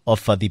hour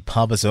of the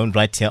PowerZone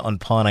right here on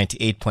Power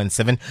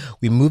 98.7.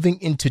 We're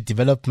moving into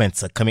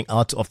developments coming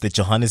out of the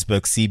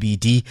Johannesburg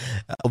CBD.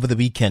 Over the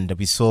weekend,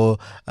 we saw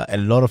a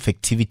lot of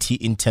activity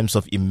in terms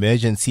of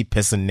emergency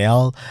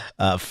personnel,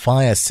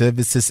 fire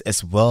services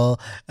as well,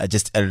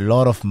 just a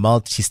lot of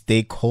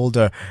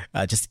multi-stakeholder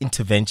just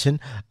intervention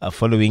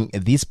following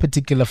this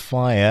particular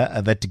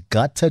fire that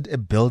gutted a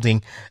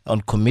building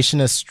on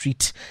Commissioner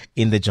Street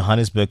in the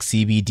Johannesburg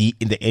CBD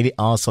in the early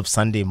hours of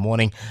Sunday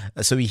morning.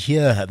 So we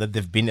hear that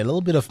there've been a little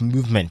bit of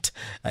movement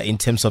in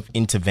terms of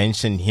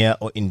intervention here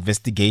or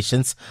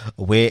investigations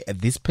where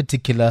this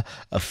particular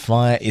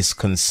fire is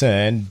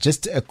concerned.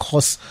 Just a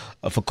cause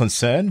for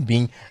concern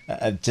being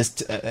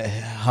just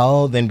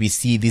how then we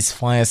see these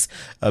fires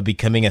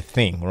becoming a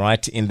thing,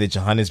 right, in the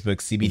Johannesburg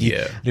CBD.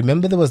 Yeah.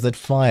 Remember there was that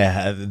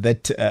fire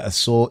that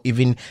saw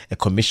even a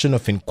commission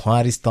of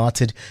inquiry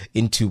started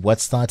into what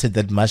started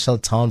that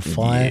Marshalltown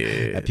fire.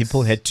 Yes.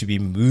 People had to be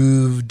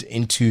moved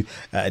into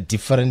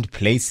different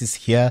places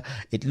here.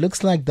 It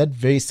looks like that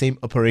very same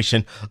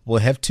operation will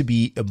have to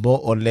be more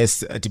or less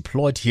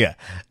deployed here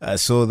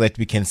so that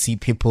we can see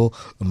people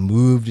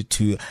moved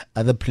to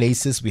other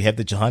places. We have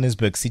the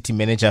Johannesburg City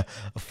Manager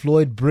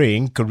Floyd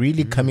Brink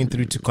really coming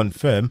through to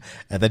confirm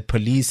that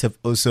police have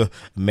also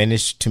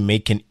managed to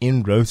make an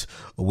inroad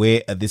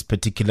where this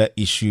particular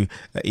issue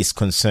is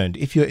concerned.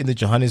 If you're in the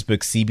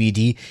Johannesburg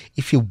CBD,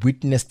 if you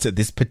witnessed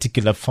this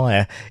particular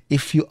fire,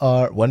 if you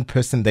are one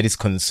person that is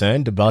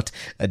concerned about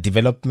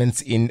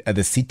developments in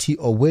the city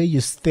or where you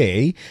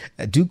stay,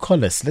 do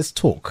call us. Let's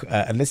talk.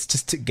 Let's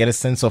just get a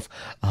sense of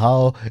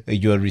how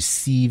you're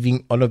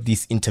receiving all of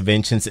these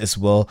interventions as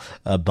well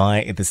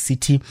by the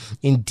city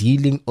in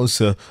dealing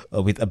also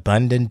with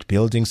abandoned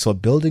buildings or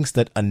buildings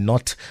that are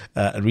not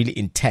really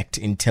intact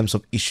in terms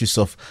of issues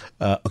of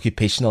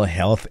occupational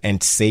health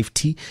and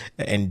safety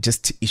and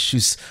just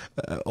issues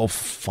of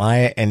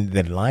fire and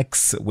the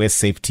likes where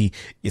safety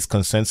is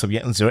concerned. So we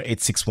are on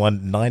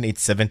 0861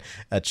 987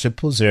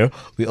 0000.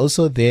 Twitter. We're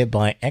also there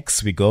by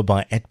X. We go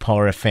by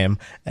 @PowerFM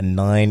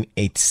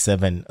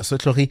 987. So,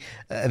 Tlori,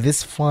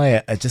 this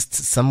fire just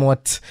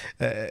somewhat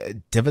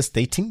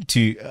devastating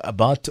to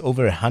about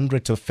over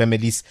 100 of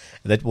families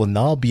that will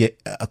now be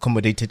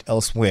accommodated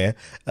elsewhere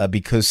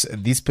because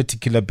this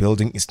particular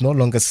building is no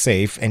longer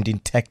safe and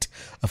intact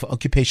for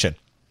occupation.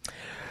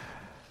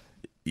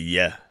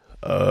 Yeah.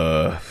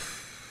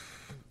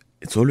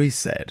 It's always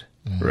sad,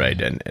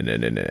 right? And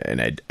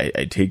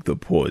I take the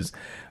pause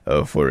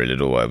for a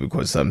little while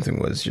because something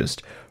was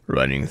just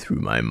running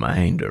through my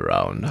mind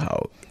around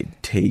how it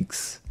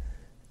takes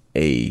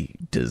a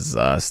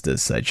disaster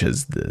such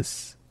as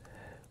this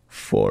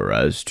for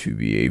us to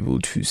be able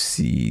to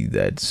see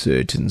that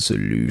certain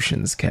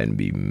solutions can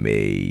be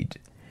made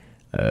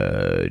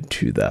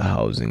to the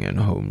housing and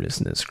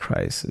homelessness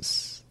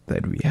crisis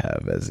that we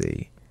have as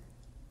a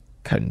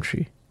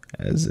country,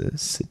 as a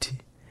city.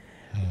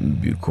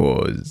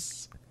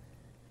 Because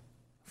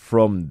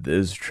from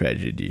this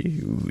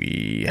tragedy,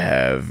 we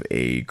have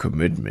a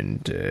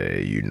commitment,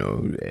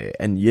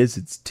 and yes,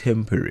 it's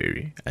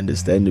temporary.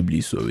 Understandably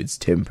so, it's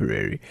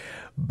temporary.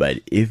 But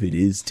if it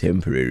is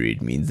temporary,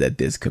 it means that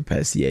there's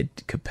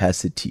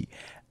capacity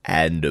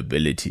and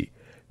ability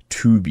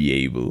to be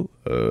able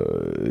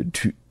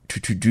to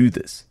do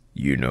this,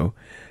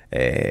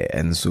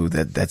 and so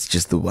that's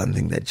just the one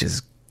thing that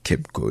just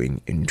kept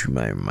going into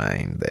my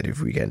mind, that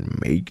if we can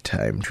make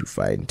time to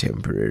find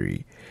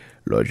temporary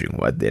lodging,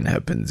 what then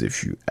happens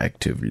if you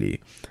actively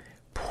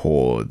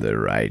pour the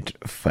right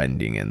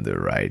funding and the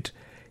right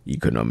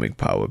economic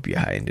power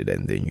behind it,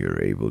 and then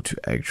you're able to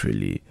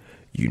actually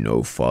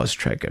fast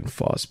track and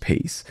fast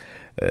pace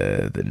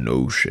the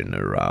notion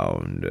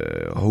around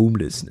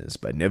homelessness.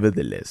 But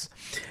nevertheless,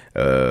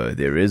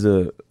 there is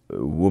a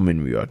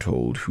woman, we are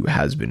told, who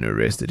has been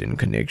arrested in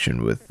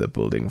connection with the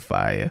building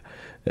fire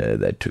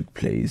that took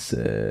place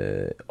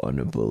on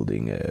a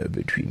building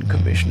between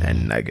Commission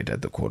and Nugget,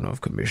 at the corner of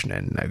Commission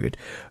and Nugget.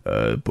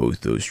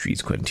 Both those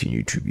streets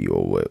continue to be,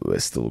 or were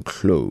still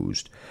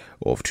closed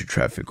off to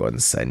traffic on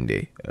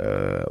Sunday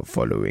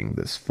following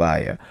this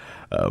fire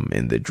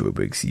in the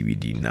Joburg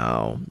CBD.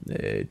 Now,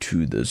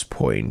 to this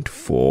point,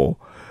 4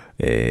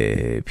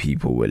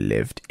 people were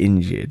left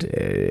injured.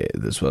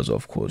 This was,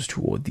 of course,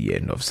 toward the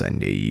end of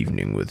Sunday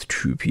evening, with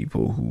 2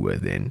 people who were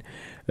then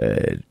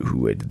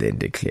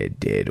declared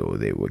dead, or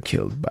they were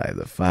killed by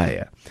the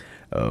fire.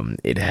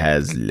 It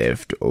has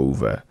left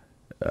over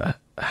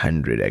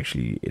 100,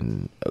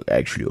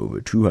 actually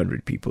over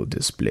 200 people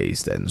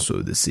displaced, and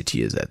so the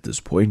city is at this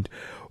point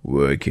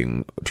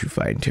working to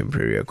find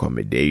temporary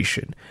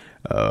accommodation.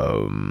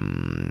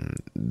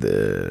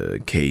 The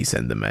case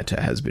and the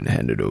matter has been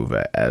handed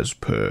over, as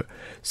per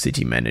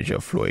City Manager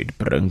Floyd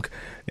Brink,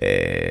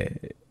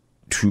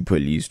 to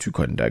police to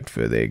conduct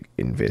further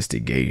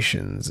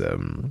investigations.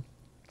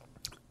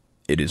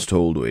 It is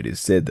told, or it is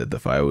said, that the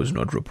fire was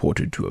not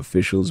reported to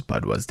officials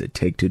but was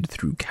detected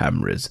through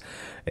cameras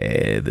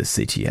the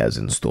city has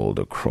installed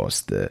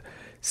across the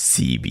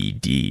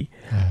CBD.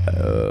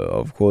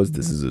 Of course,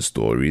 this is a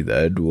story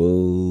that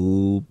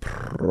will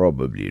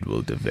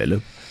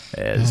develop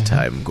as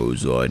time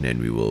goes on, and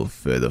we will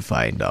further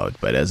find out.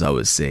 But as I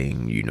was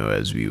saying,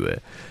 as we were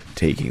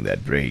taking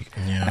that break,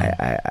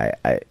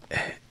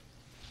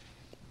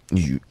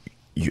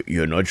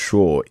 you're not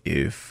sure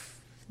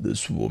if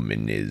this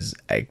woman is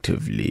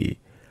actively,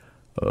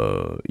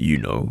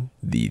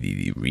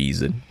 the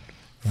reason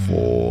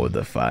for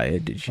the fire.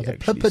 Did she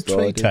actually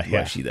start it?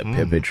 Was she the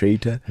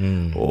perpetrator,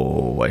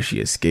 or was she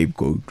a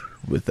scapegoat,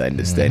 with the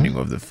understanding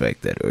of the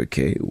fact that,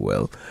 okay,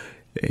 well,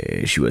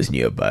 she was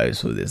nearby,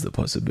 so there's the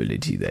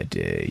possibility that,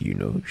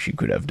 she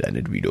could have done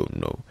it. We don't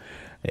know.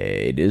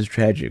 It is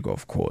tragic,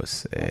 of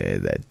course,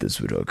 that this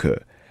would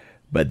occur.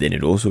 But then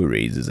it also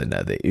raises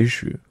another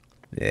issue.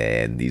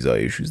 And these are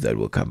issues that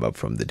will come up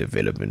from the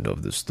development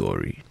of the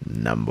story.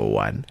 Number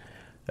one,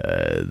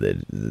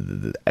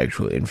 the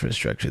actual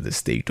infrastructure, the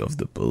state of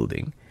the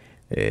building.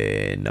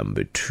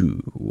 Number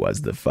two,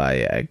 was the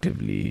fire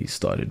actively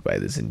started by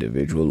this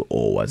individual,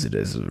 or was it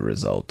as a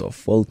result of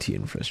faulty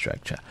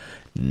infrastructure?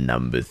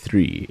 Number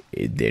three,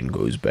 it then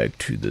goes back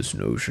to this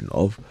notion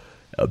of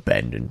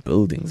abandoned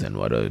buildings and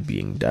what are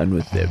being done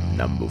with them.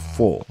 Number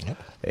four,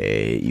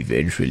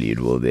 eventually it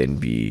will then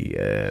be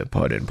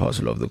part and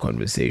parcel of the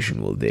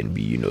conversation will then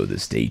be, the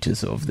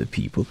status of the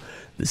people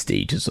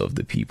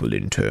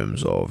in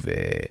terms of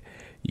their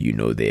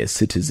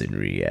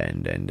citizenry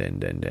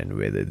and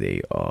whether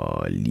they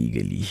are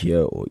legally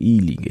here or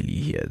illegally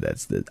here.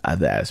 That's the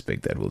other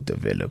aspect that will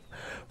develop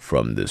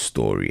from the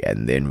story.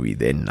 And then we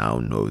now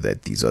know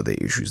that these are the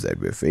issues that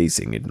we're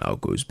facing. It now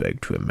goes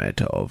back to a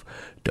matter of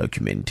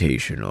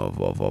documentation of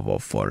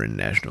foreign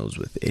nationals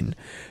within,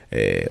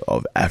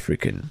 of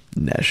African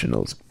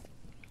nationals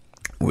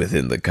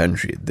within the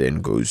country. It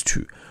then goes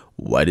to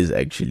what is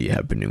actually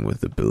happening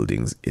with the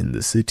buildings in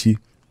the city,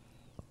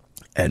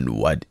 and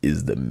what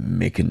is the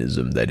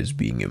mechanism that is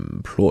being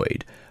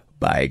employed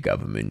by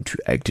government to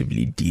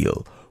actively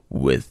deal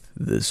with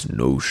this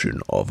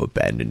notion of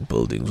abandoned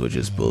buildings, or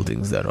just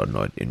buildings that are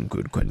not in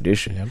good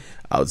condition. Yep.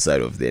 Outside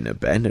of then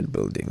abandoned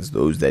buildings,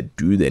 those that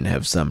do then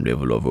have some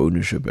level of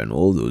ownership and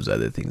all those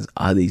other things,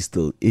 are they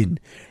still in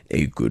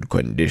a good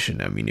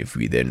condition? I mean, if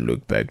we then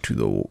look back to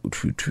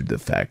the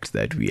fact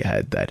that we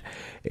had that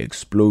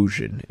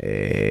explosion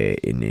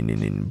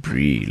in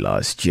Bree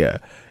last year,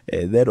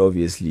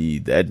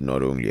 that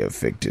not only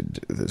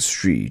affected the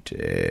street,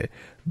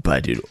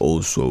 but it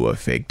also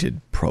affected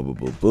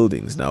probable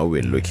buildings. Now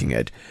we're looking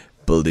at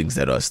buildings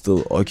that are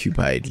still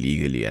occupied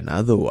legally and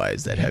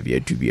otherwise that have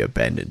yet to be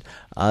abandoned.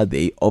 Are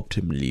they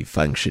optimally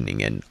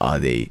functioning, and are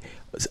they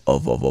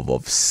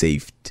of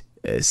safe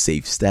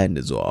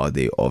standards, or are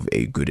they of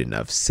a good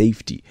enough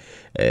safety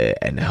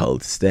and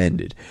health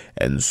standard?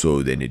 And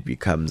so then it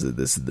becomes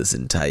this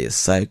entire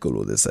cycle,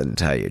 or this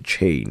entire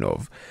chain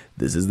of,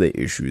 this is the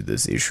issue,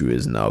 this issue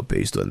is now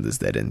based on this,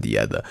 that, and the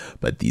other,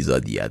 but these are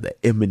the other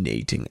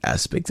emanating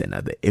aspects and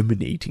other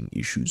emanating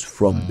issues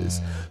from this.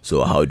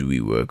 So how do we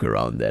work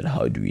around that?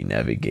 How do we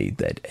navigate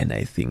that? And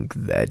I think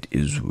that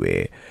is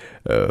where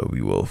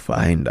we will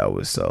find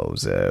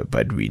ourselves.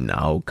 But we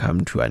now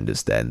come to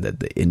understand that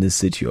the inner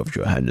city of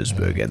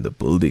Johannesburg and the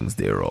buildings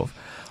thereof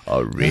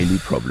are really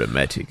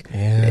problematic.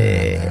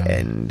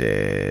 And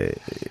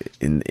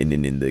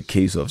in the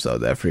case of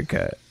South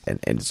Africa, and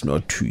it's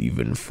not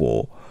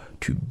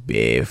to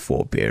bear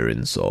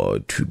forbearance or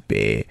to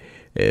bear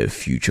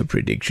future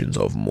predictions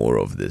of more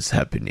of this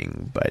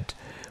happening, but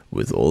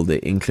with all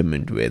the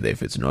inclement weather,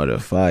 if it's not a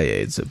fire,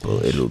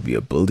 it'll be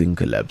a building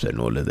collapse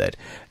and all of that,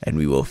 and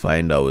we will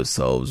find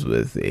ourselves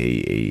with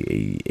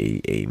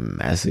a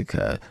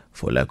massacre,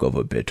 for lack of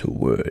a better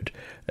word,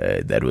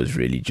 that was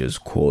really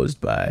just caused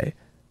by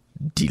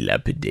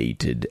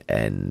dilapidated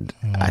and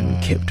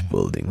unkept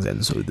buildings.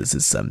 And so this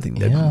is something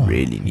that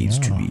really needs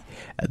to be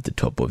at the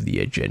top of the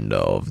agenda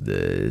of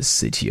the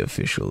city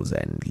officials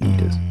and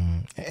leaders.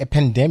 A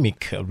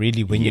pandemic,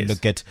 really, when you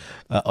look at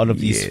all of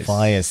these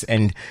fires.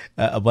 And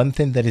one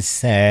thing that is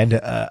sad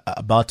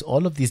about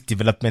all of these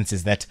developments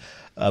is that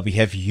we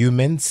have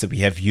humans, we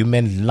have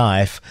human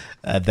life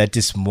that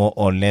is more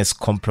or less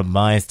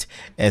compromised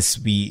as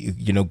we,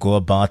 go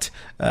about,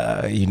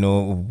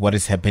 what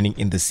is happening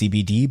in the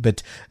CBD,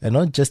 but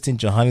not just in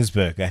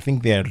Johannesburg. I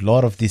think there are a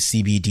lot of these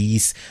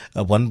CBDs.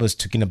 One was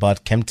talking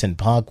about Kempton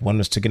Park, one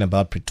was talking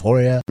about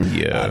Pretoria.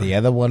 The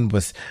other one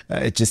was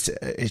just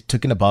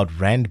talking about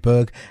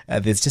Randburg.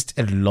 There's just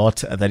a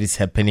lot that is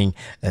happening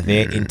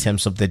there in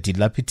terms of the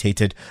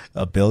dilapidated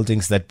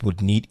buildings that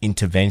would need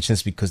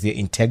interventions because their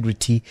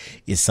integrity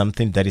is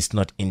something that is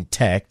not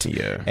intact.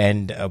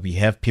 And we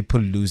have people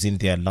losing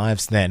their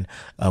lives then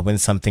when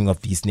something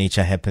of this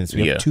nature happens.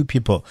 We have two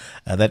people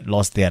that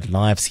lost their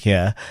lives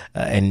here,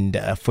 and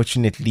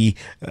fortunately,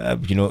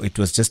 it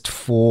was just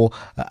 4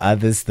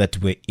 others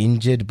that were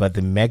injured, but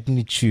the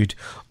magnitude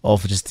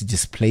of just the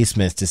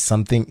displacements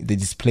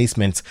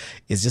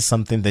is just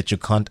something that you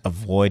can't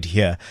avoid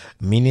here,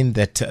 meaning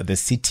that the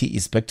city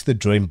is back to the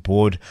drawing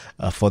board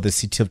for the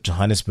city of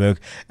Johannesburg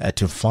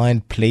to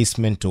find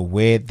placement, or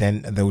where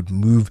then they would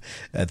move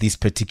these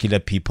particular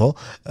people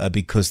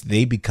because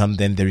they become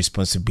then the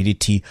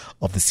responsibility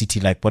of the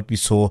city, like what we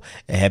saw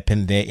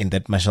happen there in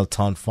that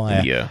Marshalltown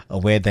fire,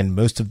 where then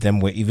most of them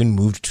were even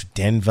moved to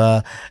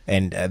Denver,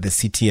 and the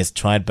city has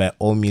tried by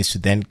all means to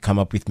then come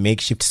up with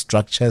makeshift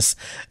structures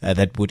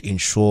that would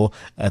ensure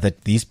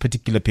that these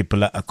particular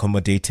people are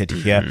accommodated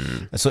here.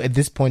 So at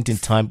this point in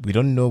time, we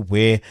don't know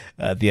where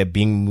they are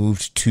being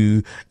moved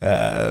to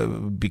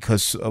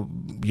because,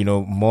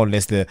 more or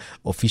less the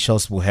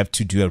officials will have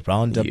to do a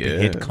roundup, the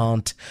head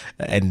count,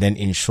 and then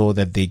ensure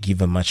that they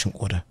give a marching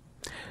order.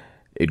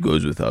 It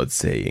goes without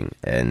saying,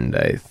 and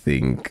I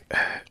think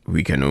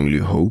we can only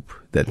hope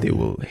that they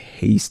will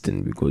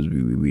hasten, because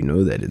we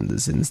know that in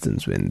this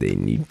instance, when they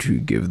need to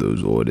give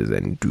those orders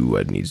and do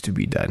what needs to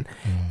be done,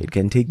 it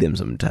can take them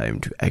some time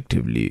to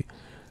actively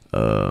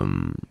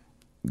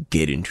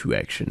get into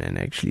action and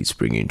actually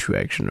spring into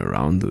action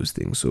around those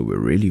things. So we're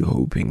really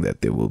hoping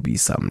that there will be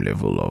some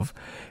level of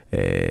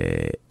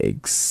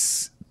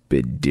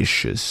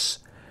expeditious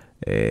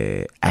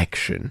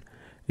action.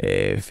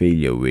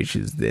 Failure, which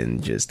is then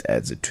just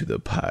adds it to the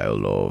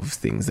pile of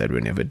things that were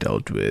never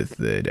dealt with.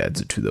 It adds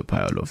it to the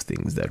pile of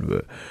things that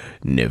were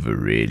never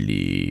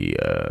really,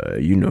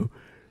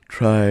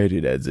 tried.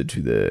 It adds it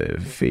to the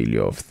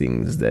failure of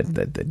things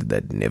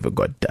that never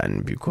got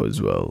done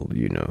because,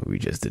 we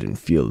just didn't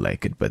feel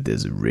like it. But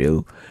there's a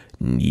real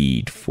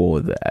need for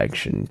the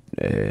action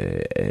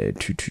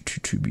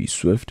to be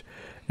swift,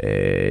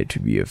 to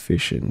be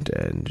efficient,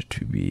 and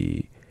to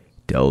be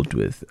dealt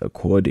with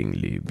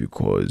accordingly,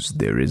 because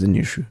there is an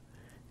issue.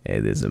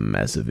 There's a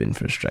massive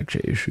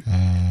infrastructure issue,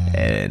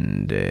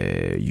 and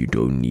you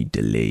don't need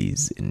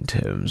delays in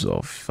terms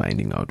of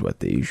finding out what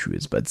the issue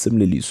is. But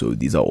similarly, so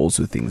these are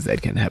also things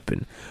that can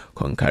happen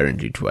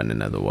concurrently to one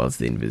another whilst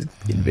the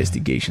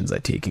investigations are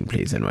taking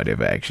place, and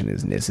whatever action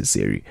is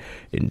necessary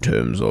in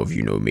terms of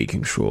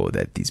making sure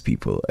that these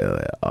people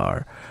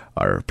are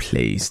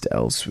placed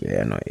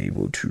elsewhere and are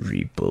able to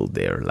rebuild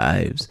their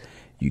lives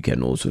you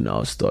can also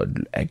now start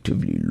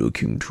actively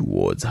looking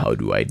towards how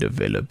do I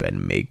develop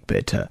and make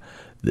better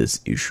this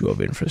issue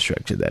of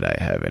infrastructure that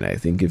I have. And I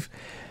think if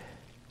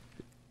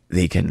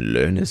they can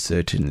learn a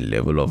certain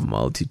level of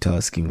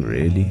multitasking,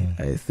 really,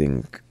 I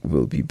think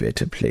we'll be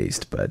better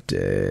placed. But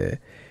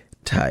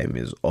time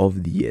is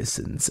of the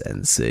essence,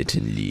 and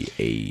certainly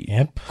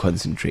a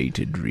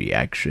concentrated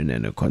reaction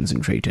and a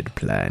concentrated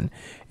plan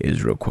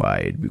is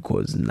required,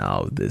 because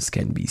now this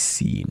can be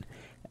seen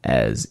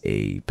as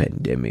a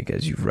pandemic,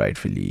 as you've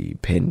rightfully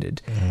penned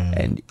it.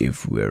 And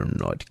if we're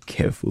not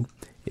careful,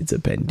 it's a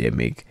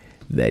pandemic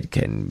that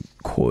can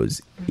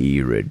cause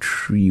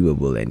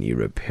irretrievable and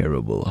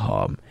irreparable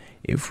harm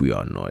if they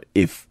are not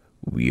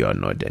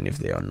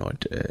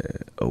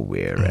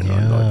aware and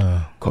are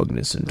not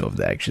cognizant of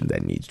the action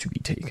that needs to be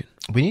taken.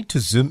 We need to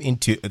zoom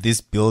into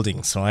these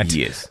buildings, right?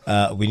 Yes.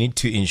 We need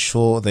to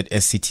ensure that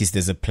as cities,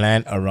 there's a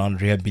plan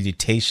around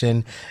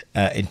rehabilitation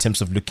in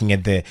terms of looking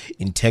at the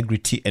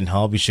integrity and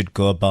how we should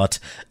go about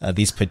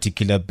these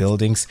particular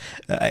buildings.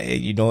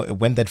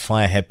 When that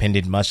fire happened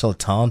in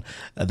Marshalltown,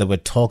 there were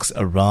talks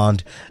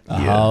around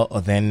how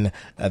then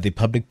the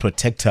public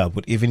protector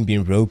would even be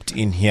roped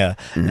in here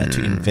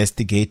to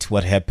investigate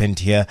what happened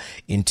here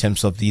in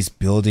terms of these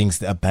buildings,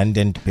 the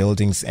abandoned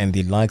buildings and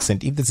the likes.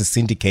 And if there's a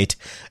syndicate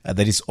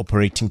that is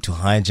operating to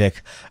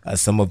hijack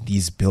some of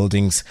these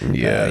buildings,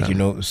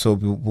 so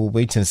we'll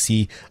wait and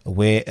see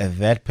where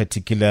that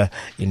particular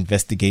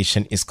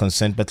investigation is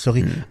concerned. But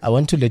Tlhori, I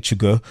want to let you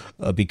go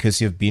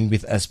because you've been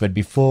with us. But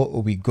before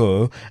we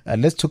go,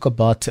 let's talk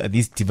about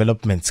these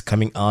developments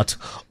coming out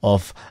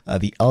of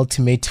the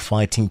Ultimate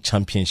Fighting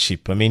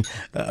Championship. I mean,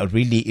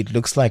 really, it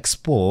looks like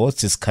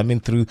sports is coming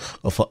through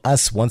for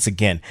us once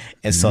again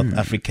as South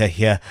Africa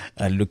here,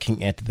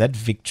 looking at that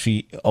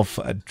victory of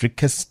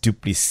Dricus du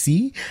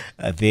Plessis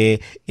there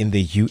in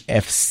the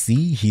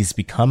UFC. He's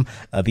become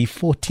the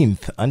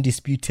 14th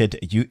undisputed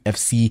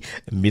UFC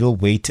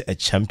middleweight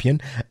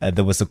champion.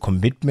 There was a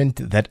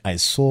commitment that I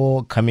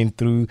saw coming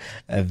through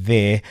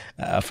there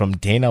from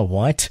Dana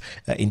White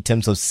in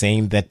terms of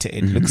saying that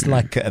it looks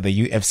like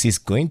the UFC is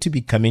going to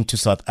be coming to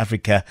South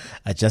Africa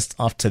just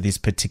after this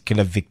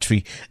particular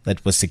victory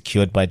that was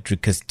secured by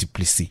Dricus du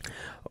Plessis.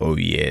 Oh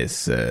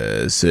yes,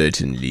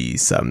 certainly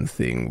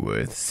something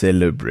worth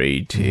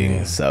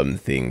celebrating,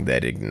 something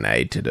that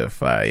ignited a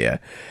fire.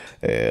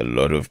 A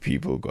lot of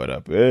people got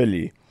up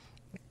early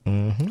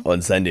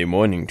on Sunday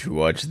morning to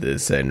watch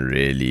this, and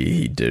really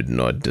he did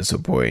not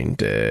disappoint.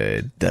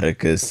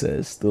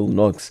 Dricus still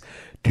knocks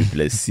du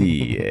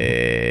Plessis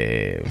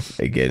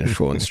against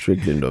Sean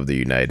Strickland of the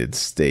United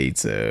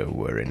States.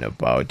 Were in a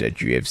bout at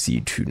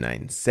UFC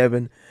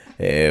 297.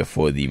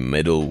 For the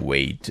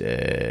middleweight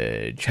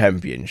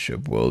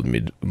championship, world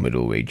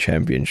middleweight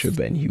championship,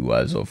 and he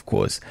was, of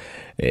course,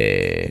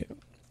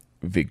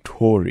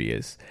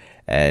 victorious.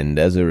 And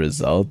as a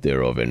result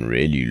thereof, and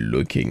really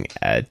looking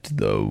at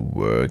the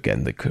work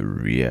and the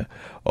career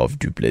of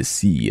du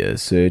Plessis,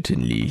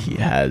 certainly he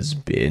has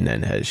been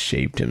and has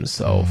shaped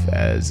himself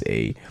as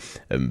a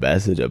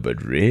ambassador,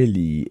 but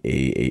really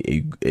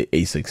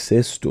a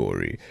success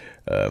story.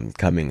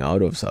 Coming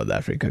out of South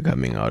Africa,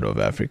 coming out of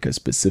Africa,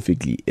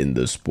 specifically in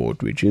the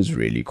sport, which is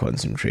really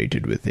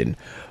concentrated within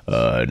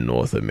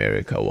North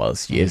America.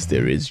 Whilst, yes,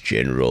 there is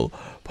general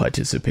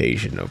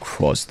participation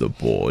across the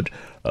board,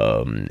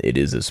 it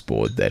is a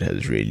sport that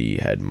has really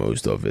had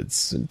most of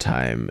its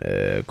time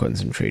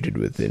concentrated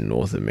within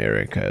North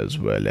America as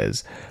well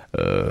as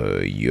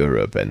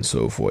Europe. And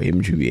so for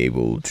him to be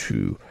able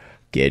to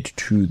get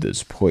to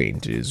this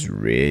point is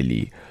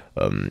really...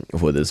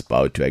 for this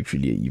bout to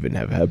actually even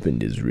have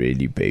happened is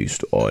really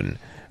based on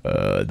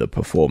the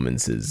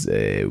performances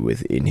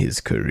within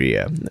his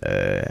career.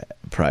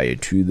 Prior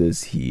to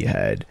this, he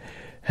had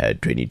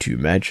 22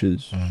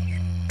 matches,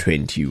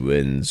 20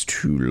 wins,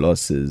 2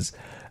 losses,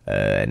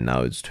 and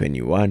now it's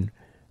 21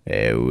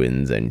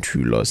 wins and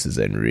 2 losses,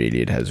 and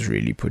really it has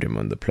really put him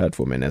on the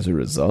platform. And as a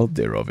result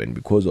thereof, and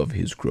because of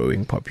his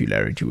growing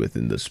popularity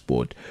within the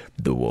sport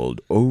the world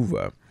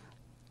over,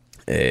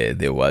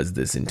 there was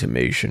this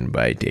intimation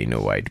by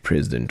Dana White,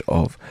 president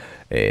of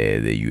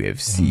the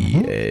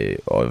UFC,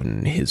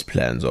 on his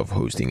plans of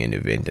hosting an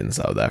event in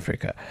South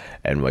Africa.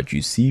 And what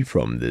you see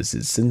from this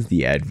is, since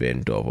the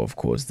advent of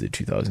course, the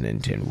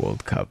 2010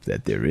 World Cup,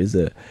 that there is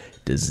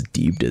this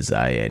deep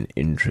desire and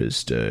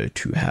interest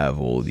to have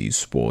all these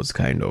sports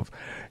kind of,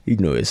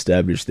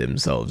 establish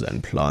themselves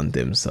and plant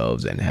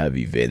themselves and have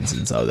events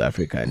in South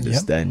Africa,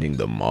 understanding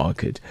the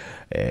market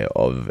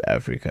of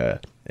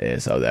Africa.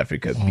 South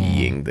Africa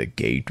being the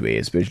gateway,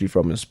 especially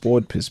from a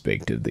sport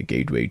perspective, the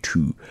gateway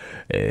to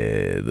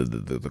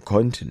the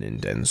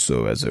continent. And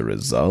so as a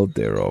result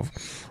thereof,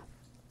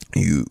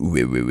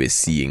 we're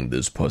seeing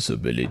this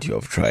possibility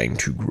of trying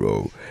to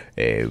grow.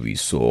 We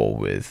saw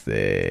with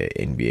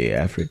NBA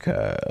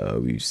Africa,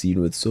 we've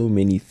seen with so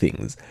many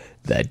things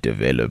that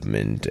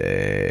development,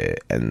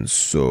 and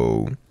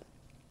so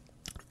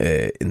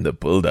in the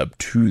build-up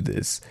to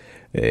this,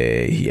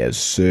 he has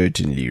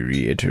certainly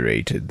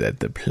reiterated that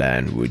the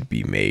plan would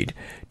be made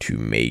to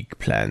make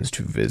plans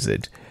to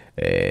visit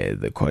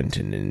the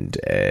continent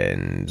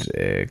and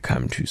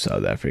come to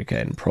South Africa,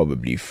 and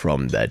probably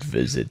from that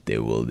visit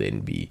there will then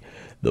be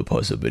the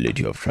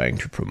possibility of trying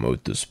to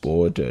promote the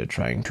sport,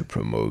 trying to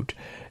promote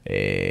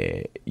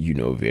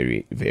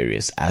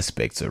various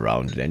aspects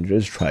around it, and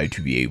just try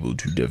to be able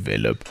to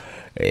develop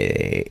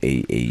a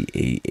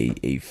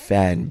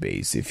fan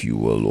base, if you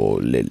will, or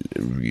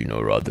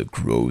rather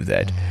grow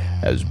that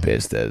as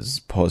best as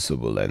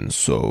possible. And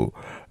so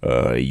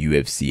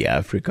UFC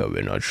Africa,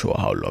 we're not sure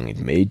how long it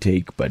may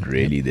take, but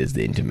really there's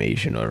the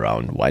intimation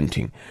around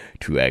wanting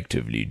to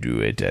actively do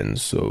it, and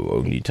so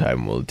only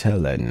time will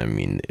tell. And I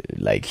mean,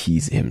 like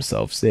he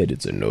himself said,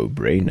 it's a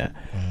no-brainer.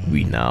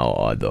 We now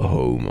are the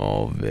home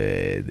of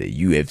the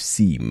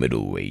UFC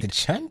middleweight, the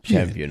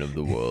champion of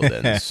the world,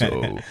 and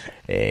so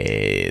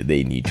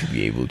they need to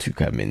be able to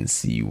come and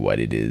see what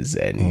it is.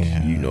 And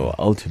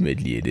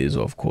ultimately it is,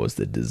 of course,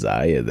 the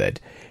desire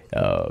that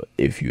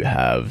if you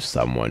have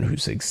someone who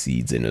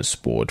succeeds in a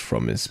sport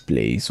from his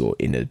place, or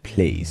in a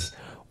place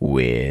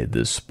where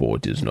the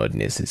sport is not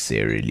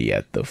necessarily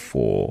at the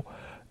fore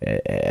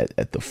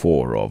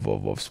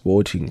of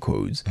sporting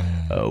codes,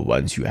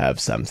 once you have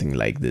something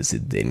like this,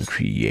 it then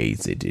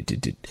creates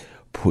it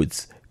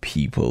puts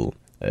people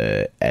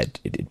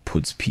it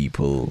puts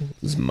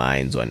people's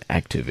minds on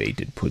activate.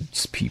 It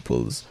puts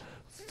people's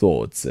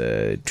thoughts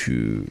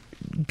to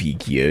be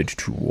geared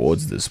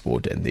towards the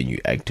sport, and then you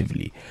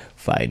actively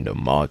find a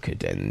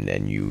market, and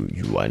then you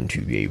want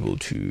to be able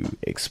to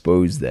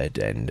expose that,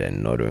 and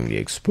not only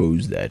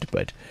expose that,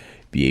 but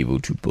be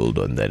able to build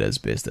on that as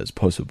best as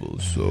possible.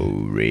 So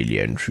really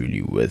and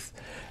truly, with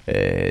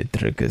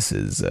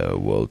Dricus's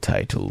world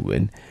title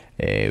win,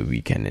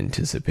 we can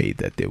anticipate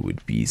that there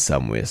would be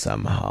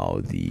somehow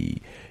the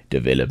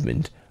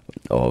development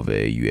of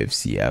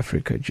UFC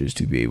Africa, just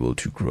to be able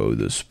to grow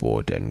the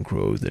sport and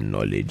grow the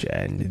knowledge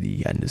and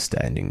the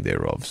understanding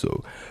thereof.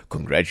 So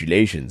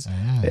congratulations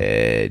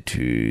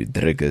to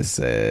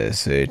Dricus.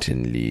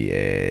 Certainly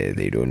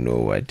they don't know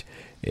what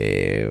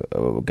there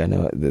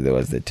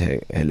was the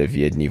tag Hello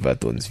Vietnam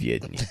Vatons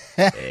Vietnam,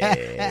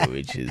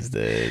 which is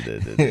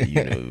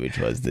the which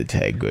was the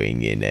tag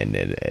going in, and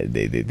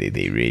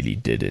they really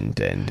didn't,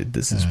 and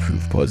this is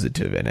proof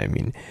positive. And I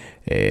mean,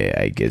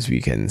 I guess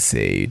we can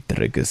say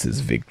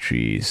Dricus's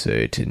victory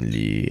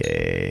certainly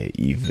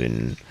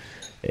even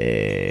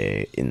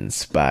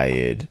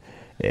inspired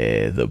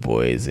the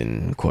boys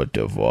in Cote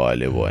d'Ivoire,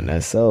 Levon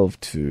herself,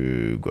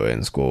 to go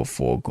and score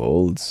 4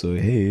 goals. So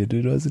hey,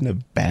 it wasn't a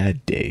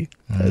bad day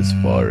as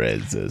far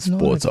as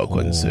sports are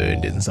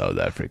concerned in South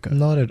Africa.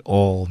 Not at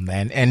all,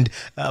 man. And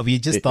we're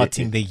just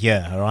starting the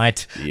year,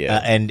 right?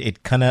 And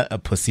it kind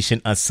of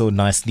positioned us so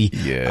nicely.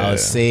 I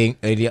was saying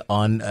earlier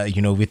on,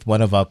 with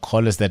one of our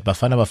callers, that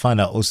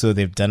Bafana also,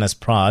 they've done us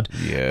proud.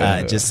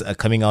 Just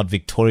coming out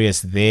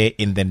victorious there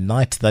in the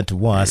night that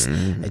was,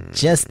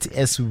 just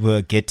as we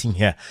were getting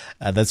here.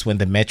 That's when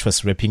the match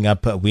was wrapping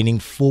up, winning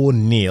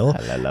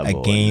 4-0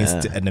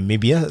 against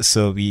Namibia.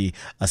 So we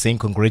are saying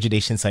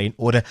congratulations are in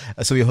order.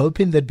 So we're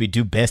hoping that we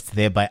do best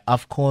there by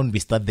AFCON. We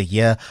start the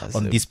year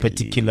on this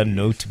particular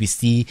note. We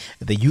see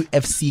the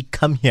UFC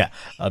come here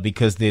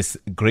because there's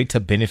greater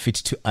benefit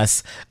to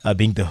us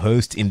being the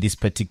host in this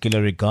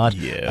particular regard.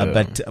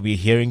 But we're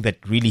hearing that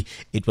really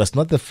it was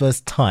not the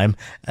first time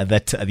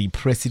that the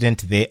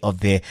president there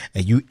of the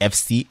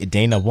UFC,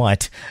 Dana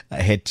White,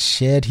 had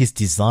shared his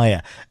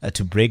desire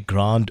to break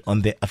ground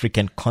on the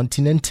African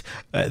continent.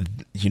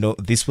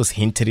 This was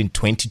hinted in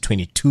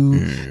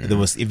 2022. There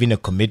was even a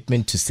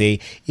commitment to say,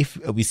 if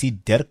we see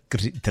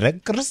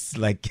Dirkers,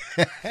 like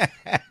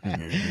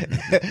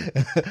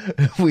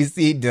we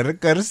see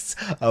Dirkers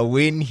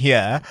win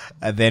here,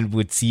 then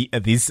we'd see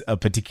this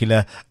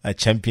particular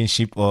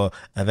championship or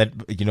that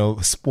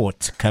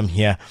sport come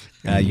here.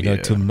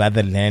 To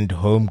motherland,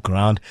 home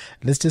ground.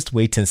 Let's just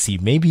wait and see.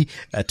 Maybe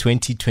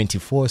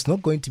 2024 is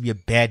not going to be a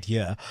bad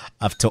year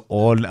after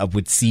all. I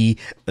would see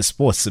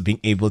sports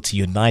being able to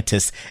unite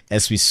us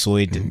as we saw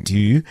it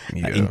do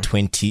in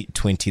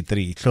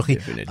 2023.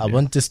 Definitely. I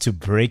want us to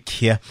break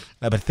here,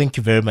 but thank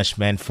you very much,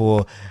 man,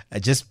 for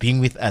just being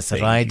with us,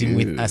 riding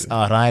with us,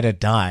 our ride or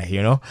die,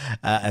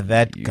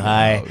 that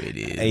guy,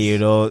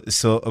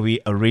 so we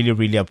really,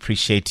 really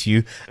appreciate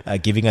you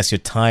giving us your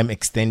time,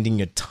 extending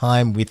your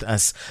time with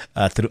us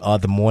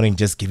throughout the morning,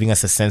 just giving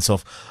us a sense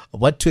of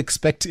what to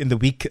expect in the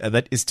week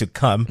that is to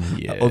come.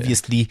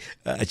 Obviously,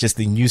 just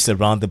the news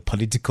around the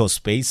political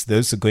space,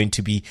 those are going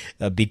to be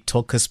big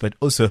talkers, but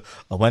also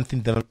one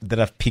thing that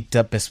I've picked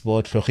up as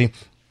well,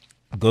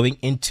 going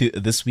into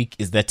this week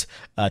is that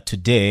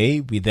today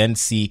we then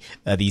see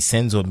the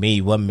Senzo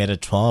Meyiwa murder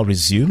trial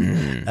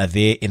resume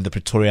there in the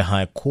Pretoria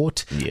High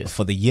Court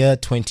for the year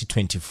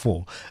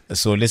 2024.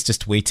 So let's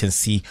just wait and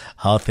see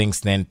how things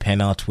then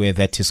pan out where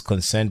that is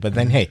concerned. But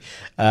then, hey,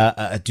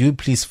 do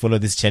please follow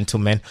this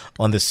gentleman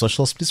on the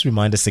socials. Please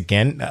remind us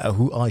again,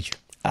 who are you?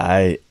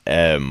 I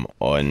am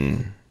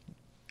on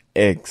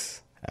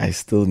X. I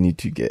still need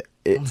to get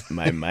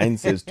My mind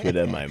says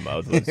Twitter, my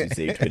mouth wants to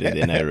say Twitter,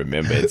 then I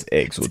remember it's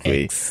X. But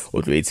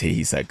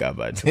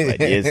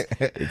yes,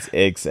 it's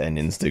X and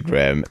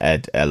Instagram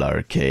at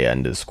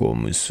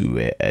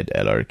LRK_Musue, at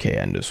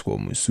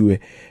LRK_Musue.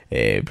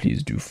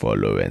 Please do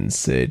follow and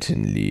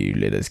certainly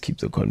let us keep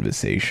the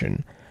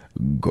conversation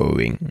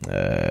going.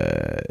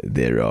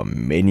 There are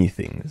many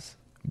things,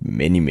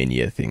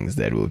 many things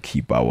that will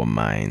keep our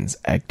minds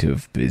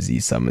active,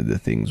 busy. Some of the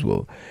things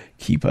will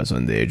keep us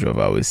on the edge of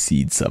our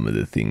seats. Some of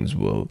the things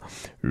will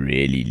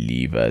really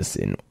leave us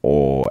in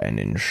awe and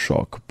in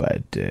shock.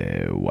 But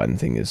one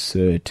thing is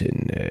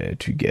certain,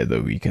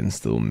 together we can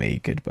still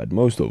make it. But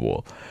most of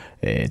all,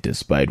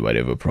 despite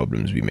whatever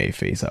problems we may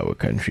face, our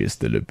country is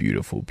still a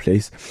beautiful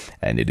place,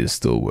 and it is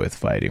still worth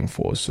fighting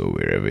for. So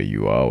wherever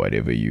you are,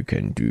 whatever you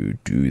can do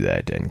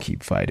that and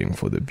keep fighting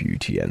for the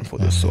beauty and for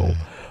the soul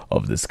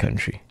of this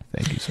country.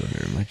 Thank you so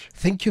very much.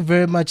 Thank you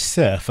very much,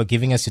 sir, for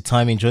giving us your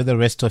time. Enjoy the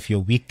rest of your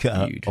week.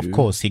 Of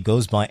course, he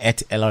goes by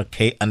at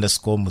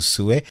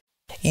LRK_Musue.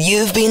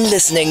 You've been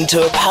listening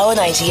to a Power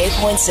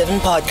 98.7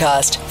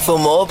 podcast. For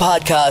more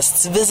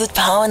podcasts, visit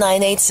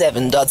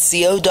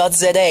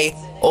power987.co.za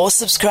or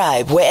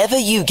subscribe wherever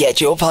you get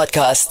your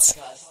podcasts.